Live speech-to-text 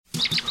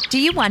Do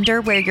you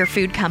wonder where your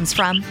food comes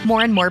from?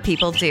 More and more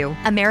people do.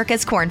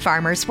 America's corn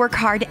farmers work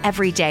hard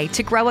every day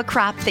to grow a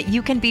crop that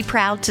you can be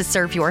proud to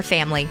serve your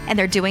family. And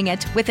they're doing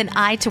it with an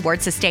eye toward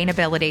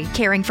sustainability,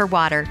 caring for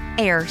water,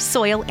 air,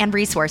 soil, and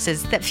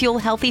resources that fuel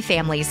healthy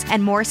families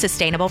and more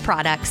sustainable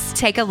products.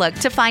 Take a look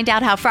to find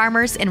out how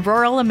farmers in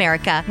rural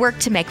America work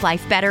to make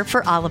life better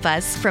for all of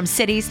us, from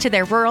cities to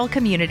their rural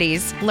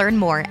communities. Learn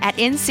more at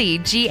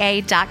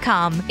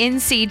ncga.com.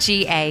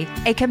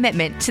 NCGA, a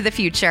commitment to the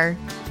future.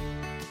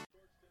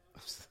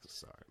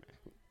 Sorry,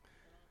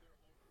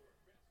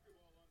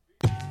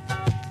 man.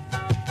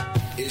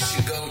 It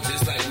should go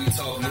just like we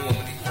talk normally.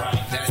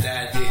 Right. That's the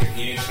idea.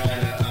 You ain't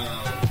trying to,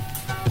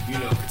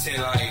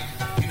 pretend like,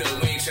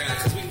 we ain't trying to,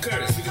 because we can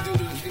curse. We can do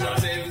the, you know what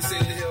I'm saying? We can say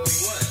the hell we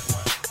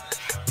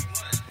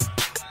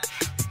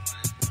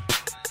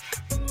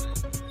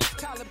want.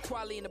 Talib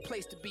Kweli in the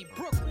place to be,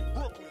 Brooklyn.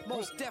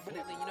 Most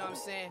definitely, you know what I'm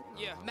saying?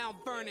 Yeah. Mount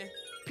Vernon.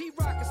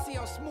 P-Rock and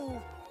CL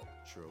Smooth.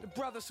 True. The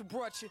brothers who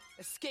brought you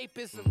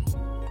escapism.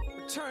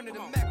 Return to the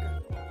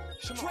Mecca.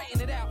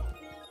 Straighten it out.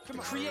 Come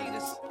on.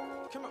 Creators.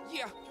 Come on.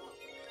 Yeah.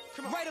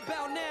 Come on. Right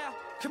about now.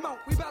 Come on.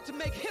 We about to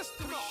make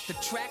history. The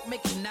track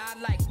make you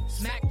nod like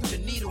smack through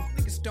the needle.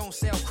 Niggas don't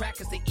sell crack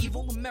cause they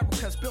evil.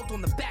 America's built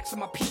on the backs of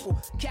my people.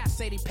 Cats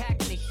say they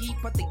packing the heat,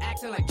 but they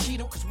acting like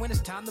Cheeto. Cause when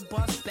it's time to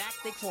bust back,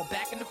 they crawl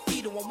back in the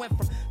fetal. I went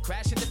from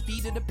crashing the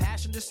feet to the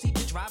passenger seat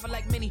to driving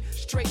like many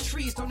straight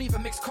trees. Don't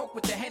even mix coke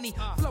with the Henny.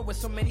 Flow with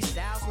so many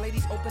styles.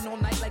 Ladies open all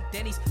night like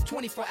Denny's.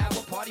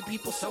 24-hour party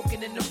people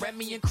soaking in the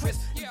Remy and Chris.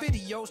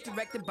 Videos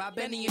directed by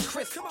Benny and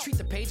Chris. Treat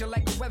the page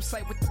like a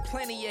website with the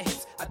plenty of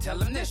hits. I tell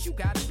them this, you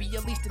gotta be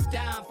at least a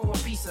dime for a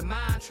piece of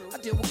mind. I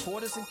deal with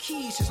quarters and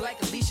keys just like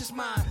Alicia's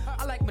mine.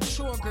 I like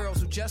mature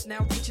girls who just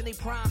now reaching their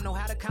prime. Know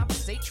how to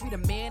compensate, treat a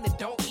man that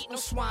don't eat no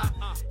swine.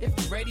 If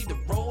you ready to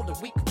roll, then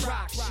we can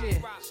rock shit.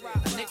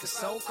 A nigga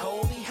so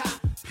cold, he hot.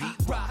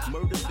 Pete Rock.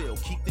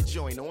 Murderville, keep the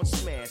joint on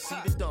smash. See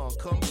the dawn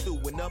come through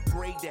and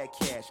upgrade that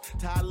cash.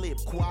 Talib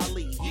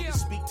Kweli, here to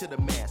speak to the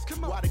mass.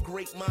 Why the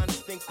great minds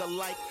think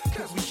alike?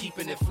 Cause we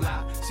keeping it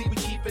fly. See, we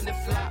keeping it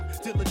fly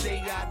till the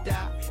day I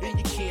die. And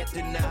you can't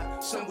deny,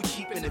 son, we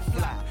keeping it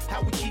fly.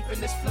 How we keeping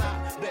this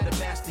fly? Better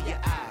master your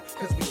eye.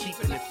 Cause we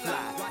keeping it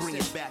fly. Bring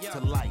it back to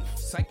life.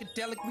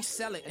 Psychedelic, we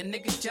sell it. And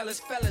niggas jealous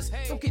fellas.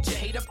 Don't get your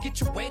hate up,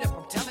 get your weight up.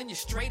 I'm telling you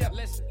straight up.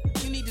 Listen,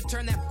 you need to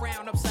turn that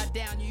frown upside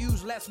down. You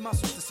use less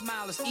muscles to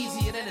smile. It's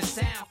easier than it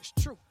sounds.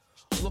 It's true.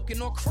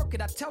 Looking all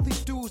crooked, I tell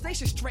these dudes they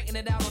should straighten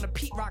it out on a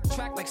Pete Rock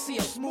track like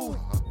CL Smooth.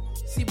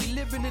 See, we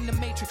living in the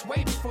Matrix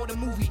way before the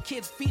movie.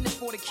 Kids feeding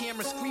for the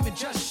camera, screaming,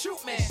 just shoot,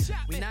 man.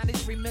 We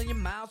 93 million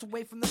miles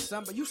away from the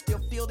sun, but you still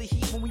feel the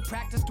heat when we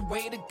practice the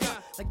way of the gun.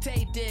 Like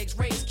Tay Diggs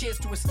raised kids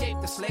to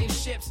escape the slave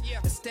ships.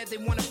 Instead, they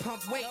want to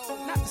pump weight,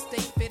 not to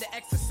stay fit or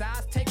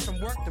exercise. Take some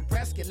work, the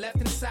rest get left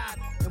inside.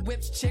 And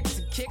whips, chicks,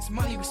 and kicks,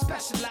 money, we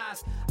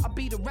specialize. I'll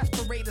be the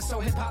respirator, so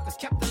hip-hop is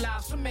kept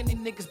alive. So many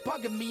niggas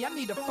bugging me, I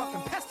need a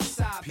fucking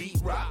pesticide. Pete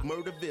Rock,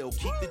 Murderville,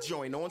 keep the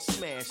joint on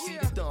smash. See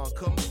the dawn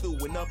come through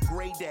and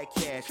upgrade that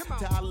cash.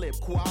 Talib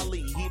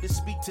Kweli, here to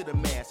speak to the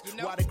mass.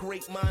 Why the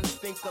great minds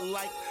think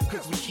alike?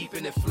 Cause we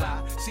keeping it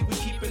fly. See, we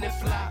keeping it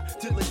fly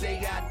till the day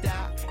I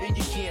die. And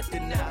you can't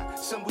deny,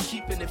 son, we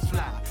keeping it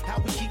fly.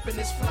 How we keeping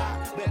this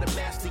fly? Better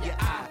master your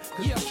eye.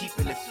 Cause we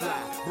keeping it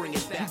fly. Bring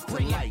it back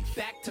to life.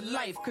 Back to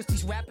life, cause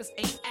these rappers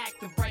ain't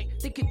acting right.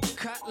 They get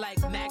cut like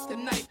Mac the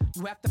Knife.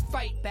 You have to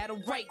fight,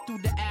 battle right through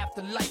the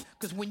afterlife.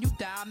 Cause when you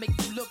die, I make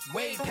you look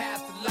way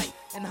past the light.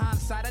 In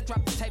hindsight, I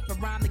drop the type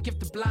of rhyme to give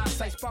the blind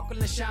sight. Sparkle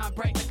and shine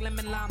bright like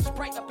lemon lime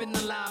Sprite up in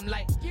the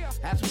limelight.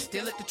 As we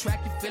steal it, the track,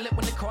 you feel it.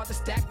 When they call the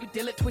stack, we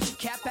deal it. Twitch your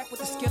cap back with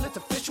the skillet.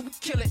 Official, we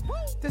kill it.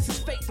 This is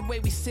fate, the way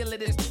we seal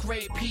it is the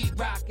great Pete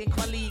Rock. And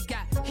Kweli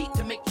got heat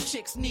to make your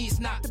chicks' knees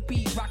knock. The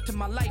beat rock to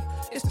my life,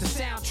 it's the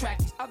soundtrack.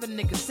 These other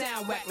niggas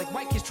sound whack like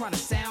white kids trying to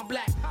sound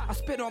black. I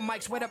spit on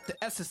mics right up to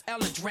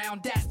SSL and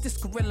drown that. This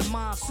gorilla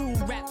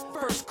monsoon rap,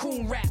 first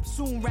coon rap.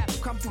 Soon rap will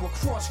come to a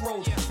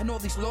crossroads. And all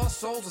these lost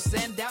souls will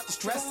send out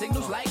distress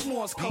signals like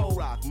Morse code. Pete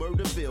Rock,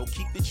 Murderville,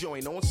 keep the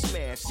joint on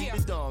smash. See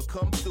the dawn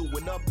come through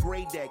and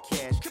upgrade that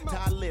cash.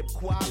 Talib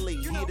Kweli,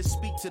 here to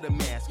speak to the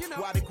mass.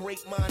 Why the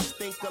great minds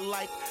think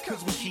alike?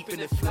 Cause we keeping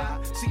it fly.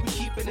 See, we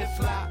keeping it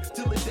fly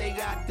till the day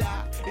I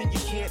die. And you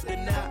can't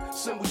deny,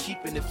 son, we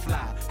keeping it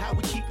fly. How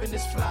we keeping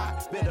this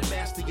fly? Better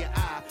master your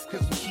eye.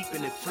 Cause we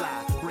keeping it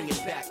fly. Bring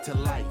it back to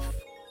life.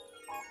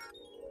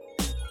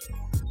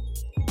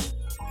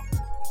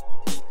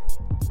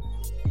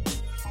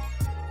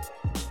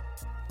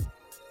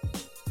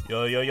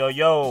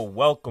 Yo.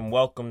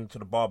 Welcome to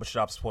the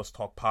Barbershop Sports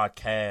Talk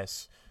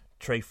Podcast.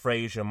 Trey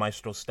Frazier,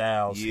 Maestro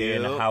Styles here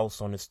in the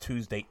house on this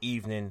Tuesday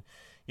evening.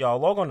 Y'all,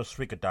 log on to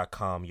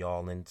Spreaker.com,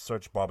 y'all, and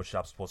search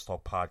Barbershop Sports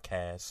Talk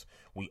Podcast.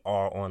 We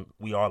are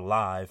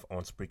live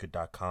on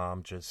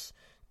Spreaker.com. Just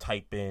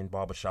type in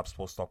Barbershop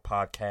Sports Talk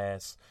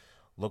Podcast.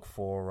 Look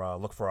for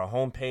our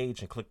homepage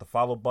and click the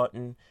follow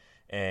button.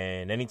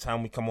 And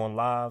anytime we come on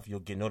live,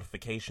 you'll get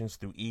notifications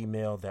through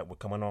email that we're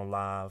coming on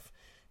live.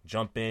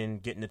 Jump in,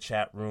 get in the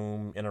chat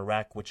room,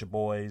 interact with your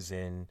boys,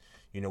 and,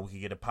 we can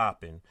get it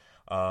popping.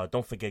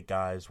 Don't forget,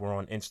 guys, we're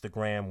on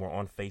Instagram, we're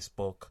on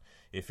Facebook.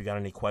 If you got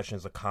any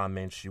questions or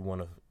comments, you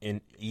want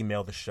to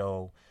email the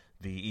show,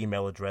 the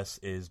email address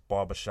is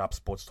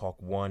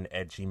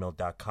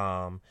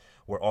barbershopsportstalk1@gmail.com.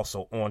 We're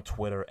also on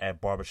Twitter at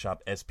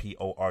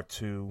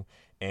barbershopspor2,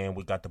 and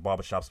we got the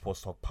Barbershop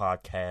Sports Talk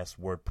podcast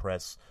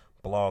WordPress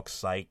blog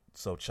site,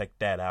 so check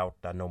that out.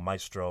 I know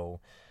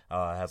Maestro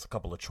has a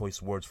couple of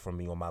choice words from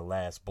me on my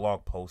last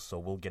blog post, so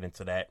we'll get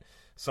into that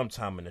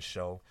sometime in the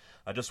show.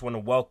 I just want to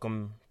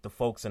welcome the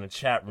folks in the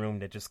chat room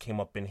that just came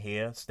up in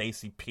here.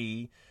 Stacy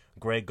P,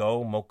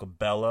 Grego, Mocha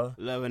Bella.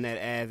 Loving that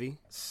Avi.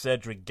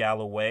 Cedric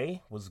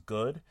Galloway was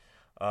good.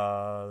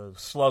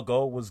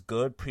 Sluggo was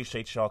good.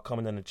 Appreciate y'all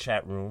coming in the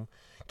chat room,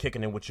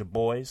 kicking in with your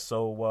boys.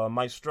 So,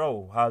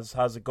 Maestro,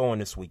 how's it going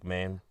this week,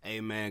 man? Hey,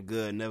 man,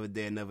 good. Never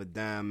dead, never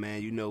dime,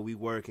 man. You know, we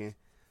working.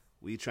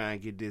 We try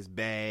and get this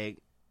bag.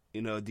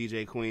 You know,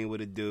 DJ Queen,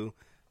 what it do?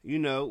 You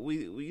know,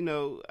 we you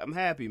know, I'm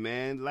happy,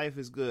 man. Life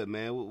is good,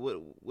 man.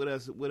 What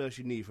else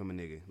you need from a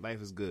nigga?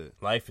 Life is good.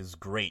 Life is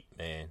great,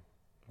 man.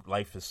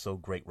 Life is so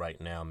great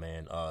right now,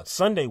 man.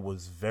 Sunday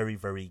was very,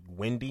 very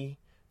windy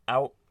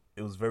out.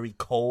 It was very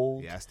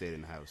cold. Yeah, I stayed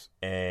in the house.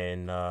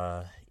 And,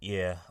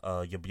 your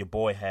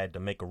boy had to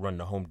make a run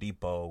to Home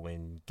Depot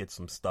and get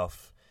some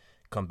stuff,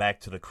 come back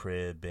to the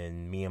crib,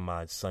 and me and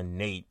my son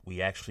Nate,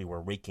 we actually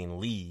were raking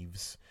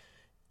leaves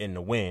in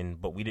the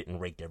wind, but we didn't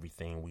rake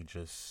everything. We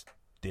just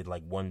did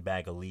like one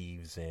bag of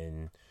leaves,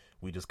 and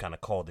we just kind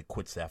of called it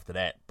quits after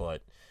that.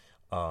 But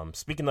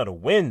speaking of the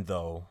wind,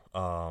 though,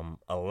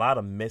 a lot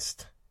of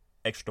missed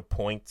extra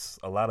points,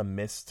 a lot of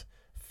missed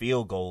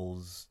field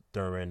goals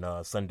during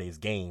Sunday's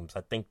games.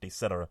 I think they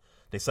set a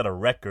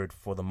record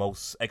for the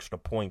most extra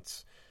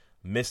points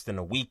missed in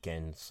a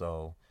weekend.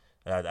 So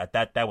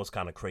that was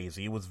kind of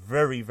crazy. It was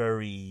very,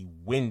 very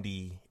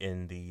windy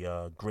in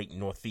the great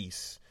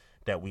Northeast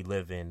that we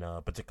live in,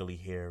 particularly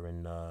here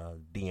in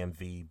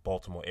DMV,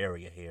 Baltimore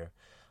area here.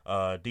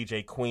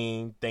 DJ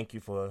Queen, thank you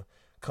for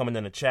coming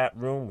in the chat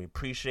room. We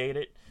appreciate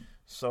it.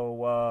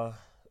 So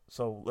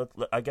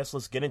I guess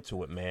let's get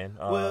into it, man.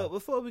 Well,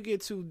 before we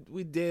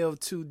delve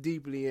too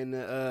deeply in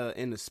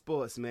the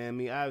sports, man. I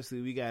mean,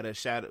 obviously we gotta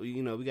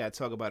we gotta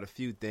talk about a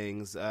few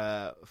things.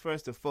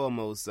 First and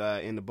foremost,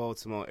 in the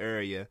Baltimore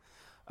area,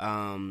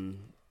 I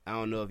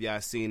don't know if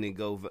y'all seen it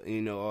go,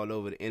 all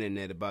over the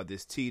internet about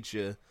this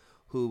teacher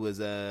who was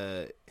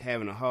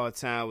having a hard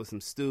time with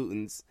some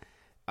students,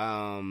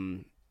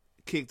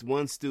 kicked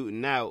one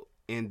student out,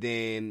 and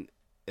then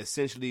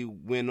essentially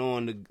went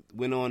on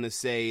to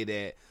say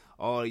that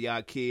all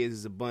y'all kids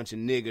is a bunch of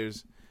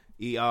niggers,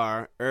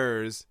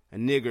 and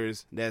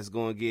niggers that's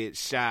gonna get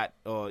shot,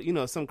 or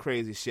some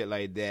crazy shit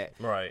like that.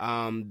 Right.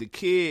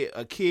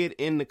 A kid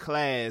in the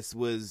class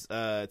was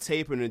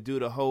taping to do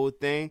the whole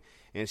thing.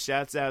 And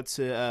shouts out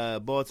to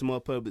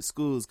Baltimore Public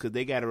Schools, because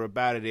they got her up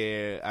out of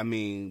there,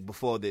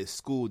 before the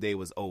school day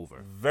was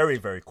over. Very,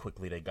 very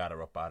quickly they got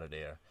her up out of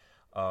there.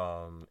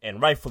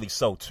 And rightfully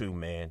so, too,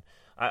 man.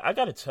 I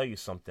got to tell you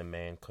something,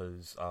 man,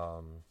 because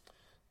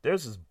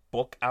there's this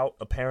book out,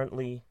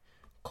 apparently,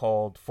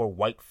 called For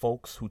White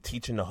Folks Who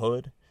Teach in the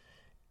Hood.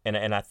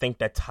 And I think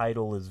that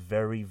title is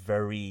very,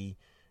 very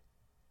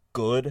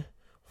good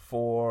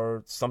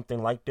for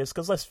something like this.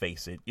 Because let's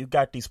face it, you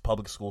got these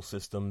public school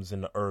systems in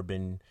the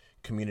urban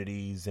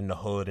communities, in the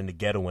hood, in the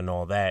ghetto, and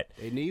all that.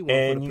 They need one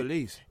for the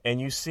police.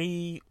 And you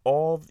see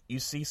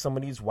some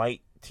of these white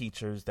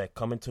teachers that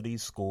come into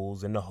these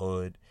schools in the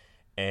hood,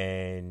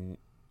 and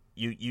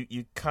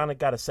you kind of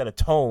got to set a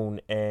tone.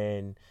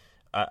 And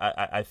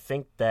I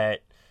think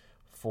that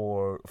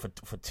for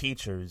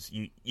teachers,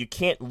 you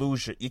can't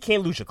lose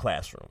your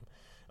classroom.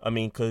 I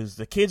mean, because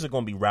the kids are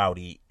going to be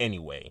rowdy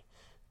anyway.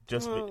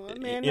 Just you know what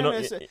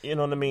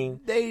I mean.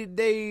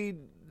 They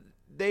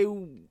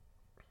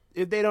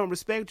if they don't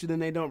respect you, then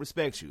they don't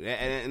respect you,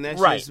 and that's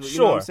right. Just,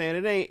 sure. Know what I'm saying?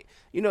 It ain't.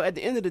 At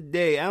the end of the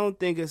day, I don't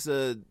think it's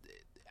a.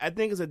 I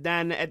think it's a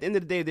dynamic. At the end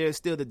of the day, there's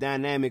still the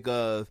dynamic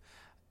of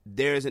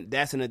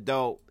that's an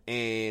adult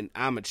and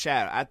I'm a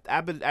child.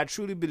 I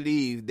truly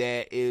believe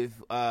that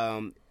if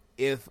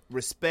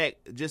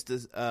respect, just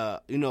as a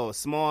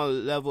small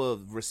level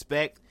of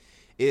respect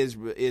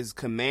is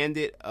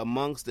commanded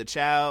amongst the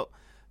child,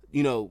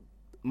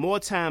 more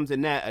times than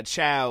not, a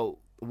child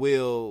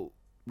will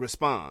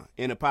respond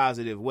in a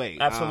positive way.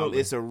 Absolutely.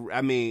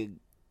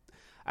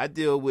 I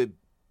deal with,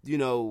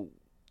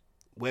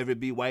 whether it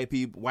be white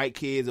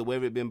kids or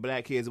whether it been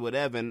black kids or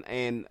whatever,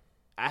 and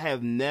I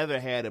have never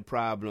had a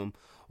problem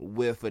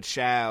with a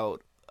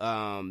child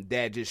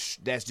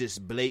that's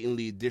just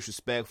blatantly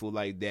disrespectful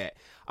like that.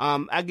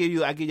 I give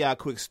y'all a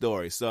quick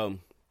story. So,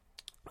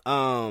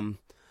 long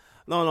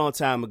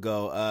time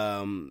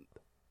ago,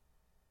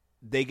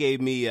 they gave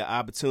me an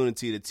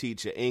opportunity to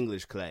teach an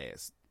English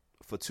class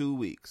for 2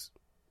 weeks.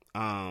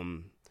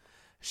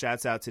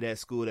 Shouts out to that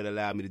school that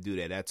allowed me to do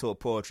that. I taught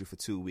poetry for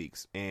 2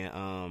 weeks,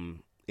 and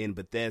in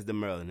Bethesda,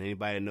 Maryland.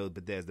 Anybody that knows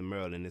Bethesda,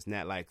 Maryland, it's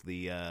not like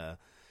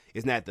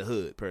it's not the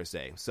hood per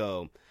se.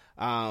 So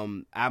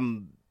I'm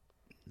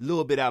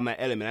little bit out of my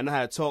element. I know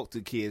how to talk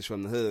to kids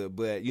from the hood,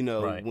 but you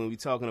know, Right. when we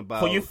talking about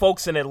For you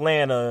folks in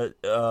Atlanta,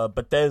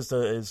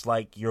 Bethesda is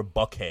like your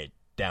Buckhead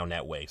down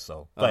that way.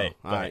 So go ahead.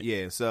 all right,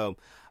 yeah. So,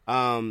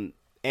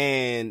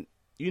 and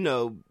you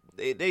know,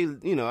 they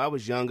you know, I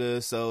was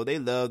younger, so they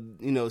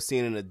loved, you know,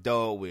 seeing an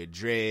adult with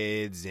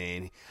dreads,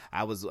 and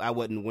I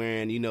wasn't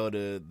wearing, you know,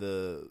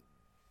 the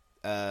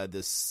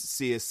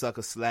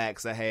seersucker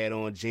slacks. I had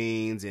on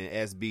jeans and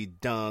SB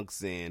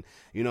dunks, and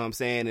you know what I'm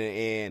saying,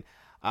 and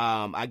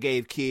I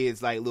gave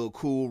kids like little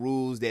cool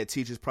rules that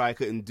teachers probably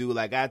couldn't do.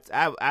 Like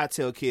I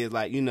tell kids,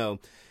 like, you know,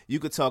 I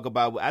told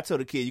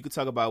the kid, you could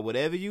talk about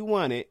whatever you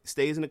wanted,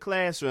 stays in the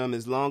classroom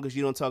as long as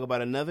you don't talk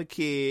about another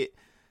kid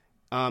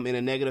in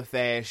a negative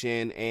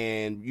fashion,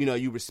 and you know,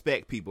 you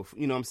respect people.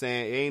 You know what I'm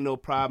saying? It ain't no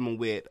problem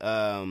with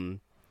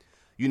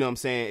you know what I'm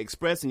saying,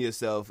 expressing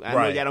yourself. I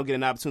know y'all don't get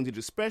an opportunity to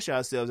express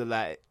yourselves a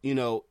lot, you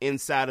know,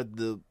 inside of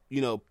the, you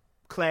know,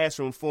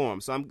 classroom forum.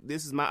 So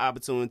this is my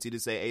opportunity to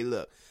say, hey,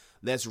 look,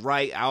 let's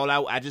write.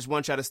 I just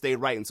want y'all to stay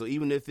writing. So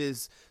even if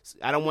it's,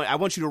 I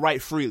want you to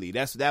write freely.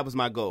 That was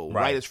my goal.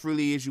 Write as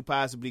freely as you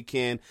possibly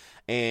can.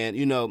 And,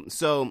 you know,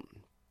 so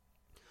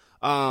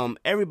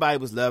everybody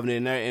was loving it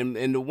in there.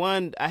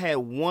 And I had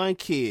one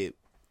kid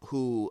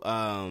who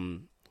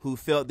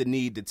felt the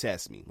need to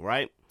test me,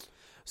 right?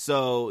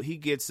 So he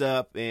gets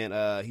up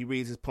and he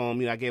reads his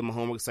poem. You know, I gave him a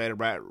homework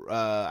assignment.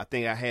 I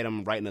think I had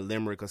him writing a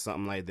limerick or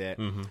something like that.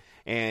 Mm-hmm.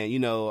 And, you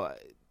know,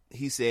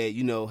 he said,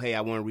 you know, hey,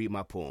 I want to read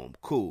my poem.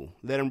 Cool.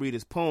 Let him read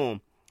his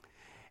poem.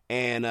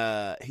 And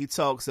he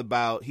talked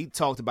about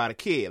a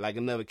kid, like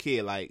another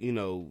kid, like, you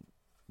know,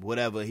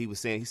 whatever he was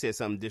saying. He said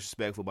something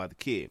disrespectful about the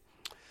kid.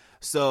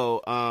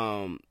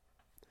 So,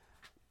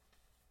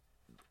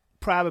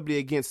 probably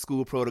against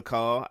school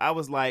protocol, I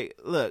was like,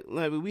 look,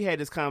 we had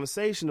this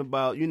conversation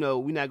about, you know,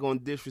 we're not going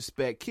to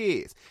disrespect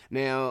kids.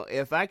 Now,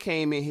 if I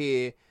came in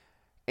here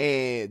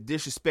and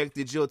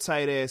disrespected your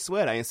tight ass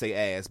sweater, I didn't say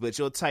ass, but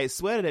your tight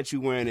sweater that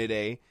you wearing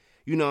today,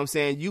 you know what I'm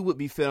saying, you would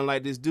be feeling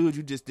like this dude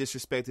you just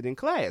disrespected in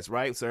class,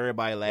 right? So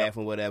everybody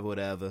laughing,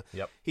 whatever.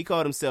 Yep. He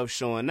called himself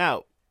showing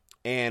out.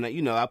 And,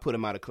 you know, I put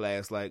him out of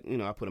class,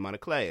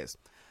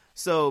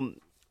 So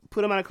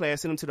put him out of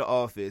class, sent him to the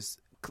office.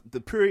 The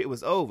period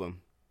was over.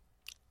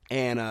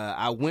 And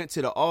I went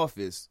to the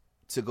office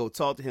to go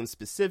talk to him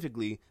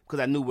specifically because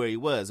I knew where he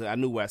was. I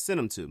knew where I sent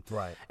him to.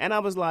 Right. And I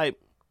was like,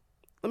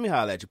 let me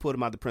holler at you. Pulled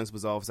him out of the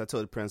principal's office. I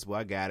told the principal,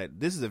 I got it.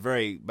 This is a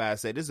very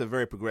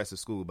progressive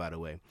school, by the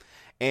way.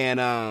 And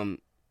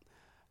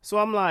so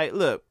I'm like,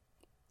 look,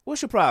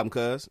 what's your problem,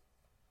 cuz?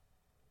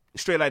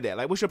 Straight like that.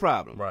 Like, what's your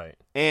problem? Right.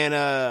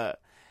 And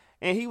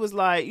he was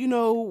like, you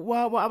know,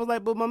 why? I was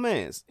like, but my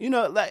mans, you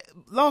know, like,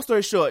 long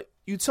story short,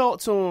 you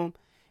talk to him,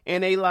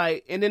 and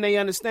then they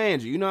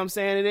understand you. You know what I'm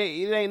saying?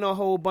 It ain't no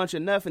whole bunch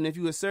of nothing. If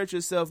you assert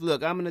yourself,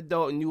 look, I'm an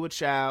adult and you a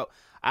child.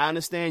 I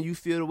understand you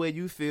feel the way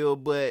you feel,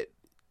 but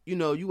you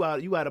know, you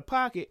out of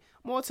pocket.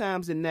 More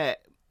times than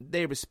that,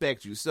 they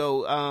respect you.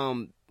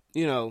 So,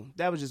 you know,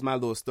 that was just my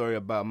little story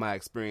about my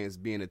experience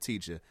being a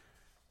teacher.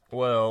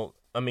 Well,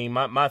 I mean,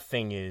 my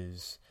thing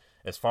is,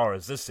 as far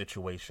as this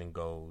situation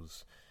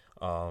goes,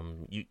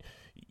 you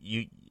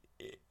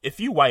if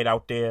you white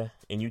out there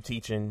and you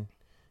teaching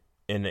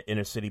in the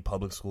inner city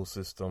public school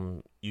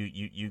system,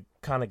 you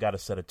kind of got to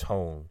set a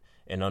tone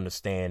and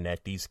understand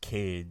that these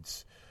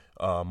kids,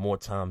 more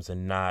times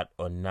than not,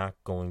 are not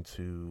going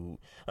to,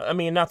 I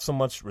mean, not so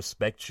much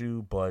respect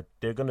you, but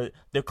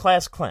they're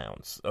class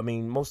clowns. I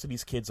mean, most of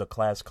these kids are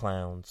class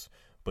clowns,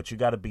 but you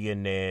got to be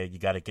in there. You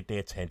got to get their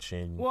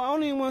attention. Well, I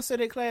don't even want to say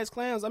they're class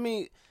clowns. I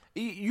mean,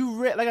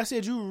 like I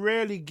said, you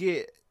rarely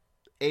get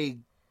a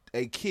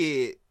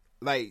kid,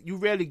 like, you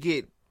rarely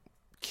get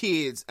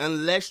kids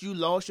unless you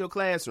lost your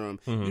classroom.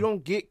 Mm-hmm. You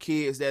don't get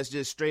kids that's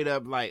just straight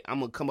up like, I'm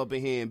gonna come up in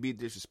here and be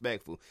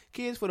disrespectful.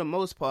 Kids for the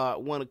most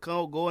part want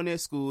to go in their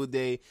school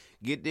day,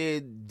 get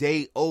their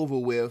day over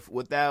with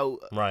without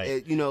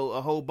you know, a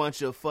whole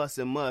bunch of fuss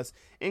and muss,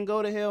 and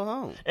go to hell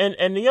home.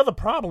 And the other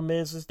problem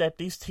is that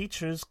these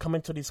teachers come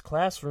into these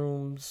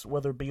classrooms,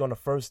 whether it be on the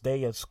first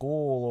day at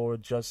school or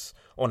just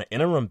on an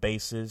interim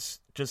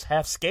basis, just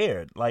half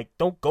scared. Like,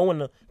 don't go in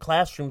the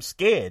classroom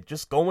scared.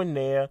 Just go in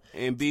there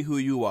and be who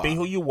you are. Be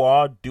who you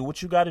are. Do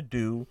what you got to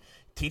do.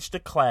 Teach the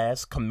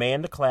class.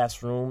 Command the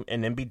classroom,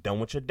 and then be done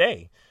with your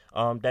day.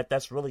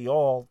 That's really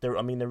all there.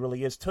 I mean, there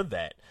really is to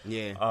that.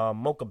 Yeah.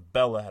 Mocha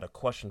Bella had a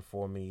question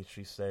for me.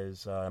 She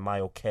says, "Am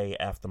I okay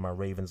after my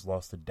Ravens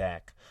lost to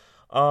Dak?"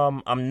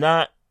 I'm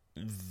not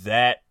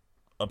that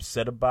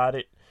upset about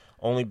it,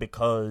 only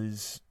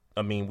because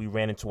I mean we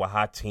ran into a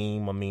hot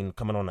team. I mean,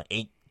 coming on an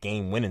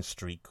 8-game winning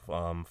streak,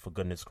 for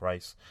goodness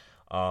Christ.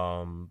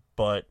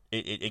 But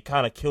it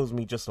kind of kills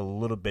me just a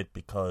little bit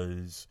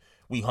because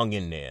we hung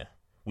in there.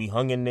 We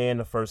hung in there in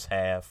the first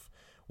half.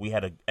 We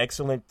had an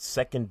excellent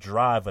second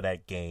drive of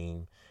that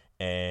game,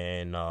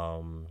 and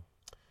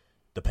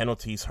the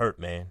penalties hurt,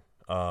 man.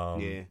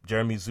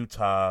 Jeremy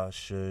Zuttah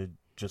should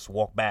just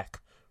walk back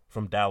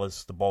from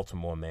Dallas to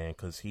Baltimore, man,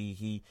 because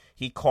he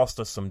cost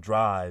us some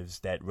drives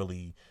that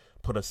really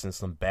put us in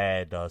some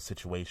bad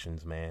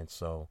situations, man.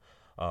 So,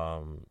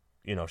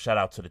 shout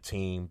out to the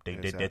team. They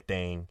did their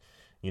thing.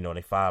 They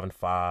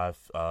 5-5.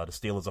 The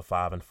Steelers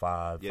are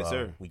 5-5. Yes,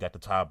 sir. We got the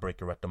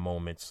tiebreaker at the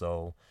moment,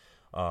 so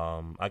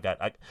I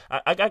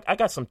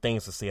got some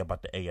things to say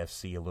about the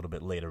AFC a little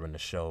bit later in the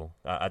show.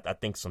 I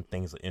think some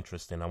things are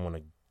interesting. I want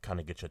to kind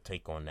of get your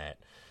take on that.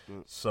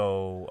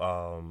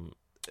 So,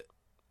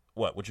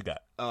 what you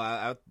got?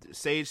 Oh,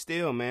 Sage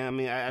Steele, man. I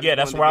mean,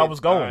 that's where I was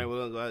going. All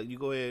right, well, you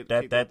go ahead.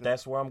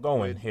 That's where I'm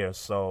going here.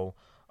 So,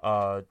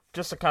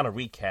 just to kind of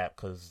recap,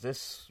 because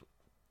this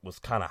was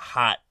kind of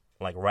hot,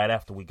 like right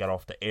after we got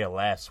off the air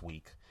last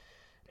week,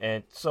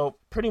 and so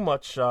pretty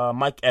much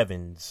Mike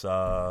Evans,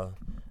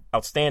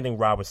 outstanding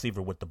wide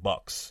receiver with the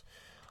Bucs.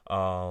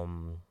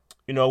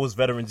 It was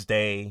Veterans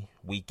Day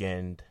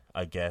weekend,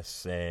 I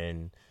guess,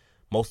 and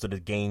most of the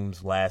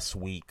games last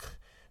week,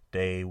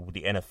 the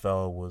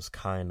NFL was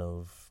kind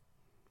of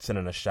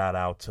sending a shout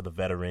out to the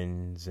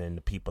veterans and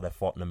the people that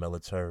fought in the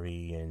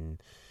military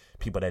and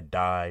people that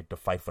died to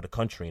fight for the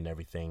country and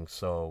everything.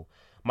 So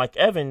Mike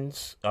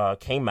Evans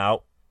came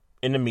out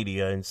in the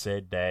media and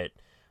said that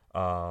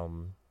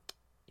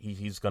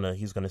he's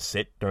gonna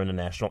sit during the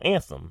national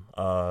anthem,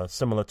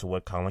 similar to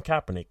what Colin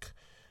Kaepernick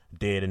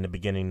did in the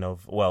beginning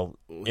of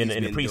in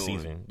the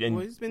preseason.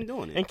 He's been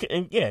doing it,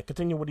 and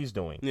continue what he's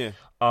doing. Yeah.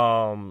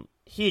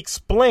 He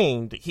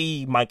explained,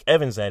 Mike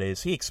Evans, that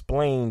is, he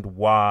explained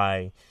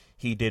why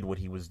he did what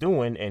he was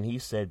doing, and he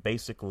said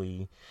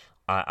basically,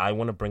 I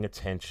want to bring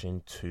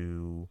attention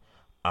to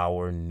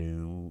our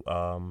new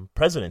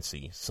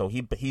presidency. So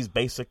he's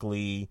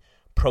basically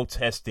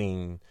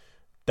protesting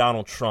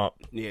Donald Trump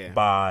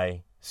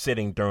by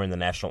sitting during the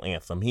national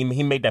anthem.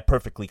 He made that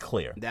perfectly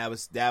clear. That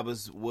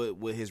was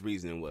what his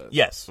reasoning was.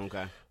 Yes.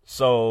 Okay.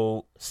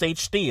 So Sage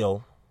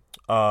Steele,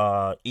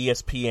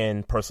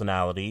 ESPN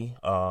personality,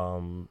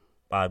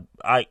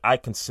 I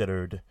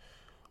considered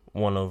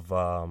one of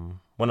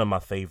my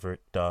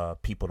favorite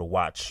people to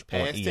watch on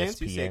ESPN.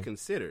 Tense, you said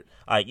considered.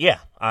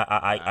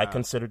 I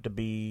considered to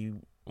be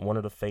one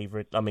of the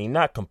favorite. I mean,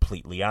 not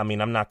completely. I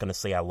mean, I'm not going to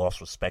say I lost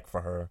respect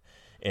for her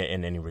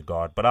in any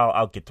regard, but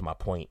I'll get to my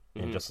point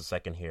in just a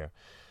second here.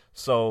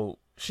 So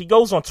she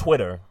goes on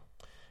Twitter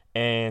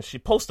and she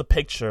posts a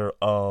picture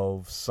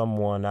of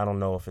someone. I don't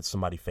know if it's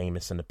somebody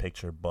famous in the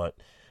picture, but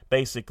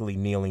basically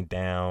kneeling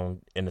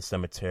down in the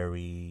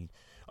cemetery.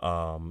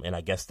 And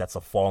I guess that's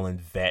a fallen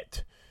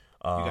vet.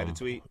 You got the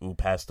tweet? Who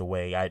passed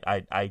away.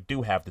 I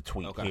do have the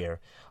tweet here.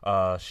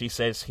 She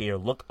says here,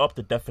 look up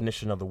the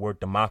definition of the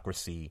word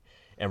democracy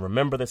and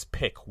remember this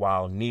pic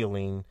while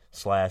kneeling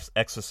 /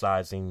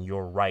 exercising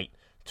your right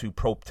to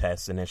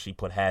protest. And then she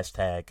put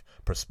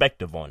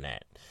 #perspective on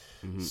that.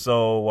 Mm-hmm.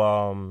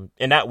 So,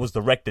 and that was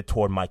directed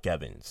toward Mike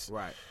Evans.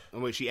 Right.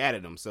 And wait, she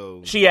added him.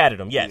 So she added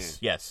him.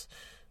 Yes.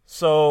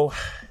 So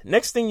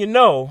next thing you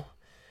know,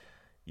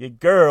 your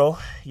girl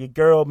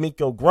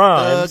Miko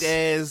Grimes, thug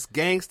ass,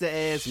 gangster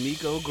ass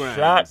Miko Grimes.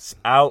 Shots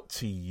out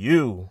to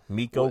you,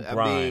 Miko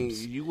Grimes.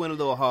 I mean, you went a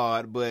little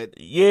hard, but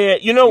yeah,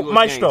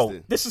 Maestro.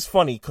 Gangster. This is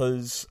funny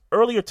because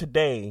earlier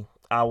today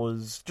I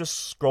was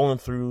just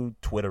scrolling through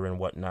Twitter and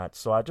whatnot,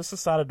 so I just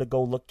decided to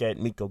go look at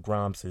Miko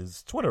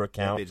Grimes' Twitter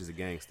account. That bitch is a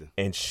gangster,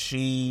 and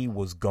she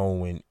was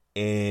going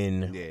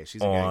in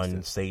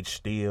on Sage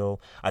Steele.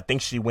 I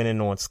think she went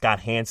in on Scott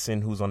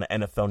Hansen, who's on the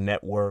NFL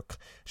Network.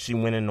 She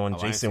went in on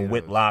Jason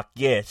Whitlock.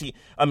 Yeah, she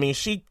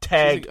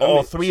tagged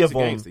all three of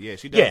them. Gangster. Yeah,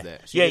 she does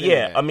that.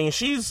 That. I mean,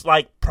 she's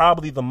like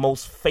probably the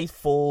most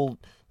faithful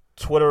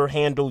Twitter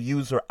handle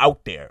user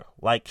out there.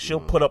 Like she'll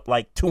put up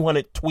like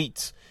 200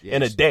 tweets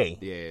in a day.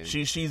 Yeah,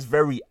 she's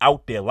very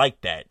out there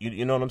like that.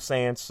 You know what I'm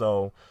saying?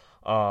 So.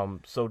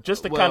 So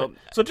just to kind of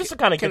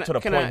get to the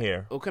point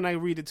here. Oh, can I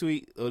read the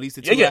tweet? Or at least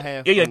the two I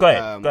have. Yeah. Go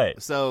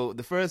ahead. So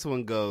the first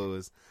one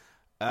goes,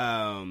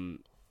 that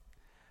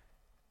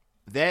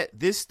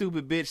this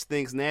stupid bitch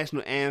thinks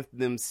national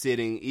anthem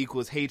sitting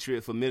equals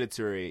hatred for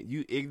military.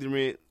 You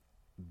ignorant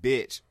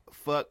bitch.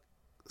 Fuck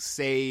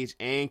Sage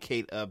and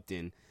Kate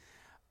Upton.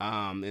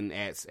 And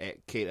at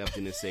Kate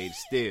Upton and Sage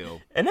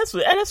Steele. And that's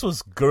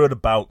what's good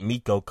about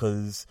Miko,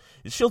 because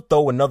she'll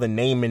throw another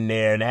name in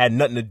there and it had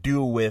nothing to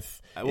do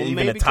with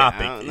even the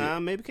topic.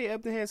 Maybe Kate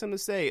Upton had something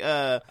to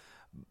say.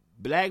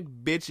 Black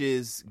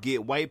bitches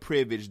get white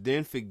privilege,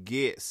 then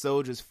forget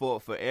soldiers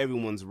fought for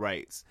everyone's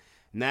rights,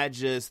 not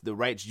just the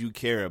rights you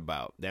care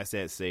about. That's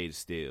at Sage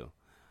Steele.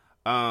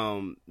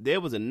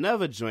 There was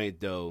another joint,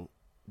 though,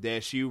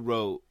 that she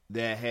wrote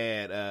that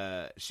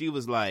had, she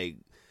was like,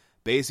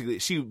 basically,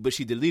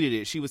 she deleted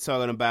it. She was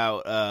talking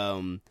about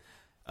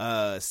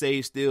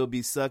Sage Steele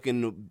be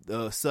sucking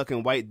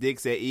white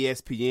dicks at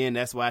ESPN.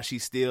 That's why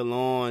she's still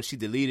on. She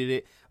deleted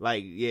it.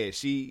 Like, yeah,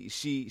 she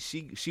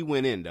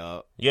went in,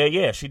 dog.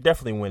 Yeah, she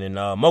definitely went in.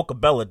 Mocha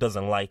Bella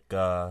doesn't like.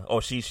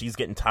 She's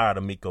getting tired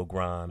of Miko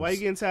Grimes. Why are you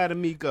getting tired of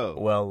Miko?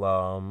 Well,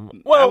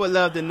 I would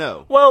love to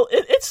know. Well,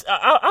 it's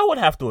I would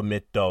have to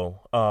admit though.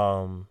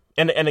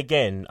 And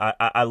again,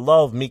 I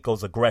love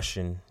Miko's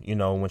aggression,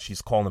 when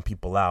she's calling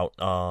people out.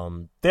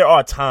 There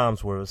are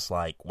times where it's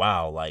like,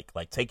 wow, like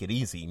take it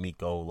easy,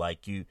 Miko.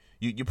 Like you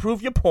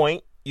prove your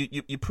point,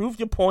 You proved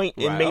your point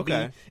in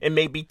Right,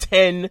 maybe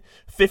 10,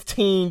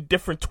 15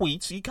 different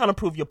tweets. You kind of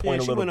prove your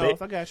point a little bit.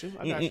 Off. I got you.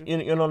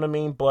 You know what I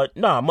mean? But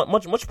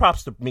much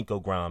props to Miko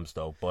Grimes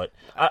though. But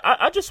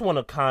I just want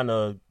to kind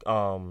of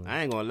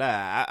I ain't gonna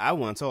lie. I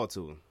want to talk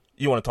to her.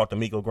 You want to talk to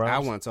Miko Grimes? I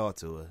want to talk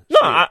to her. No,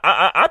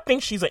 I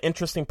think she's an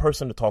interesting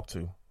person to talk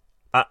to.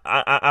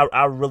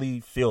 I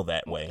really feel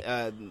that way.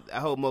 I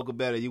hope Mocha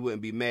Better, you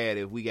wouldn't be mad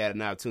if we got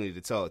an opportunity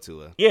to talk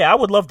to her. Yeah, I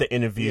would love to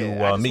interview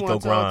Miko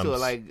Grimes. Grimes. To her.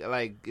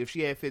 Like if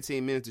she had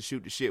 15 minutes to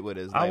shoot the shit with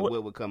us,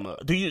 what would come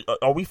up?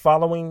 Are we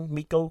following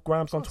Miko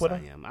Grimes on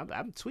Twitter? I am.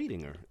 I'm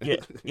tweeting her.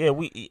 yeah.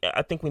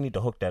 I think we need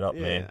to hook that up,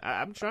 man.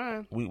 I'm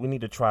trying. We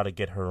need to try to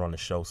get her on the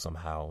show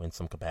somehow in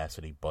some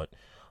capacity. But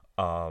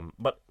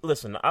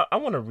listen, I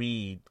want to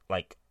read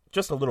like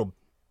just a little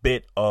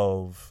bit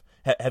of.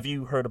 Have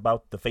you heard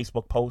about the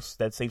Facebook post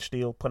that Sage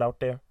Steele put out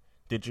there?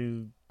 Did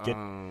you get?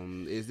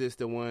 Is this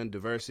the one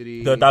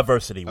diversity? The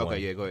diversity one. Okay,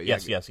 yeah, go ahead.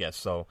 Yes.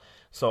 So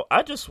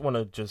I just want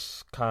to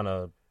just kind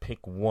of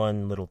pick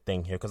one little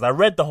thing here because I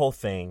read the whole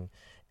thing,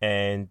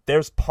 and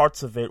there's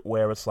parts of it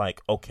where it's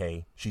like,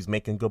 okay, she's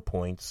making good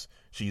points,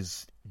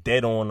 she's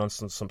dead on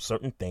some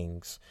certain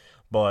things,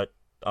 but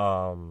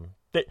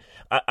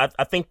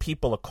I think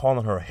people are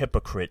calling her a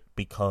hypocrite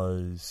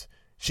because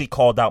she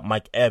called out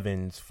Mike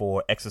Evans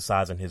for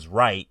exercising his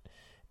right,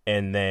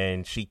 and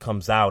then she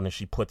comes out and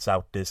she puts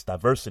out this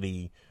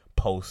diversity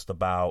post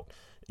about,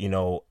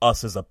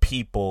 us as a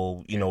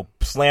people,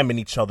 slamming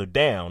each other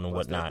down and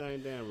whatnot. That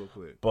thing down real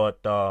quick. But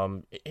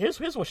here's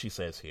what she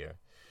says here.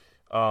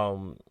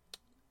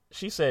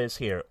 She says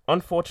here,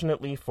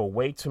 unfortunately for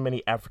way too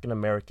many African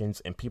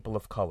Americans and people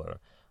of color,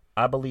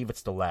 I believe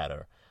it's the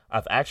latter.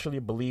 I've actually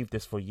believed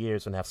this for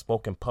years and have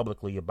spoken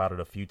publicly about it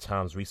a few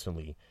times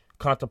recently,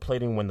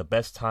 contemplating when the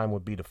best time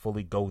would be to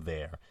fully go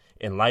there.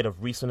 In light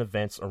of recent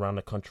events around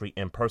the country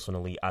and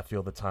personally, I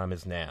feel the time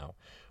is now.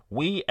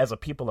 We, as a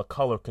people of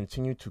color,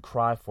 continue to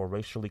cry for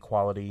racial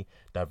equality,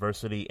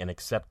 diversity, and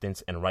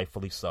acceptance, and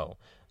rightfully so.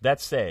 That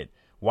said,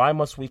 why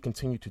must we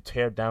continue to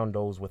tear down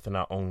those within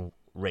our own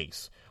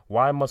race?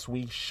 Why must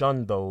we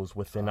shun those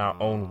within our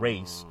own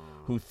race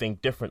who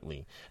think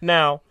differently?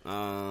 Now, go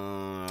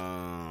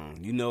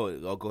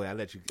ahead. I'll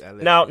let you.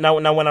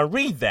 Now, when I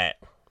read that,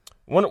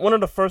 one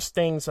of the first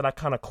things that I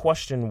kind of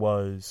questioned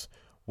was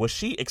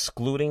she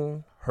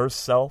excluding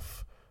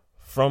herself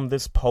from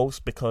this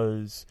post?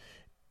 Because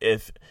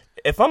if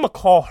I'm gonna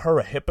call her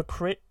a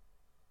hypocrite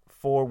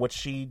for what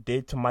she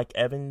did to Mike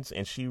Evans,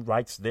 and she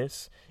writes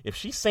this, if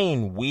she's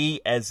saying we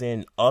as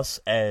in us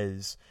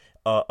as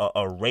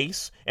a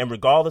race, and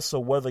regardless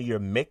of whether you're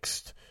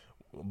mixed,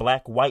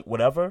 black, white,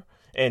 whatever,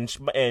 and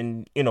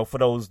for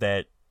those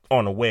that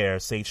aren't aware,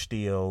 Sage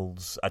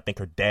Steele's, I think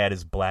her dad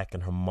is black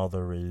and her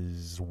mother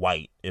is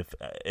white, if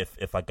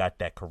I got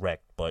that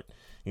correct. But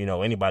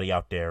anybody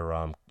out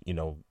there,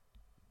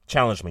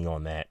 challenge me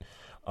on that.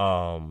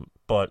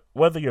 But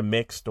whether you're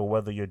mixed or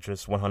whether you're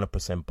just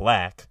 100%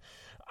 black,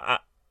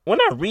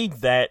 when I read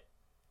that,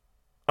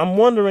 I'm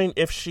wondering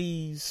if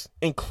she's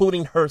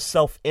including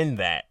herself in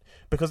that.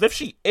 Because if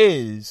she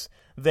is,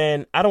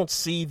 then I don't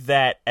see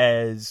that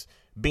as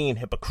being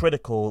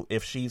hypocritical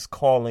if she's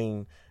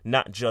calling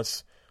not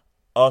just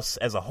us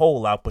as a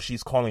whole out, but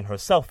she's calling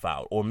herself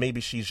out. Or maybe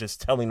she's just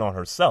telling on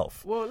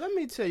herself. Well, let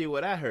me tell you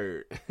what I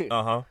heard.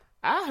 Uh-huh.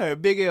 I heard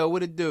Big L,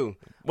 what it do?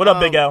 What up,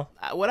 Big L?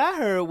 What I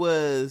heard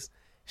was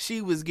she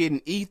was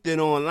getting ethered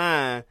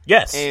online.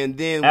 Yes, and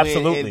then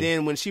absolutely.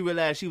 When she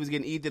realized she was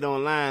getting ethered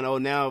online,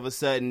 now all of a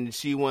sudden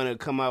she want to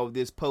come out with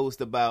this post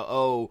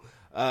about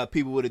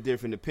people with a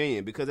different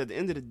opinion. Because at the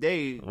end of the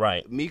day,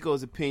 right,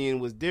 Miko's opinion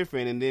was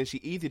different, and then she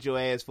ethered your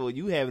ass for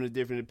you having a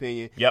different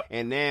opinion. Yep.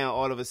 And now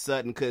all of a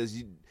sudden,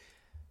 because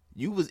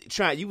you was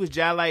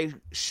like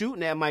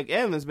shooting at Mike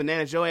Evans, but now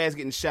that your ass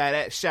getting shot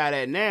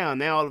at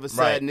now all of a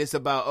sudden It's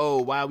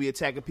about why are we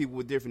attacking people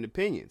with different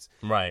opinions?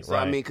 Right. So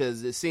I mean,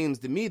 because it seems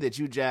to me that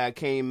you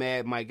came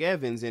at Mike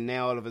Evans, and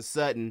now all of a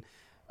sudden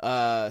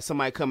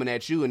somebody coming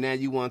at you, and now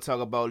you want to talk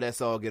about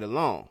let's all get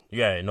along.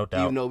 Yeah, no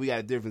doubt. Even though we got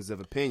a difference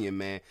of opinion,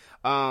 man.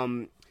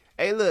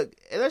 Hey, look,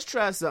 let's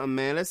try something,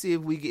 man. Let's see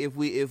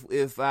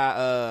if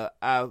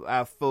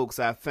our folks,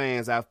 our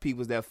fans, our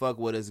peoples that fuck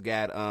with us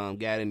got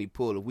any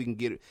pull. If we can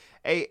get it.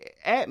 Hey,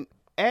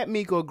 at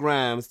Miko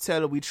Grimes,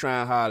 tell her we try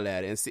and holler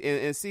at her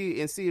and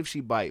see if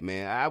she bite,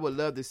 man. I would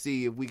love to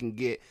see if we can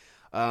get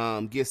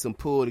some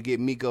pull to get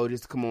Miko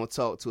just to come on and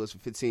talk to us for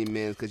 15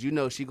 minutes, because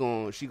she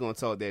gonna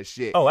talk that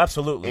shit. Oh,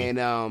 absolutely. And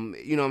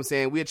you know what I'm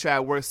saying, we'll try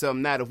to work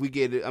something out. If we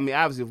get it, I mean,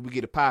 obviously if we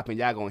get it popping,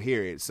 y'all gonna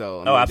hear it.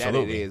 So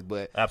absolutely, that it is.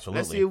 But absolutely,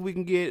 let's see if we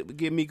can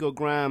get Miko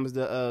Grimes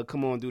to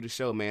come on and do the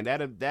show, man.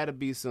 That'll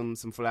be some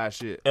fly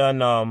shit. And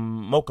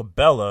Mocha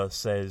Bella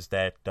says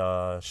that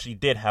she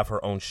did have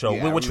her own show,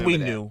 which we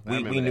knew.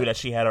 We knew that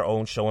she had her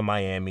own show in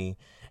Miami.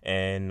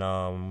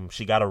 And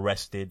she got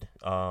arrested,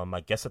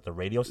 I guess at the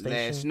radio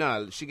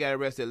station. She got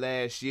arrested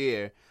last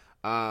year.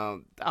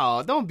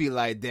 Don't be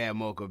like that,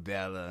 Mocha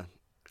Bella.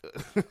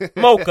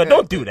 Mocha,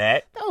 don't do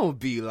that. Don't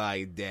be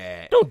like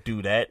that. Don't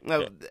do that.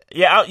 No,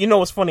 Yeah, you know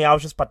what's funny? I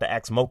was just about to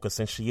ask Mocha,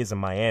 since she is in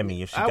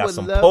Miami, if she I got would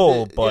some love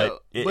pull, to-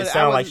 but yo, it but I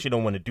sounds would- like she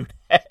don't want to do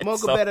that. Mocha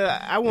so- better.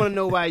 I want to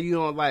know why you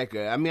don't like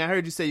her. I mean, I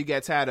heard you say you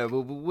got tired of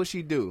her, but what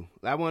she do?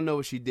 I want to know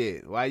what she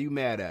did. Why you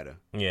mad at her?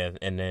 Yeah,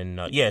 and then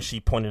she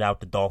pointed out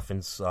the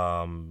Dolphins.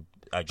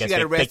 I guess She got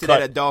they arrested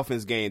cut. at a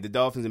Dolphins game, the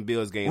Dolphins and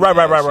Bills game. Right.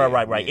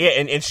 last year.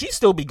 Yeah, and she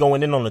still be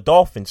going in on the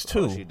Dolphins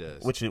too. she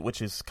does.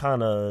 Which is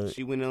kind of.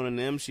 She went in on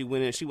them. She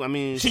went in. She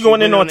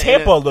going in went on the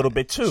Tampa a little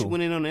bit too. She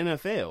went in on the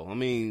NFL. I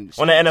mean,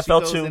 On the she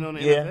NFL goes too. in on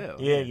the Yeah,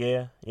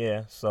 NFL.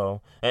 yeah.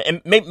 So,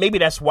 and maybe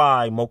that's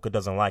why Mocha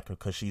doesn't like her,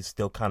 because she's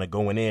still kind of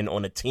going in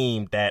on a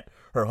team that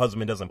her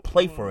husband doesn't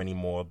play for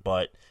anymore.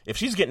 But if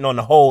she's getting on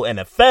the whole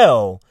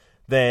NFL,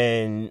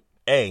 then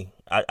hey,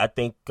 I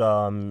think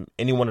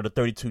any one of the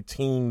 32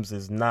 teams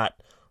is not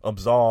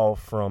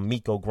absolved from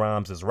Miko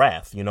Grimes'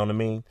 wrath. You know what I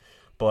mean?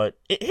 But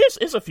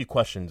here's a few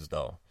questions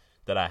though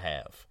that I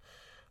have.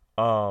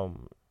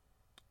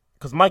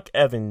 Because Mike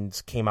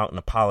Evans came out and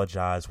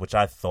apologized, which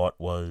I thought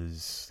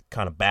was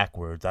kind of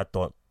backwards. I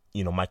thought,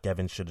 Mike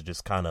Evans should have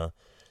just kind of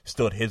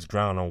stood his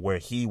ground on where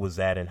he was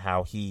at and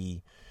how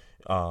he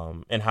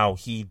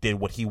did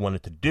what he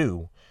wanted to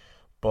do.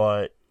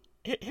 But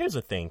here's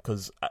the thing,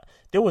 because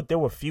there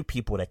were a few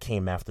people that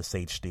came after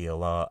Sage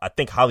Steele. I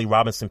think Holly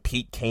Robinson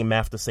Pete came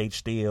after Sage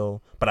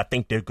Steele, but I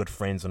think they're good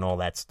friends and all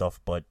that stuff.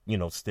 But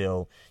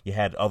still, you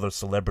had other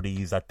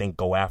celebrities I think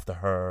go after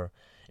her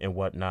and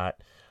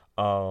whatnot.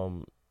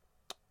 Do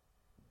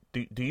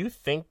you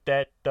think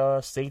that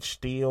Sage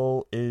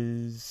Steele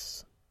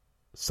is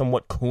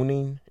somewhat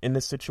cooning in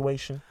this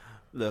situation?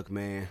 Look,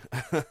 man.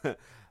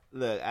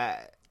 Look,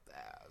 I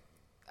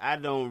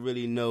don't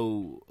really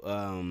know.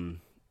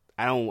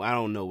 I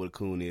don't know what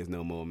coon is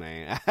no more,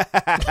 man.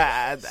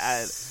 I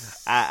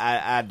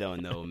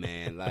don't know,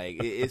 man. Like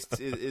it's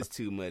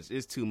too much.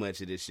 It's too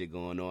much of this shit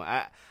going on.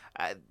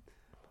 I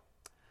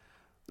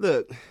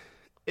look.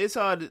 It's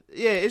hard.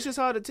 It's just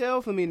hard to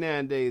tell for me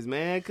nowadays,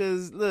 man.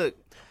 Cause look,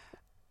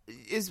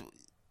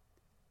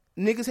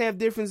 niggas have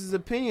differences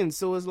of opinions,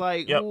 so it's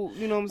like, Yep.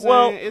 you know what I'm saying?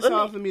 Well, It's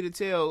hard for me to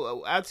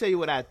tell. I'll tell you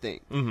what I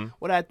think. Mm-hmm.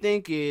 What I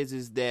think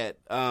is that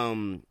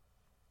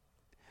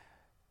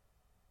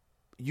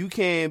you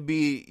can't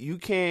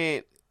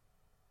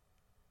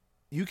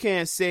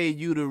say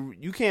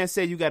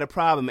you got a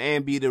problem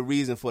and be the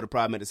reason for the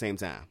problem at the same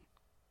time.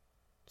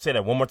 Say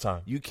that one more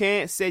time. You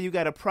can't say you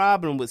got a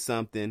problem with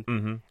something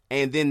Mm-hmm.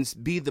 and then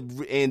be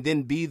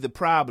the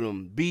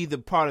problem, be the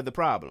part of the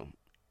problem.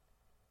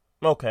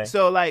 Okay.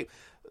 So like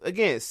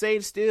again,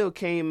 Sage Steele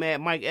came at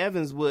Mike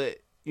Evans with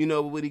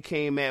what he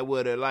came at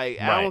with her. Like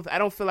Right. I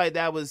don't feel like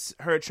that was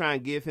her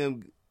trying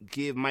to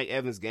give Mike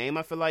Evans game.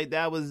 I feel like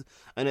that was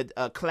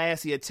a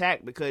classy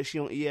attack because she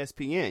on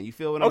ESPN. You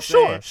feel what I'm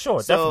saying?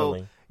 Sure, So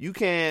definitely. you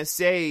can't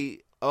say,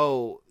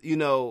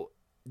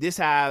 this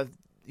how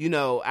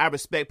I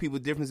respect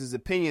people's differences,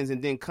 opinions,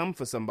 and then come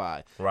for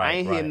somebody. Right, I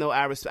ain't hear right. no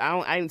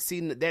I ain't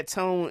seen that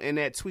tone in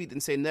that tweet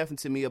didn't say nothing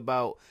to me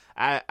about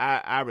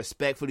I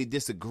respectfully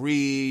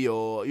disagree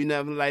or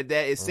nothing like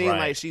that. It seemed Right.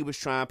 like she was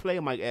trying to play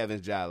Mike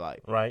Evans' job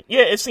like. Right.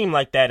 Yeah, it seemed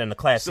like that in a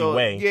classy So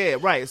way. yeah,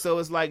 right. So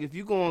it's like if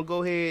you gonna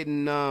go ahead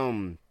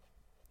and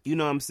you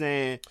know what I'm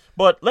saying?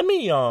 But let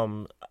me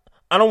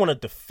I don't want to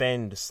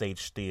defend Sage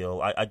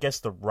Steele. I guess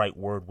the right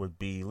word would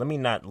be, let me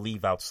not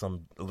leave out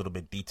a little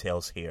bit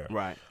details here.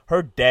 Right.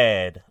 Her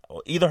dad,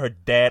 either her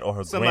dad or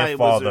her Somebody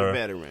grandfather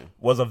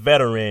was a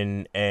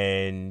veteran.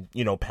 and,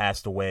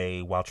 passed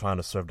away while trying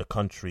to serve the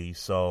country.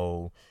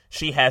 So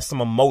she has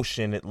some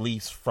emotion, at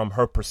least from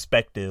her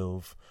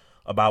perspective,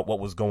 about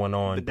what was going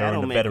on But that during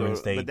don't the make Veterans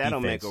her, Day but that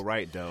don't make defense. her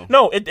right though.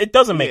 No, it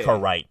doesn't make Yeah. her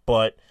right,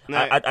 but No.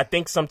 I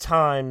think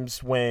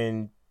sometimes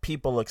when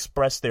people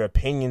express their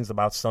opinions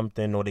about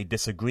something or they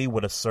disagree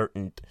with a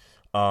certain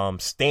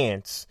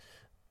stance,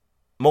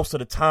 most of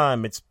the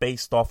time it's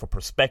based off of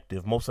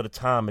perspective. Most of the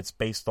time it's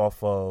based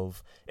off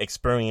of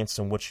experience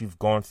and what you've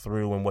gone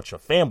through and what your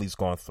family's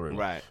gone through.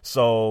 Right.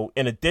 So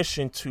in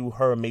addition to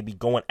her maybe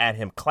going at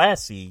him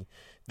classy,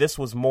 this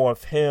was more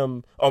of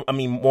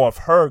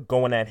her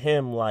going at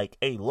him like,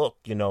 hey, look,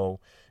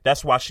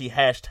 that's why she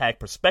hashtag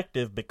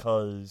perspective,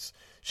 because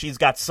she's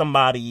got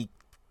somebody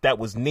that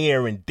was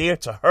near and dear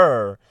to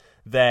her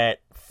that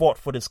fought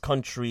for this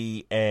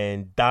country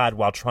and died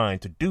while trying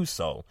to do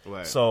so.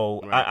 Right.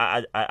 So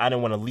Right. I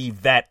didn't want to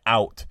leave that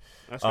out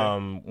That's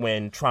right.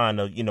 when trying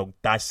to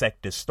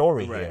dissect this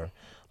story Right. here.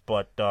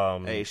 But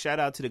Hey, shout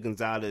out to the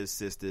Gonzalez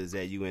sisters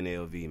at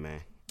UNLV,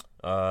 man.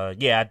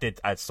 yeah,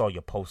 I saw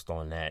your post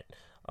on that.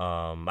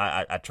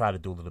 I tried to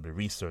do a little bit of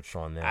research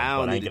on them, I but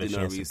don't I need didn't to get a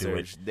do no chance to do it.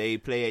 research. They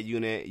play at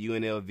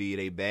UNLV.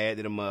 They bad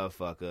to the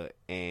motherfucker,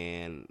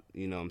 and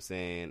you know what I'm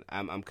saying.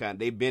 I'm kind.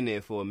 They've been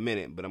there for a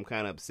minute, but I'm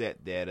kind of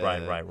upset that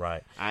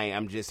Right.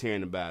 I'm just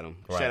hearing about them.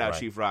 Right, Shout out right.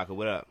 Chief Rocker.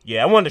 What up?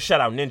 Yeah, I wanted to shout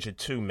out Ninja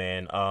too,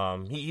 man.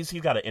 He's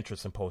got an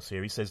interesting post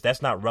here. He says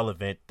that's not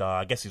relevant.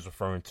 I guess he's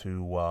referring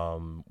to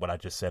what I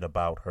just said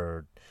about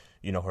her,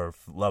 her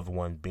loved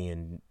one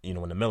being, in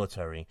the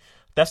military.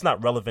 That's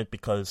not relevant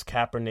because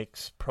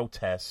Kaepernick's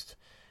protest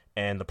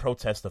and the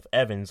protest of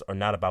Evans are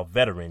not about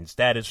veterans.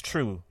 That is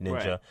true, Ninja.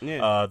 Right.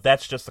 Yeah.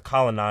 That's just a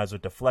colonizer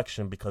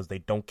deflection because they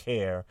don't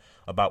care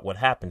about what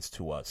happens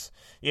to us.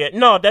 Yeah,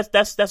 no,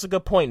 that's a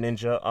good point,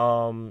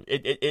 Ninja.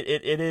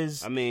 It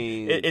is. I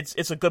mean,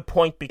 it's a good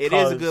point because it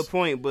is a good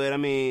point. But I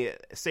mean,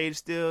 Sage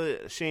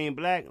Steele, she ain't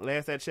black.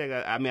 Last I checked,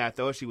 I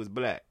thought she was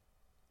black.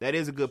 That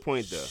is a good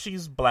point, though.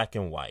 She's black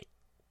and white,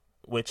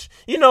 which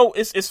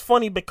it's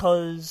funny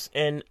because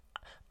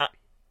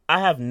I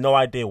have no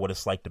idea what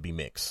it's like to be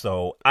mixed.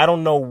 So I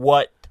don't know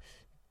what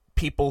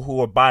people who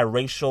are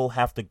biracial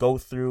have to go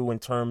through in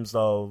terms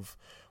of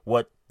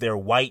what their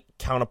white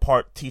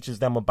counterpart teaches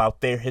them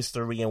about their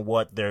history and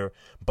what their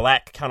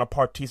black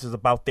counterpart teaches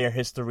about their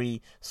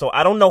history. So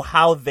I don't know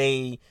how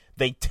they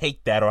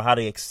take that or how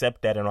they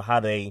accept that and or how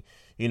they,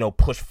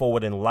 push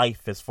forward in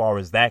life as far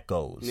as that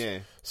goes. Yeah.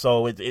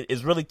 So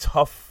it's really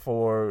tough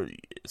for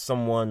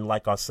someone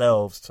like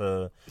ourselves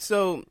to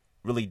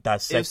really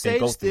dissect and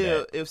go through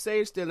that. If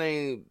Sage still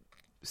ain't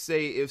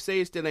isn't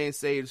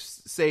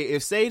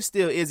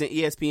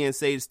ESPN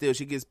Sage Steele,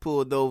 she gets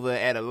pulled over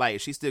at a light,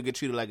 she still get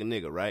treated like a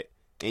nigga, right?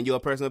 In your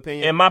personal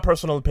opinion? In my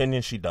personal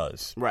opinion, she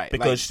does. Right.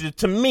 Because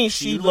to me,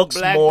 she looks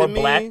more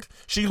black.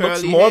 She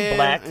looks more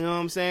black. You know what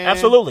I'm saying?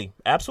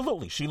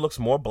 Absolutely. She looks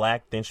more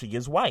black than she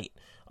is white.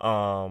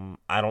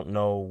 I don't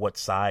know what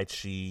side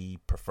she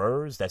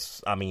prefers.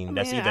 That's either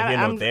here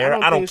nor there.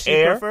 I don't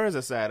care. She prefers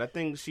a side. I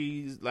think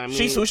she's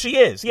who she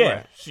is.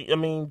 Yeah.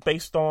 Right.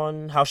 Based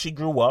on how she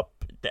grew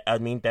up,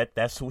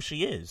 that's who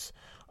she is.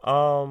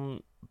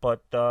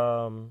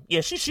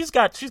 She's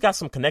got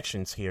some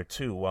connections here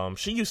too.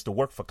 She used to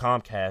work for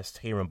Comcast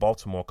here in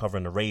Baltimore,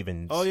 covering the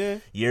Ravens. Oh yeah.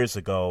 Years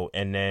ago,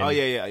 and then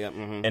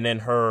Mm-hmm. And then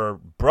her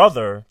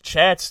brother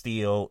Chad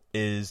Steele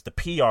is the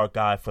PR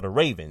guy for the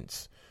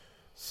Ravens.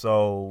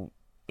 So,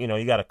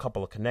 you got a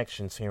couple of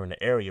connections here in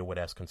the area where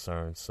that's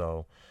concerned.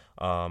 So,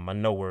 I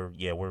know we're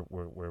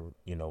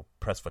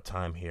pressed for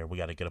time here. We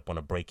got to get up on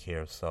a break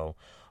here. So,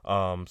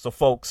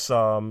 folks,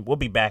 we'll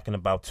be back in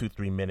about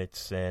 2-3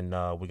 minutes, and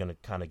we're gonna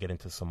kind of get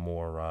into some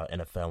more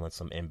NFL and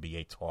some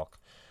NBA talk.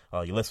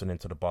 You're listening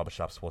to the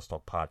Barbershop Sports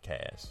Talk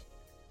podcast.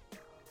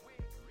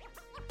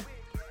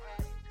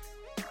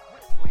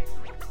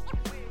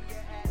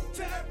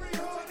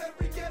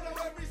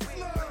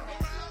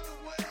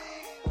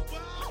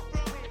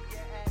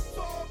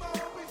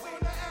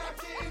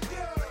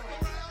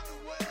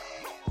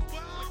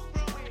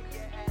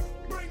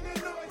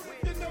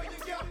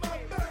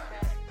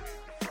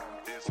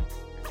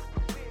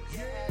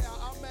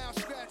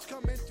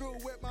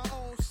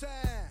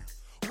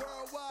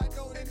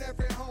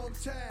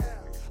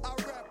 I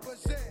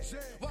represent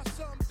what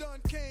some done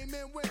came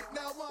and went.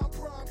 Now I'm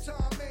prime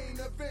time main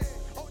event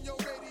on your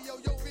radio,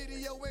 your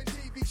video, and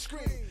TV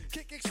screen.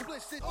 Kick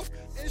explicit,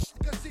 it's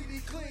a CD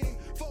clean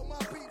for my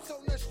peeps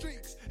on the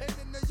streets and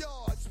in the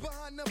yards,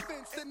 behind the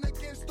fence and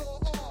against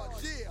all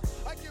odds. Yeah,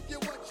 I give you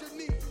what you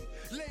need.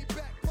 Lay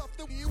back, puff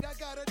the weed. I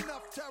got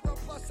enough terror,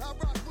 plus I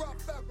rock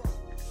rough error.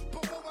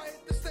 Before I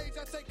hit the stage,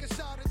 I take a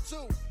shot or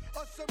two.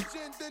 Or some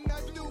gin, then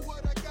I do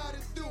what I gotta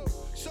do.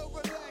 So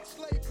relax,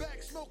 lay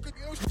back, smoke a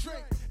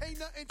drink. Ain't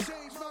nothing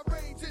changed, my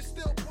range is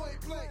still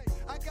point blank.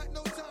 I got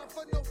no time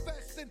for no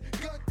festin',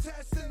 gun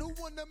testing. Who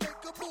wanna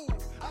make a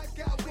move? I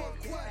got one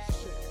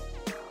question.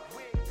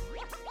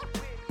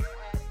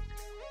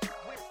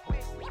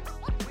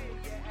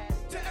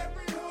 To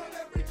every hood,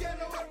 every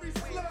ghetto, every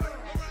slum.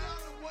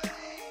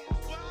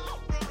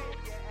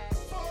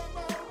 For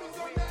my homies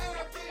on the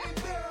app getting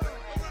done.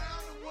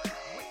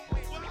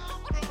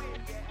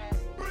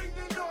 Bring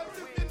the noise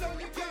if you know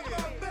you got my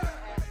back.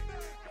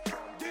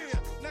 Yeah,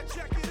 now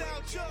check it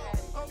out, y'all.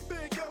 I'm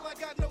big, girl, I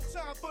got no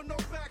time for no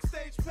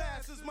backstage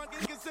passes. My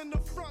niggas in the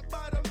front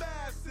by the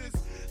masses.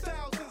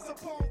 Thousands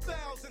upon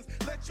thousands.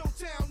 Let your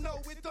town know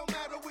it don't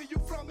matter where you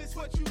from, it's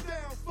what you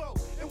down for.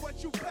 And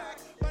what you pack,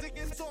 my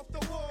niggas off the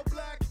wall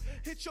black.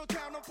 Hit your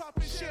town, I'm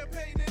popping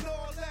champagne and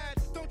all that.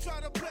 Don't try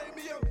to play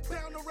me, I'm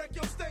down to wreck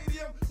your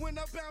stadium. When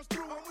I bounce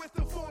through, I'm with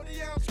the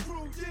 40-ounce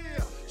crew,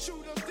 yeah.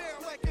 Shoot them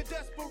down like a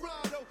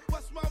desperado.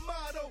 What's my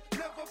motto?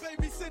 Never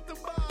babysit the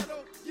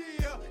motto,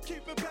 yeah.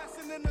 Keep it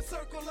passing in a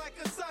circle like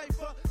a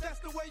cipher. That's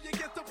the way you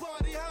get the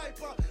party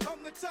hyper.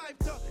 I'm the type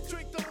to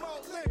drink the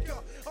malt liquor.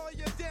 Are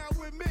you down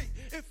with me?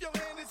 If your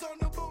hand is on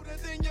the Buddha,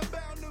 then you're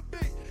bound to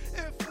be.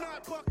 If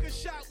not, buck a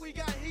shot, we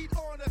got heat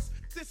on us.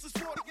 This is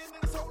for the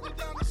niggas holding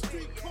down the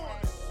street corner.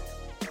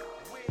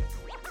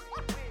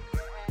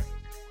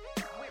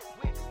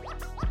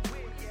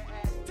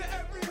 To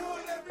every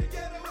hood, every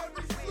ghetto,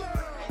 every slum.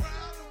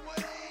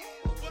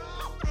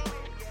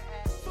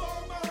 For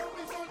all my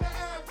homies on the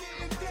app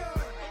getting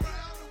done.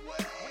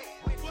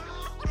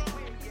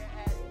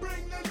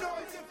 Bring the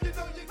noise if you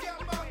know you got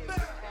my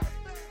back.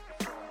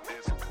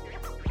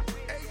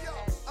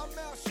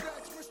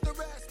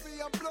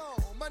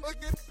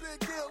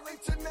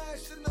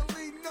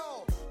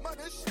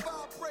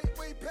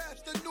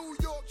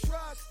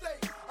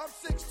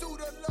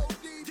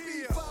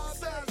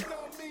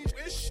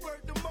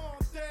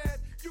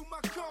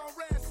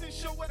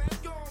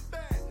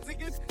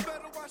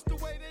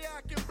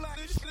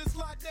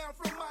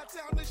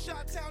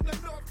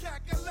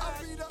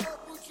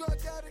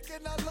 automatic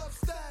and I love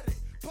static.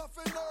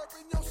 Puffin' herb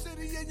in your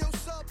city and your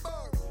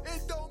suburb.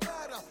 It don't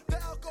matter. The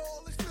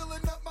alcohol is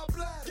filling up my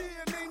bladder.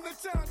 Yeah, name the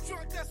time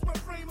drunk, that's my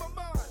frame of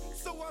mind.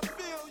 So I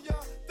feel ya.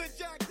 The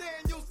Jack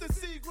Daniels, the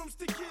Seagram's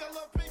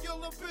tequila, big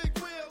wheeler.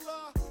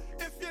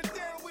 If you're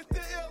down with the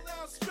ill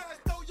out stretch,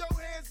 throw your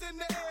hands in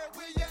the air.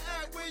 Where you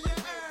at? Where you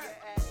at?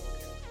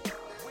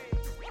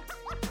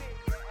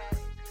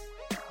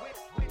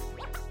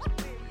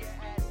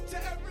 To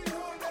every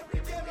hood, every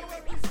ghetto,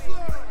 every slum.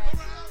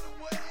 Around the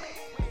way,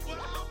 where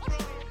I'm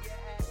from.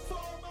 For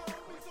all my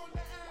homies on the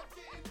app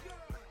getting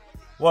done.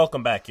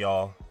 Welcome back,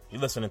 y'all.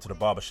 You're listening to the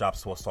Barbershop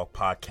Sports Talk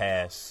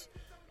podcast.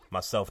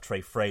 Myself,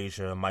 Trey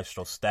Frazier,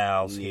 Maestro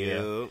Styles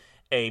here.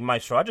 Hey,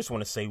 Maestro, I just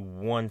want to say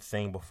one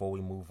thing before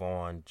we move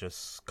on,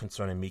 just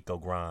concerning Miko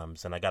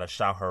Grimes. And I got to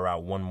shout her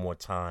out one more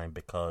time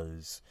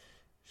because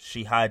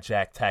she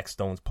hijacked Tax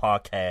Stone's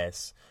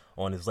podcast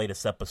on his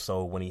latest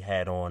episode when he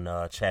had on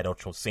Chad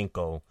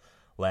Ochocinco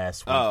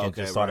last week and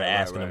just started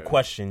asking him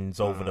questions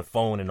over the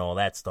phone and all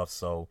that stuff.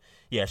 So,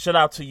 yeah, shout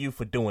out to you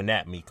for doing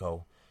that,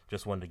 Miko.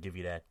 Just wanted to give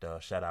you that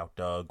shout out.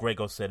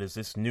 Grego said, is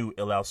this new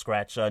Ill Al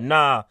Scratch?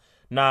 Nah,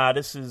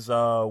 this is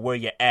Where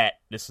You At.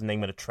 This is the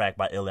name of the track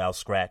by Ill Al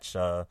Scratch.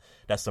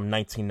 That's some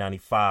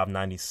 1995,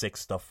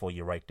 96 stuff for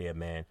you right there,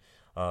 man.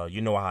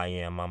 You know how I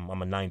am. I'm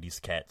a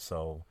 90s cat,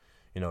 so,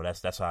 you know,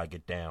 that's how I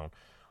get down.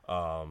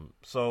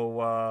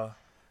 So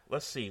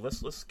let's see.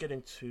 Let's get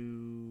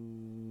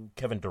into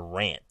Kevin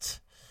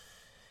Durant.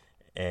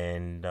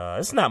 And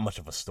it's not much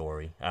of a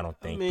story, I don't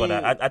think. But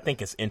I think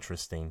it's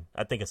interesting.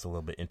 I think it's a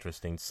little bit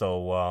interesting.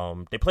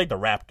 So they played the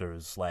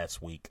Raptors last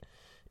week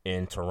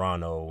in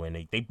Toronto, and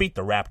they beat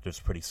the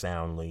Raptors pretty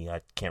soundly.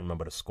 I can't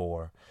remember the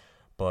score.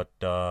 But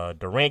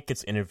Durant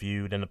gets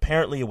interviewed, and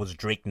apparently it was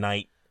Drake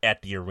night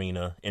at the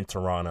arena in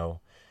Toronto.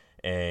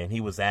 And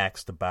he was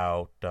asked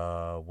about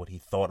what he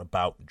thought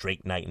about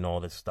Drake night and all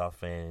this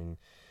stuff. And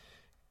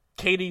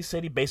KD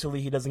said he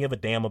doesn't give a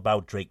damn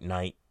about Drake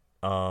night.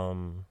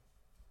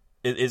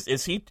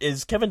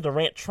 Is Kevin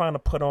Durant trying to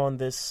put on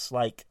this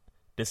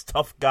this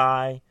tough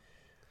guy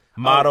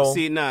model? Oh,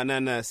 see,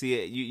 no.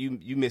 See,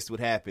 you missed what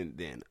happened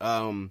then.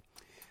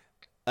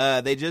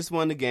 They just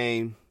won the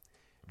game.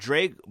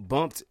 Drake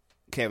bumped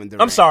Kevin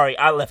Durant. I'm sorry,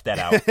 I left that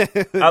out.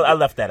 I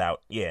left that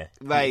out. Yeah,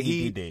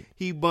 he did.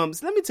 He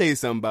bumps. Let me tell you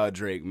something about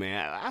Drake,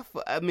 man.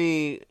 I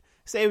mean,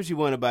 say what you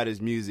want about his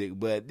music,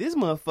 but this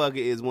motherfucker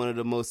is one of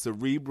the most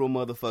cerebral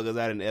motherfuckers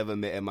I done ever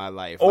met in my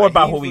life. Or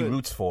about who he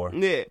roots for.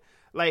 Yeah,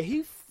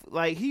 he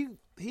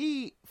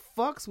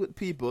fucks with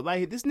people.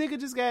 Like, this nigga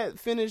just got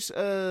finished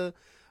dissing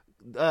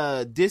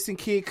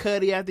Kid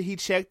Cudi after he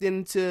checked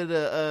into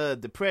the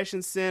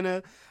depression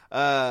center.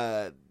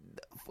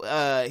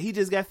 He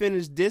just got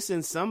finished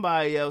dissing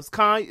somebody else.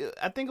 Kanye,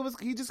 I think it was.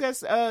 He just got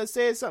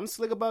said something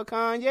slick about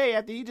Kanye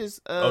after he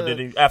just. Did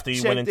he? After he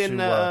went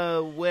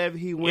into wherever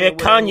he went.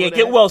 Yeah, Kanye,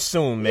 get well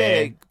soon,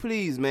 man. Yeah,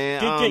 please,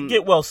 man.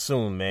 Get well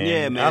soon, man.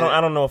 Yeah, man.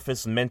 I don't know if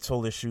it's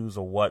mental issues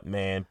or what,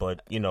 man.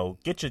 But you know,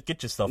 get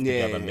yourself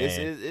together,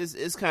 man.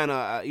 It's kind of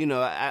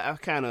I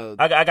kind of.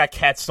 I got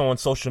cats on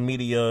social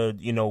media,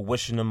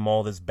 wishing him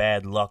all this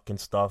bad luck and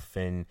stuff,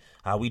 and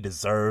how we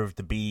deserve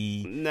to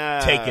be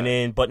taken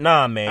in. But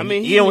nah, man. I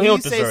mean, he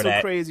don't say deserve some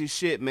that. Crazy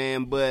shit,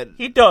 man. But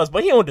he does,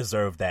 but he don't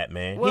deserve that,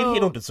 man. Well, he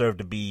don't deserve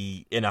to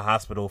be in a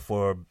hospital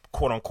for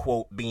quote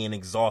unquote being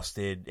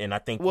exhausted. And I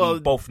think we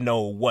both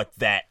know what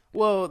that.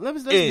 Well,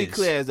 let's be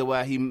clear as to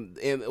why he.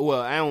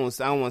 Well, I don't want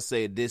to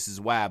say this is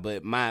why,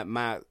 but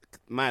my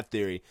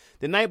theory.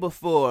 The night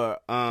before,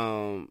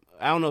 I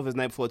don't know if it's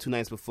night before, 2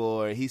 nights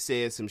before, he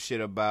said some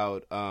shit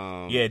about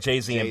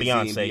Jay-Z and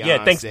Beyonce.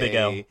 Yeah, thanks, Big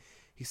L.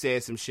 He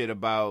said some shit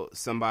about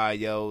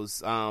somebody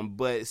else,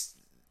 but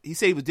he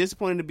said he was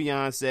disappointed in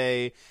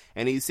Beyonce,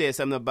 and he said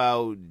something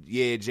about,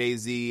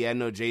 Jay-Z. I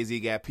know Jay-Z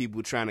got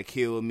people trying to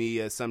kill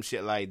me or some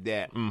shit like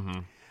that.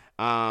 Mm-hmm.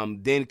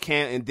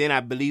 Then I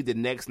believe the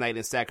next night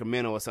in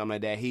Sacramento or something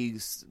like that, he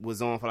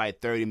was on for like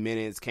 30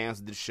 minutes,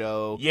 canceled the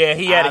show. Yeah,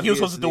 he was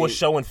supposed to do a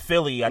show in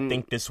Philly, I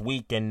think, this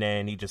week, and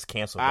then he just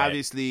canceled that.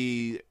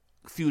 Obviously,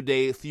 few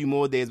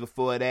more days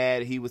before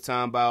that, he was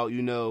talking about,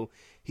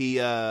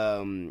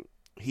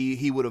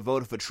 he would have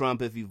voted for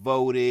Trump if he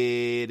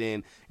voted,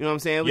 and you know what I'm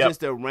saying? It was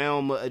just a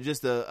realm,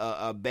 just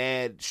a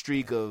bad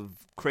streak of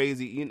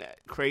crazy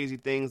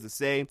things to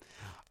say.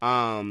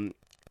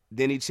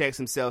 Then he checks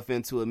himself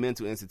into a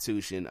mental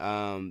institution.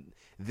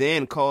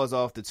 Then calls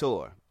off the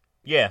tour.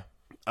 Yeah.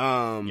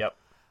 Yep.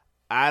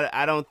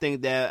 I don't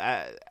think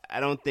that I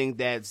don't think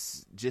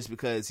that's just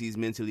because he's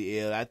mentally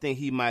ill. I think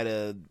he might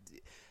have.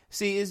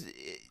 See,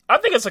 I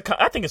think it's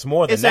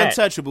more than that. It's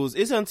untouchables.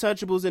 It's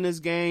untouchables in this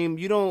game.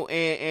 You don't,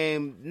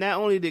 and not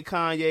only did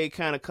Kanye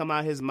kind of come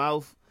out his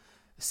mouth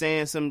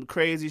saying some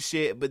crazy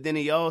shit, but then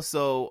he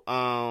also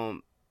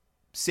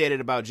said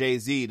it about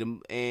Jay-Z.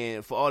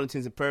 And for all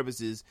intents and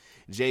purposes,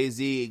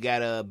 Jay-Z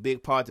got a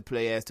big part to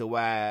play as to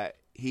why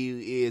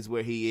he is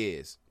where he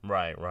is.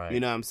 Right. You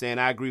know what I'm saying?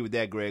 I agree with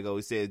that, Grego.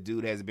 He said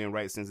dude hasn't been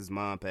right since his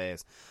mom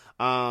passed.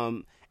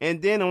 And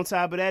then on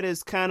top of that,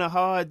 it's kind of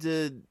hard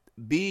to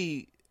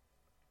be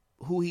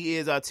who he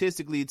is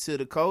artistically to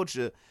the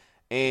culture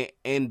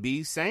and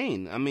be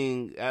sane. I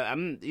mean,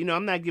 I'm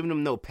not giving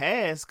him no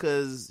pass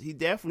because he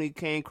definitely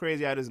came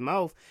crazy out of his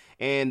mouth,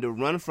 and to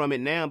run from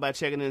it now by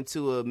checking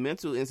into a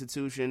mental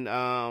institution,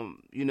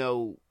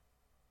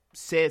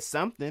 said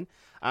something.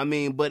 I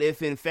mean, but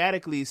if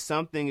emphatically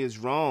something is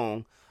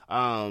wrong,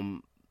 I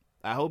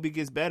hope he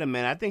gets better,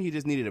 man. I think he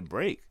just needed a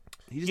break.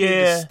 He just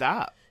needed to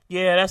stop.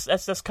 Yeah,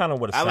 that's kind of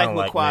what it sounded like. I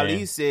like what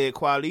Kweli said.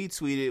 Kweli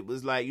tweeted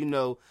was like,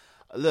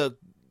 look,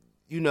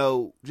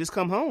 just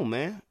come home,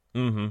 man.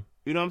 Mm-hmm.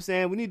 You know what I'm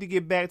saying? We need to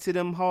get back to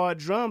them hard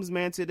drums,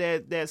 man, to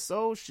that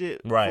soul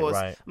shit. Right.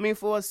 I mean,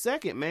 for a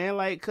second, man,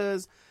 like,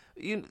 because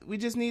we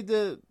just need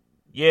to...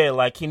 Yeah,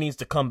 like, he needs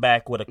to come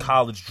back with a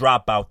college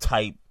dropout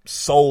type,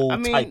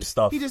 type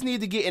stuff. He just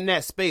needs to get in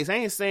that space. I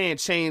ain't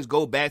saying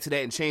go back to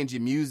that and change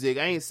your music.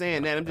 I ain't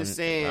saying that. I'm just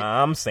saying...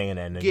 I'm saying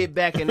that, nigga. Get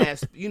back in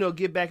that,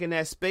 get back in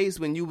that space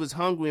when you was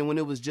hungry and when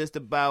it was just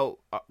about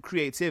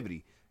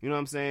creativity. You know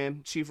what I'm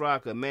saying? Chief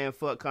Rocker, man,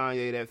 fuck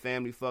Kanye. That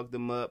family fucked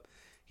him up.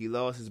 He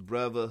lost his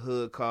brother.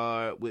 Hood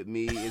card with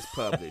me is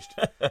published.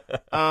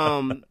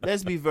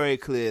 Let's be very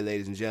clear,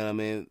 ladies and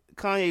gentlemen.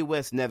 Kanye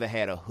West never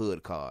had a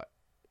hood card.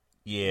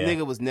 Yeah,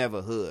 nigga was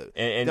never hood.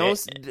 And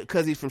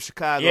because he's from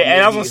Chicago. Yeah,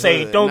 and I was gonna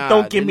say,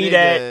 don't give me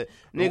that.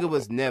 Nigga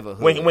was never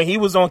hood. When he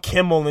was on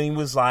Kimmel and he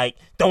was like,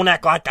 "Don't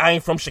act like I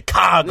ain't from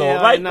Chicago."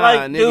 Yeah, like,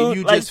 nigga, dude,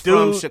 you just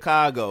from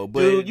Chicago,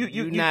 but dude,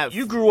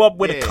 you grew up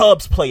where the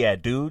Cubs play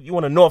at, dude. You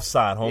on the North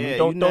Side, homie. Yeah,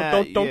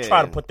 don't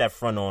try to put that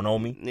front on,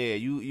 homie. Yeah,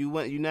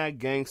 you not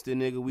gangster,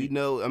 nigga. We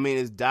know. I mean,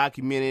 it's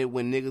documented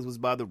when niggas was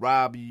about to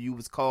rob you. You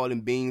was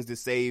calling beans to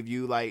save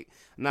you. Like,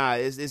 nah,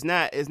 it's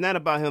not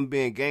about him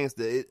being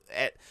gangster.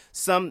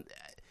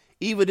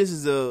 Either this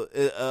is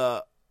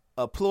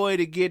a ploy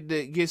to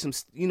get some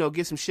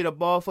shit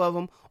up off of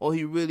him, or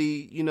he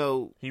really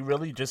he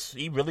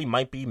really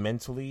might be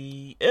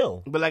mentally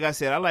ill. But like I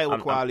said, I like what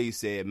Kweli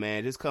said,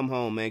 man. Just come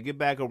home, man. Get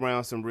back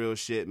around some real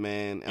shit,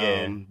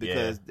 man.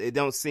 Because it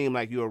don't seem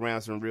like you're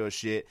around some real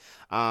shit.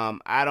 I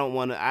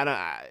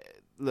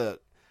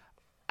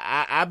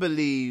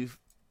believe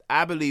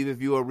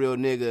if you're a real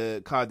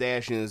nigga,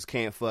 Kardashians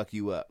can't fuck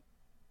you up.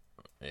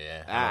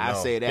 Yeah, I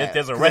say that.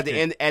 There's a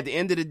record. At the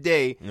end of the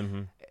day,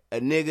 a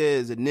nigga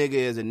is a nigga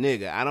is a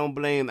nigga.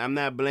 I'm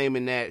not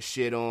blaming that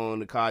shit on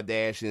the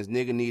Kardashians.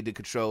 Nigga need to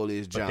control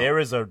his jump. But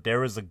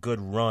there is a good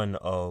run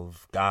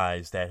of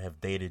guys that have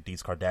dated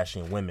these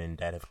Kardashian women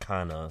that have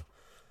kind of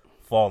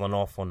fallen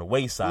off on the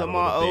wayside.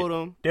 Lamar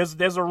Odom.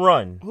 There's a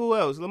run. Who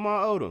else?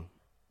 Lamar Odom.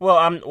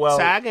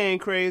 Tiger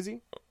ain't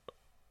crazy.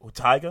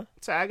 Tiger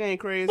ain't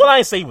crazy. Well, I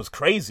ain't say he was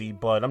crazy,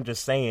 but I'm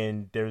just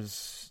saying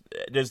there's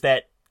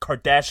that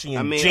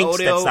Kardashian jinx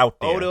that's out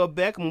there. Odell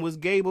Beckham was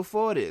gay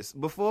before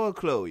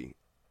Khloe.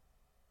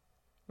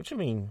 What you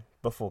mean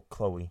before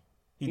Khloe?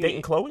 He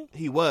dating Khloe?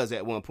 He was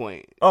at one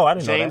point. Oh, I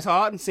didn't know that. James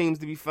Harden seems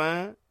to be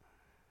fine.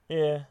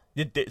 Yeah.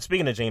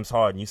 Speaking of James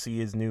Harden, you see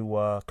his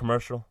new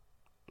commercial?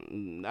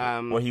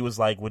 Where he was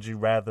like, would you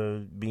rather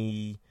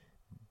be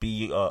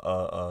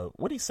what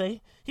did he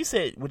say? He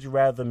said, would you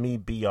rather me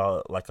be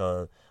like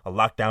a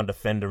lockdown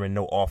defender and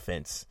no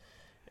offense?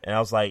 And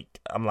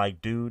I'm like,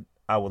 dude,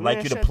 I would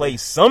like you to play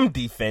some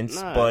defense,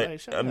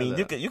 but I mean,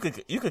 you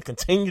could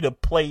continue to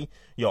play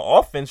your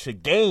offense, your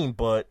game,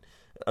 but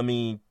I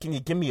mean, can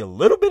you give me a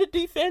little bit of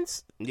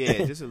defense?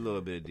 Yeah, just a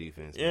little bit of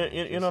defense.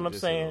 You know what I'm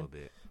saying?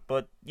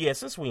 But yeah,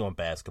 since we on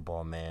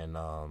basketball, man,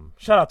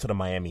 shout out to the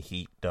Miami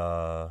Heat,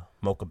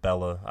 Mocha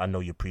Bella. I know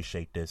you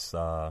appreciate this.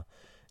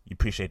 You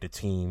appreciate the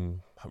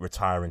team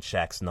retiring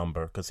Shaq's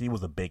number because he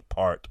was a big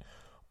part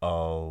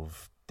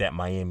of that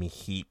Miami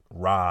Heat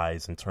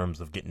rise in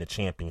terms of getting the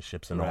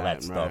championships and all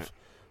that stuff. Right.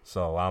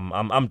 So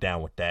I'm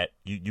down with that.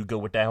 You good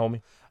with that,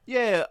 homie?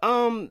 Yeah.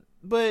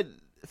 But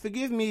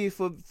forgive me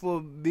for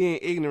being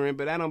ignorant,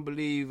 but I don't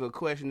believe a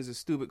question is a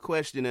stupid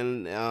question,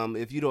 and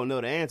if you don't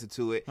know the answer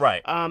to it,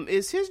 right?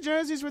 Is his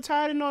jerseys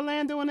retired in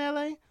Orlando and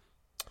LA?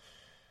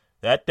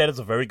 That is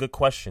a very good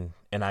question,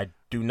 and I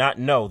do not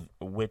know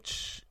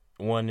which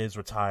one is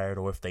retired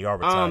or if they are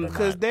retired.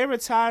 Because they're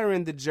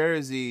retiring the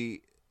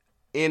jersey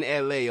in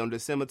LA on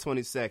December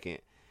 22nd.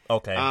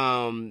 Okay.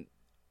 And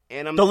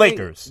I'm the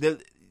Lakers.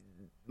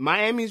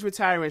 Miami's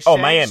retiring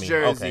Shaq's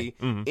jersey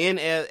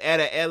at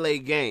a LA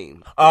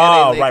game.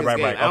 Oh, right.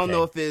 I don't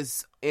know if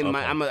it's in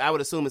I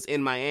would assume it's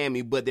in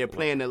Miami, but they're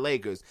playing the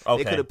Lakers.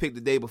 Okay. They could have picked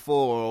the day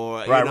before, or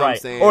right. You know what I'm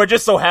saying? Or it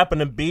just so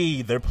happened to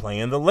be they're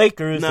playing the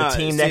Lakers, the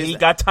team that he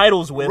got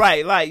titles with.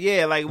 Right,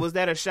 was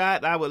that a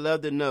shot? I would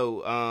love to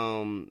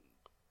know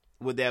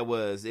what that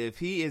was. If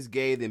he is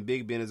gay, then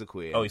Big Ben is a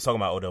queer. Oh, he's talking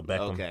about Odell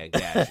Beckham. Okay,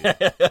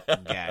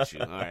 got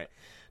you. All right.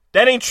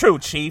 That ain't true,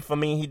 Chief. I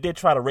mean, he did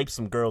try to rape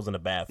some girls in the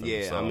bathroom.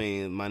 Yeah, so. I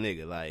mean, my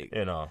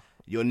nigga,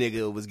 your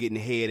nigga was getting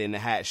head in the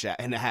hot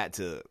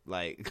tub.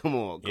 Like, come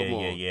on.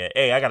 Yeah.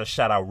 Hey, I got to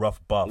shout out Rough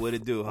Buff. What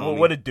it do, homie?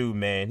 What it do,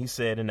 man? He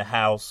said in the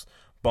house,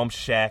 bump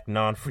Shaq,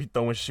 non-free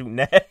throwing, shooting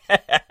that.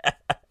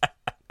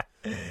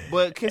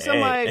 But can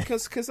somebody, is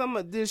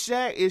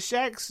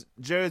Shaq's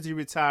jersey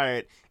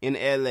retired in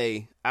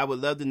LA? I would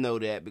love to know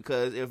that,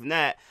 because if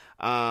not,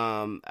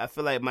 I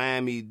feel like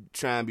Miami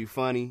trying to be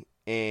funny,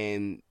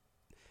 and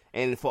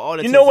for all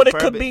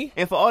could be?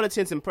 And for all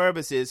intents and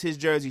purposes, his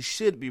jersey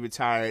should be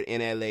retired in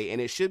L.A.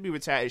 and it should be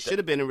retired. It should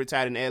have been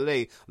retired in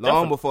L.A.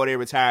 long before they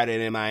retired it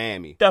in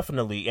Miami.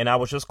 Definitely, and I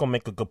was just gonna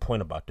make a good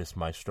point about this,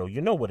 Maestro. You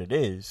know what it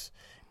is,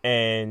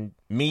 and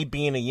me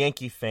being a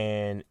Yankee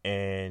fan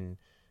and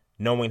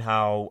knowing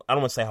how, I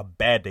don't want to say how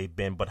bad they've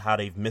been, but how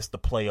they've missed the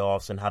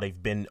playoffs and how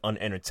they've been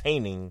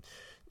unentertaining.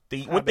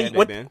 What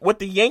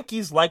the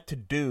Yankees like to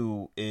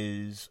do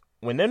is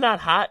when they're not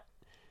hot,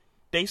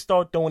 they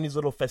start doing these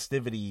little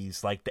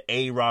festivities like the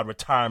A-Rod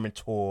retirement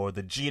tour,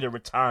 the Jeter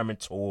retirement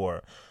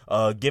tour,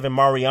 giving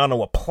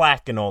Mariano a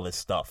plaque and all this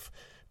stuff.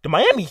 The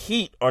Miami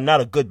Heat are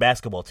not a good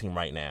basketball team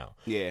right now.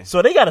 Yeah.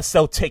 So they got to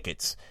sell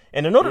tickets.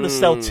 And in order to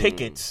sell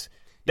tickets,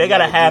 they got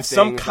to have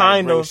some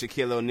kind of...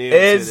 Shaquille O'Neal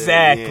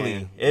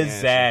Exactly.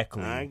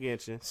 I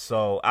get you.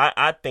 So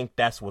I think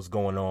that's what's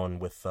going on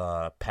with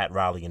Pat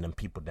Riley and them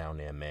people down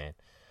there, man.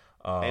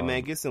 Hey,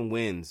 man, get some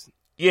wins.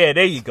 Yeah,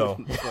 there you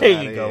go.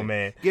 There you go,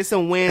 man. Get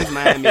some wins,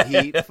 Miami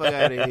Heat. Fuck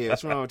out of here.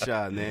 What's wrong with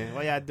y'all, man?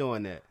 Why y'all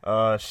doing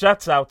that?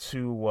 Shouts out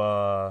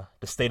to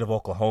the state of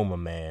Oklahoma,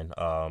 man,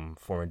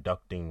 for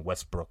inducting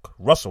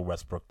Russell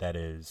Westbrook, that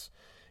is,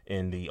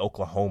 in the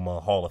Oklahoma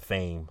Hall of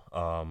Fame.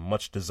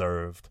 Much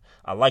deserved.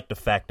 I like the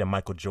fact that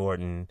Michael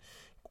Jordan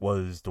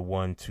was the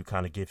one to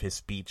kind of give his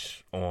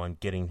speech on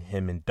getting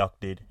him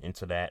inducted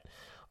into that.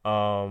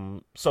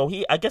 So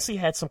I guess he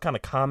had some kind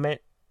of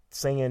comment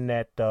saying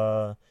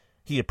that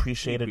he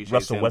appreciated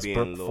Russell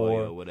Westbrook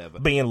for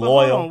being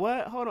loyal.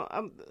 Hold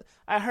on.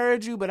 I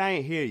heard you, but I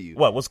ain't hear you.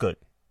 What's good?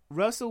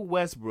 Russell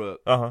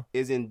Westbrook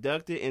is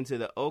inducted into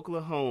the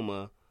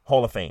Oklahoma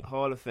Hall of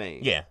Fame.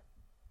 Yeah.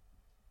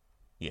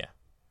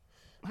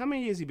 How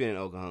many years he been in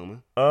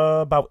Oklahoma?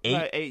 About 8.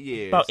 About 8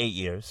 years. About 8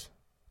 years.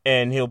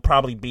 And he'll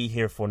probably be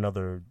there for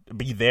another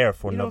 3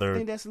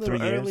 years.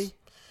 Early?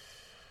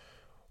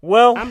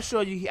 Well, I'm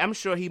sure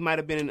he might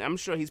have been. I'm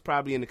sure he's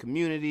probably in the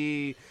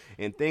community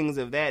and things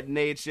of that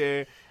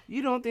nature.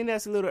 You don't think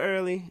that's a little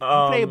early? He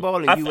played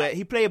ball in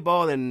He played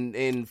ball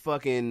in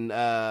fucking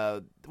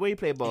where he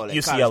played ball at?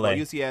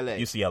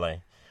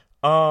 UCLA.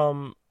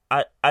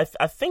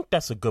 I think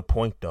that's a good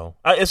point though.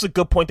 It's a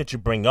good point that you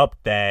bring up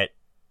that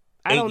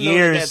 8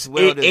 years.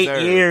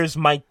 8 years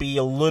might be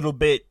a little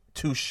bit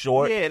too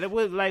short. Yeah,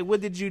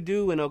 what did you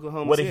do in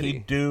Oklahoma What City? did he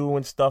do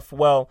and stuff?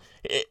 Well,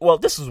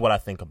 this is what I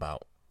think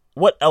about.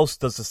 What else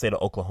does the state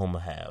of Oklahoma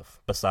have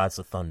besides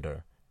the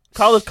Thunder?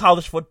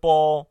 College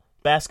football,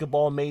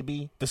 basketball,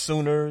 maybe the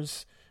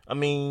Sooners. I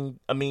mean,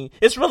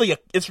 it's really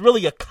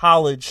a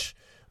college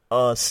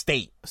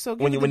state. So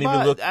when you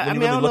look at I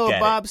don't know if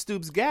Bob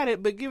Stoops got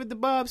it, but give it to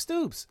Bob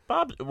Stoops.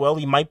 Well,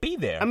 he might be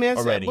there.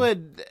 Already.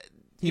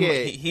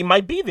 He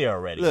might be there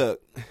already.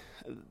 Look,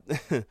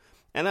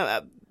 and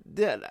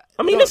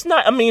it's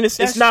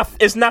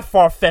not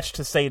far fetched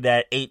to say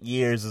that 8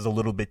 years is a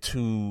little bit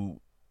too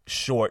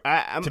short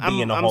to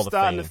be in the Hall of Fame.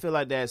 I'm starting to feel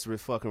like that's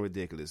fucking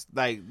ridiculous.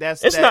 Like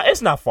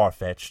it's not far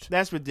fetched.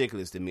 That's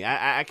ridiculous to me.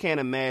 I can't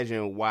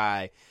imagine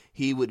why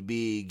he would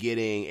be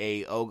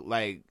getting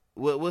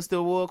what's the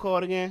award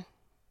called again?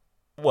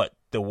 What,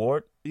 the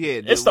award?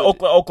 Yeah, it's the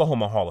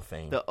Oklahoma Hall of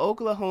Fame. The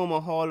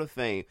Oklahoma Hall of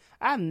Fame.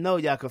 I know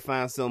y'all can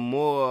find some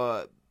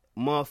more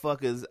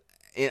motherfuckers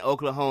in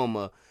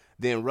Oklahoma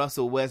than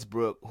Russell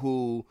Westbrook,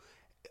 who,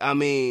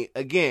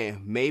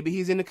 again, maybe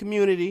he's in the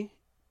community.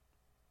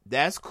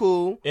 That's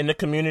cool. In the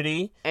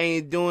community.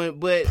 Ain't doing,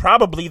 but...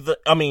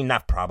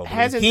 not probably.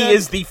 He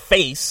is the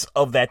face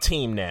of that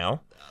team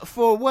now.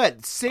 For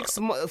what?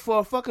 For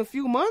a fucking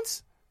few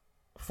months?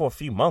 For a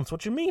few months?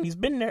 What you mean? He's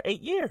been there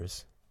 8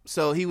 years.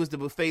 So he was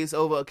the face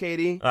over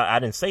KD? I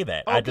didn't say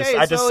that. Okay,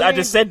 I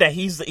just said that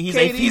he's a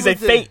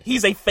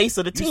face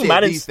of the team. You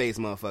said the face,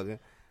 motherfucker.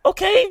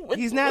 Okay,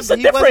 he's not. What's the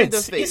difference?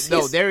 Wasn't the face.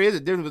 No, there is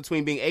a difference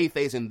between being a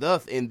face and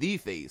the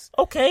face.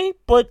 Okay,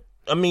 but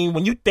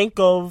when you think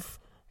of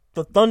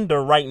the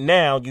Thunder right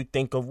now, you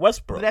think of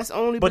Westbrook. But that's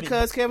only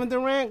because Kevin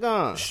Durant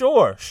gone.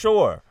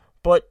 Sure.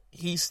 But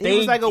he stayed. He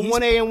was like a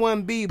 1A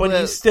and 1B. But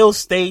he still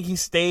stayed. He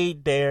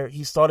stayed there.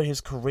 He started his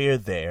career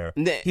there.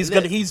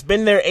 He's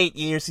been there 8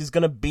 years. He's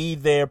gonna be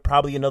there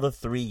probably another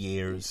 3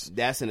 years.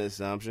 That's an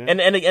assumption.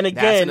 And again,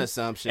 that's an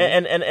assumption.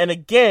 And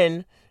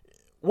again,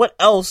 what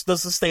else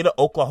does the state of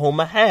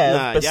Oklahoma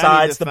have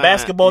besides the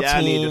basketball team?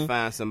 Y'all need to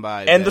find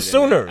somebody and the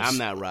Sooners. I'm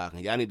not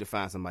rocking. Y'all need to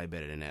find somebody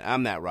better than that.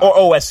 I'm not rocking.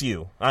 Or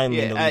OSU. I am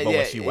going to leave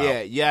OSU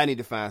out. Yeah, I need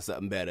to find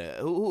something better.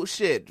 Who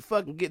shit?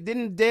 Fucking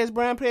didn't Dez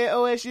Bryant play at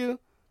OSU?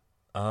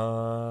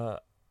 I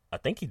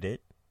think he did.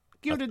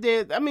 Give it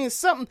to Dez.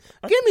 Something.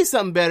 Give me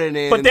something better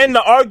than. But then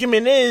the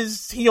argument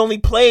is he only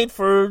played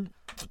for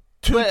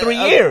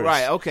 2-3 years.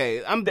 Right. Okay.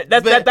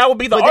 That would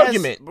be the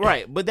argument.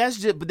 Right. But that's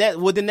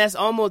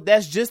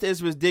just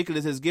as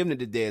ridiculous as giving it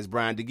to Dez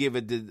Bryant to give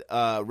it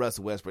to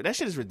Russell Westbrook. That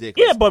shit is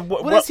ridiculous. Yeah, but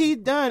what has he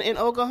done in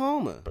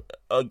Oklahoma?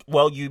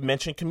 Well, you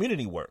mentioned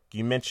community work.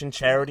 You mentioned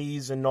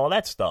charities and all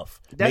that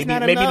stuff. That's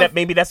not enough.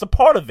 Maybe that's a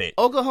part of it.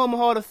 Oklahoma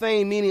Hall of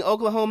Fame, meaning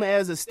Oklahoma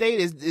as a state,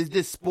 is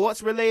this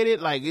sports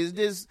related? Like, is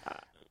this?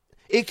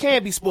 It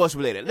can't be sports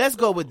related. Let's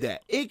go with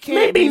that. It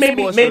can't be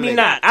sports maybe related.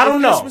 not. I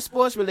don't know. If it's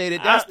sports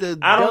related, that's the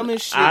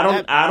dumbest shit.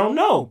 I don't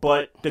know.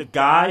 But the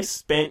guy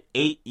spent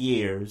 8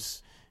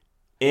 years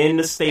in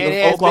the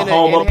state of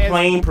Oklahoma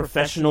playing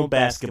professional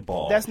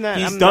basketball. That's not.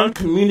 He's done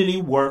community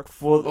work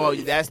for. Oh,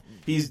 that's.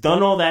 He's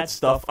done all that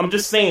stuff. I'm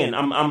just saying.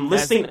 I'm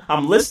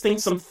listing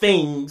some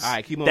things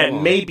that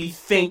maybe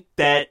think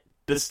that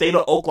the state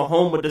of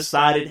Oklahoma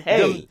decided,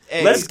 hey,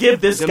 let's give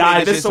this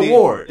guy this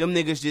award. Them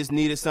niggas just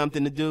needed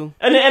something to do.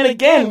 And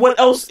again, what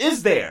else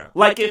is there?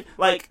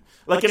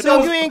 If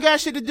so you ain't got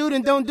shit to do,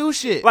 then don't do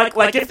shit.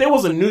 Like if there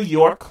was a New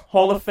York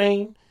Hall of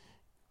Fame,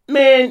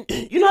 man,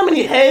 you know how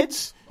many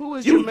heads? Who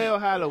was Jamel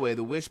Holloway?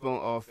 The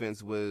Wishbone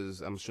offense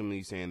was. I'm assuming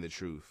you're saying the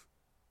truth.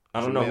 I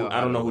don't know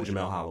who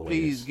Jamel Holloway is.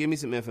 Please give me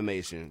some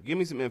information.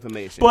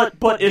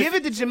 But give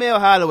it to Jamel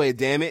Holloway.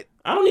 Damn it!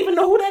 I don't even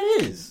know who that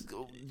is.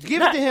 Give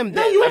it to him.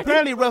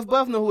 Apparently, Rough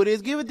Buff know who it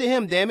is. Give it to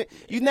him, damn it.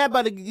 You're not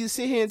about to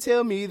sit here and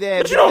tell me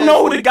that. But you don't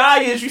know who the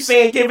guy is. You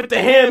saying give it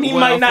to him. He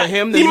might not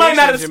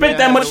have spent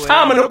that much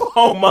time in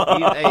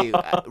Oklahoma. Hey,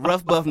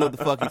 Rough Buff know what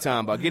the fuck you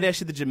talking about. Get that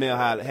shit to Jamel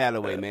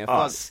Holloway, man.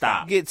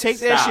 Stop. Take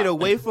that shit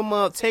away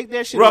from Take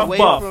that shit away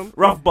from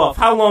Rough Buff.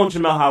 How long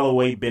Jamel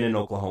Holloway been in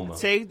Oklahoma?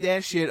 Take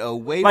that shit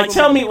away.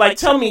 Tell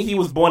me he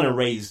was born and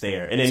raised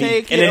there, and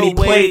then he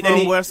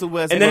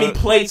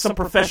played some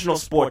professional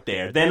sport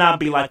there. Then I'll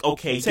be like,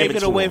 okay, take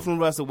it away from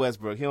Russell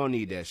Westbrook. He don't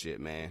need that shit,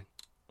 man.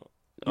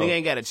 Nigga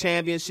ain't got a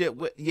championship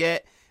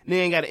yet. Nigga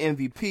ain't got an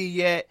MVP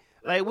yet.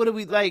 Like, what do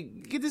we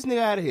like? Get this nigga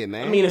out of here,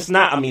 man. I mean, it's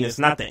not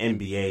the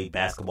NBA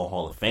Basketball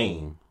Hall of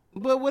Fame.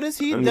 But what has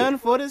he done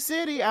for the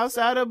city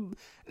outside of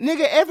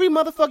nigga? Every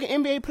motherfucking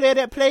NBA player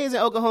that plays in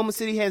Oklahoma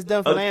City has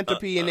done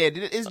philanthropy in there.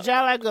 It's just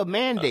like a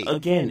mandate.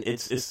 Again,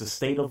 it's the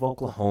state of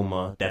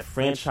Oklahoma. That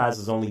franchise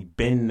has only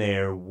been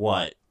there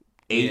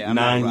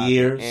 9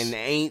 years, and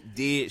ain't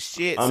did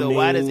shit.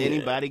 Why does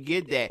anybody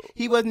get that?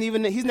 He's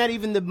not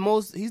even the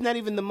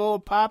more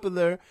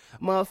popular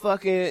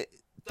motherfucking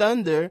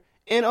Thunder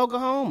in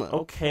Oklahoma.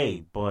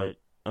 Okay, but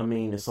I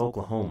mean it's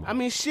Oklahoma. I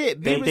mean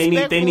shit. They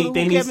need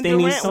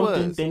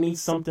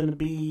something to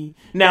be.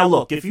 Now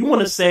look, if you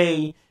want to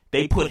say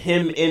they put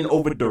him in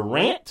over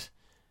Durant,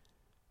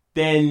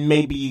 then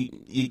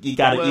maybe you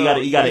got an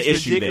issue there.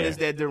 It's ridiculous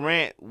that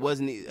Durant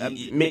wasn't.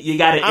 You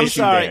got an issue there. I'm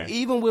sorry.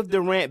 Even with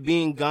Durant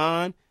being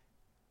gone,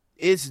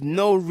 it's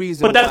no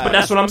reason. But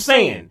that's what I'm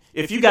saying.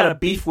 If you got a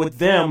beef with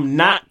them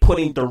not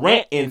putting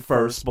Durant in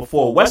first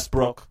before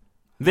Westbrook,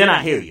 then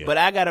I hear you. But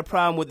I got a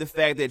problem with the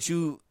fact that if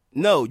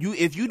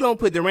you don't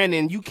put Durant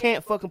in, you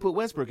can't fucking put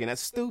Westbrook in.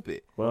 That's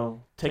stupid.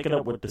 Well, take it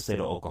up with the state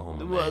of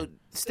Oklahoma. Well,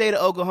 state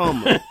of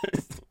Oklahoma,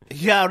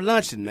 y'all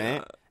lunching,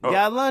 man.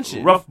 Y'all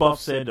lunching. Rough Buff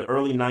said the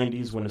early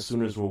 90s when the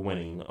Sooners were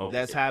winning.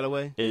 That's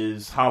Holloway?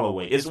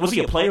 Was he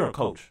a player or a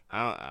coach?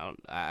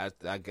 I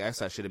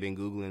guess I should have been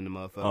Googling the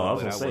motherfucker. I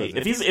was going to say,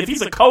 if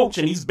he's a coach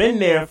and he's been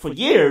there for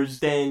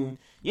years, then,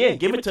 yeah,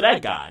 give it to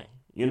that guy,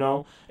 you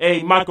know?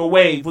 Hey,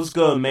 Microwave, what's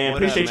good, man?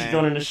 Appreciate you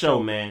joining the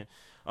show, man.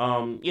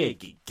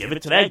 Give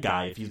it to that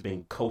guy if he's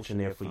been coaching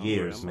there for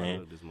years,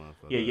 man.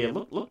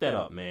 Look that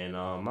up, man.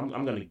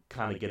 I'm going to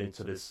kind of get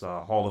into this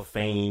Hall of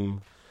Fame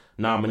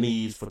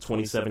nominees for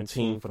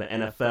 2017 for the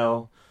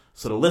NFL.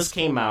 So the list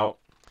came out,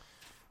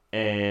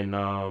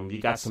 and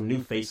you got some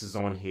new faces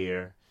on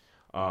here.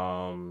 LT,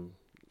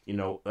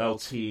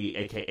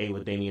 aka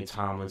LaDainian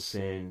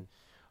Tomlinson.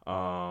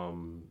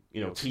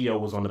 T.O.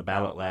 was on the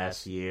ballot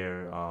last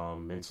year,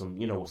 and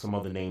some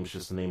other names,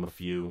 just to name a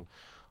few.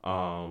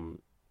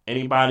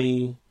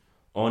 Anybody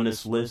on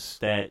this list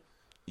that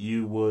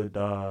you would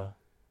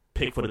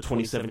pick for the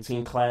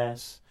 2017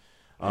 class?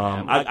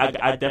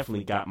 I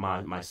definitely got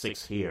my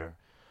 6 here.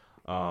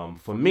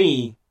 For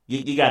me,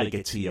 you got to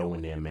get T.O.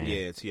 in there, man.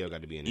 Yeah, T.O.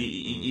 got to be in there.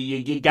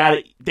 You got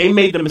it. They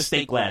made the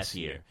mistake last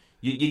year.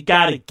 You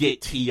got to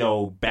get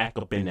T.O. back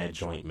up in that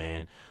joint,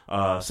 man.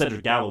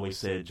 Cedric Galloway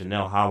said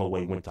Janelle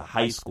Holloway went to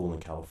high school in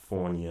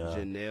California.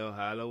 Janelle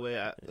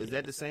Holloway? Is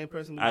that the same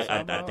person we were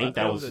talking about? I think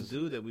that was a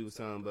dude that we were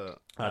talking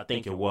about. I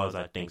think it was.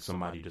 I think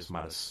somebody just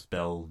might have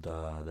spelled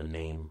the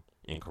name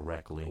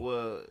incorrectly.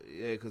 Well,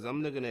 yeah, because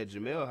I'm looking at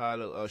Jamel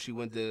Holloway. Oh, she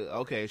went to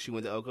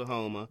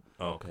Oklahoma.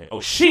 Okay.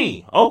 Oh,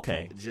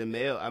 okay.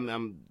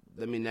 Jamel,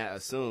 let me not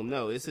assume.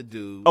 No, it's a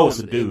dude. Oh, it's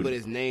a dude. But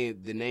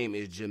the name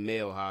is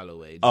Jamel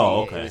Holloway.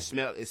 Oh, okay. And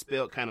it's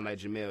spelled kind of like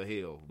Jamel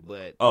Hill,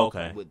 but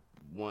okay.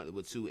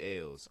 with 2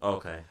 L's.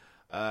 Okay.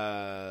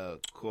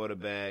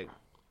 Quarterback.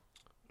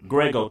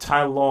 Grego,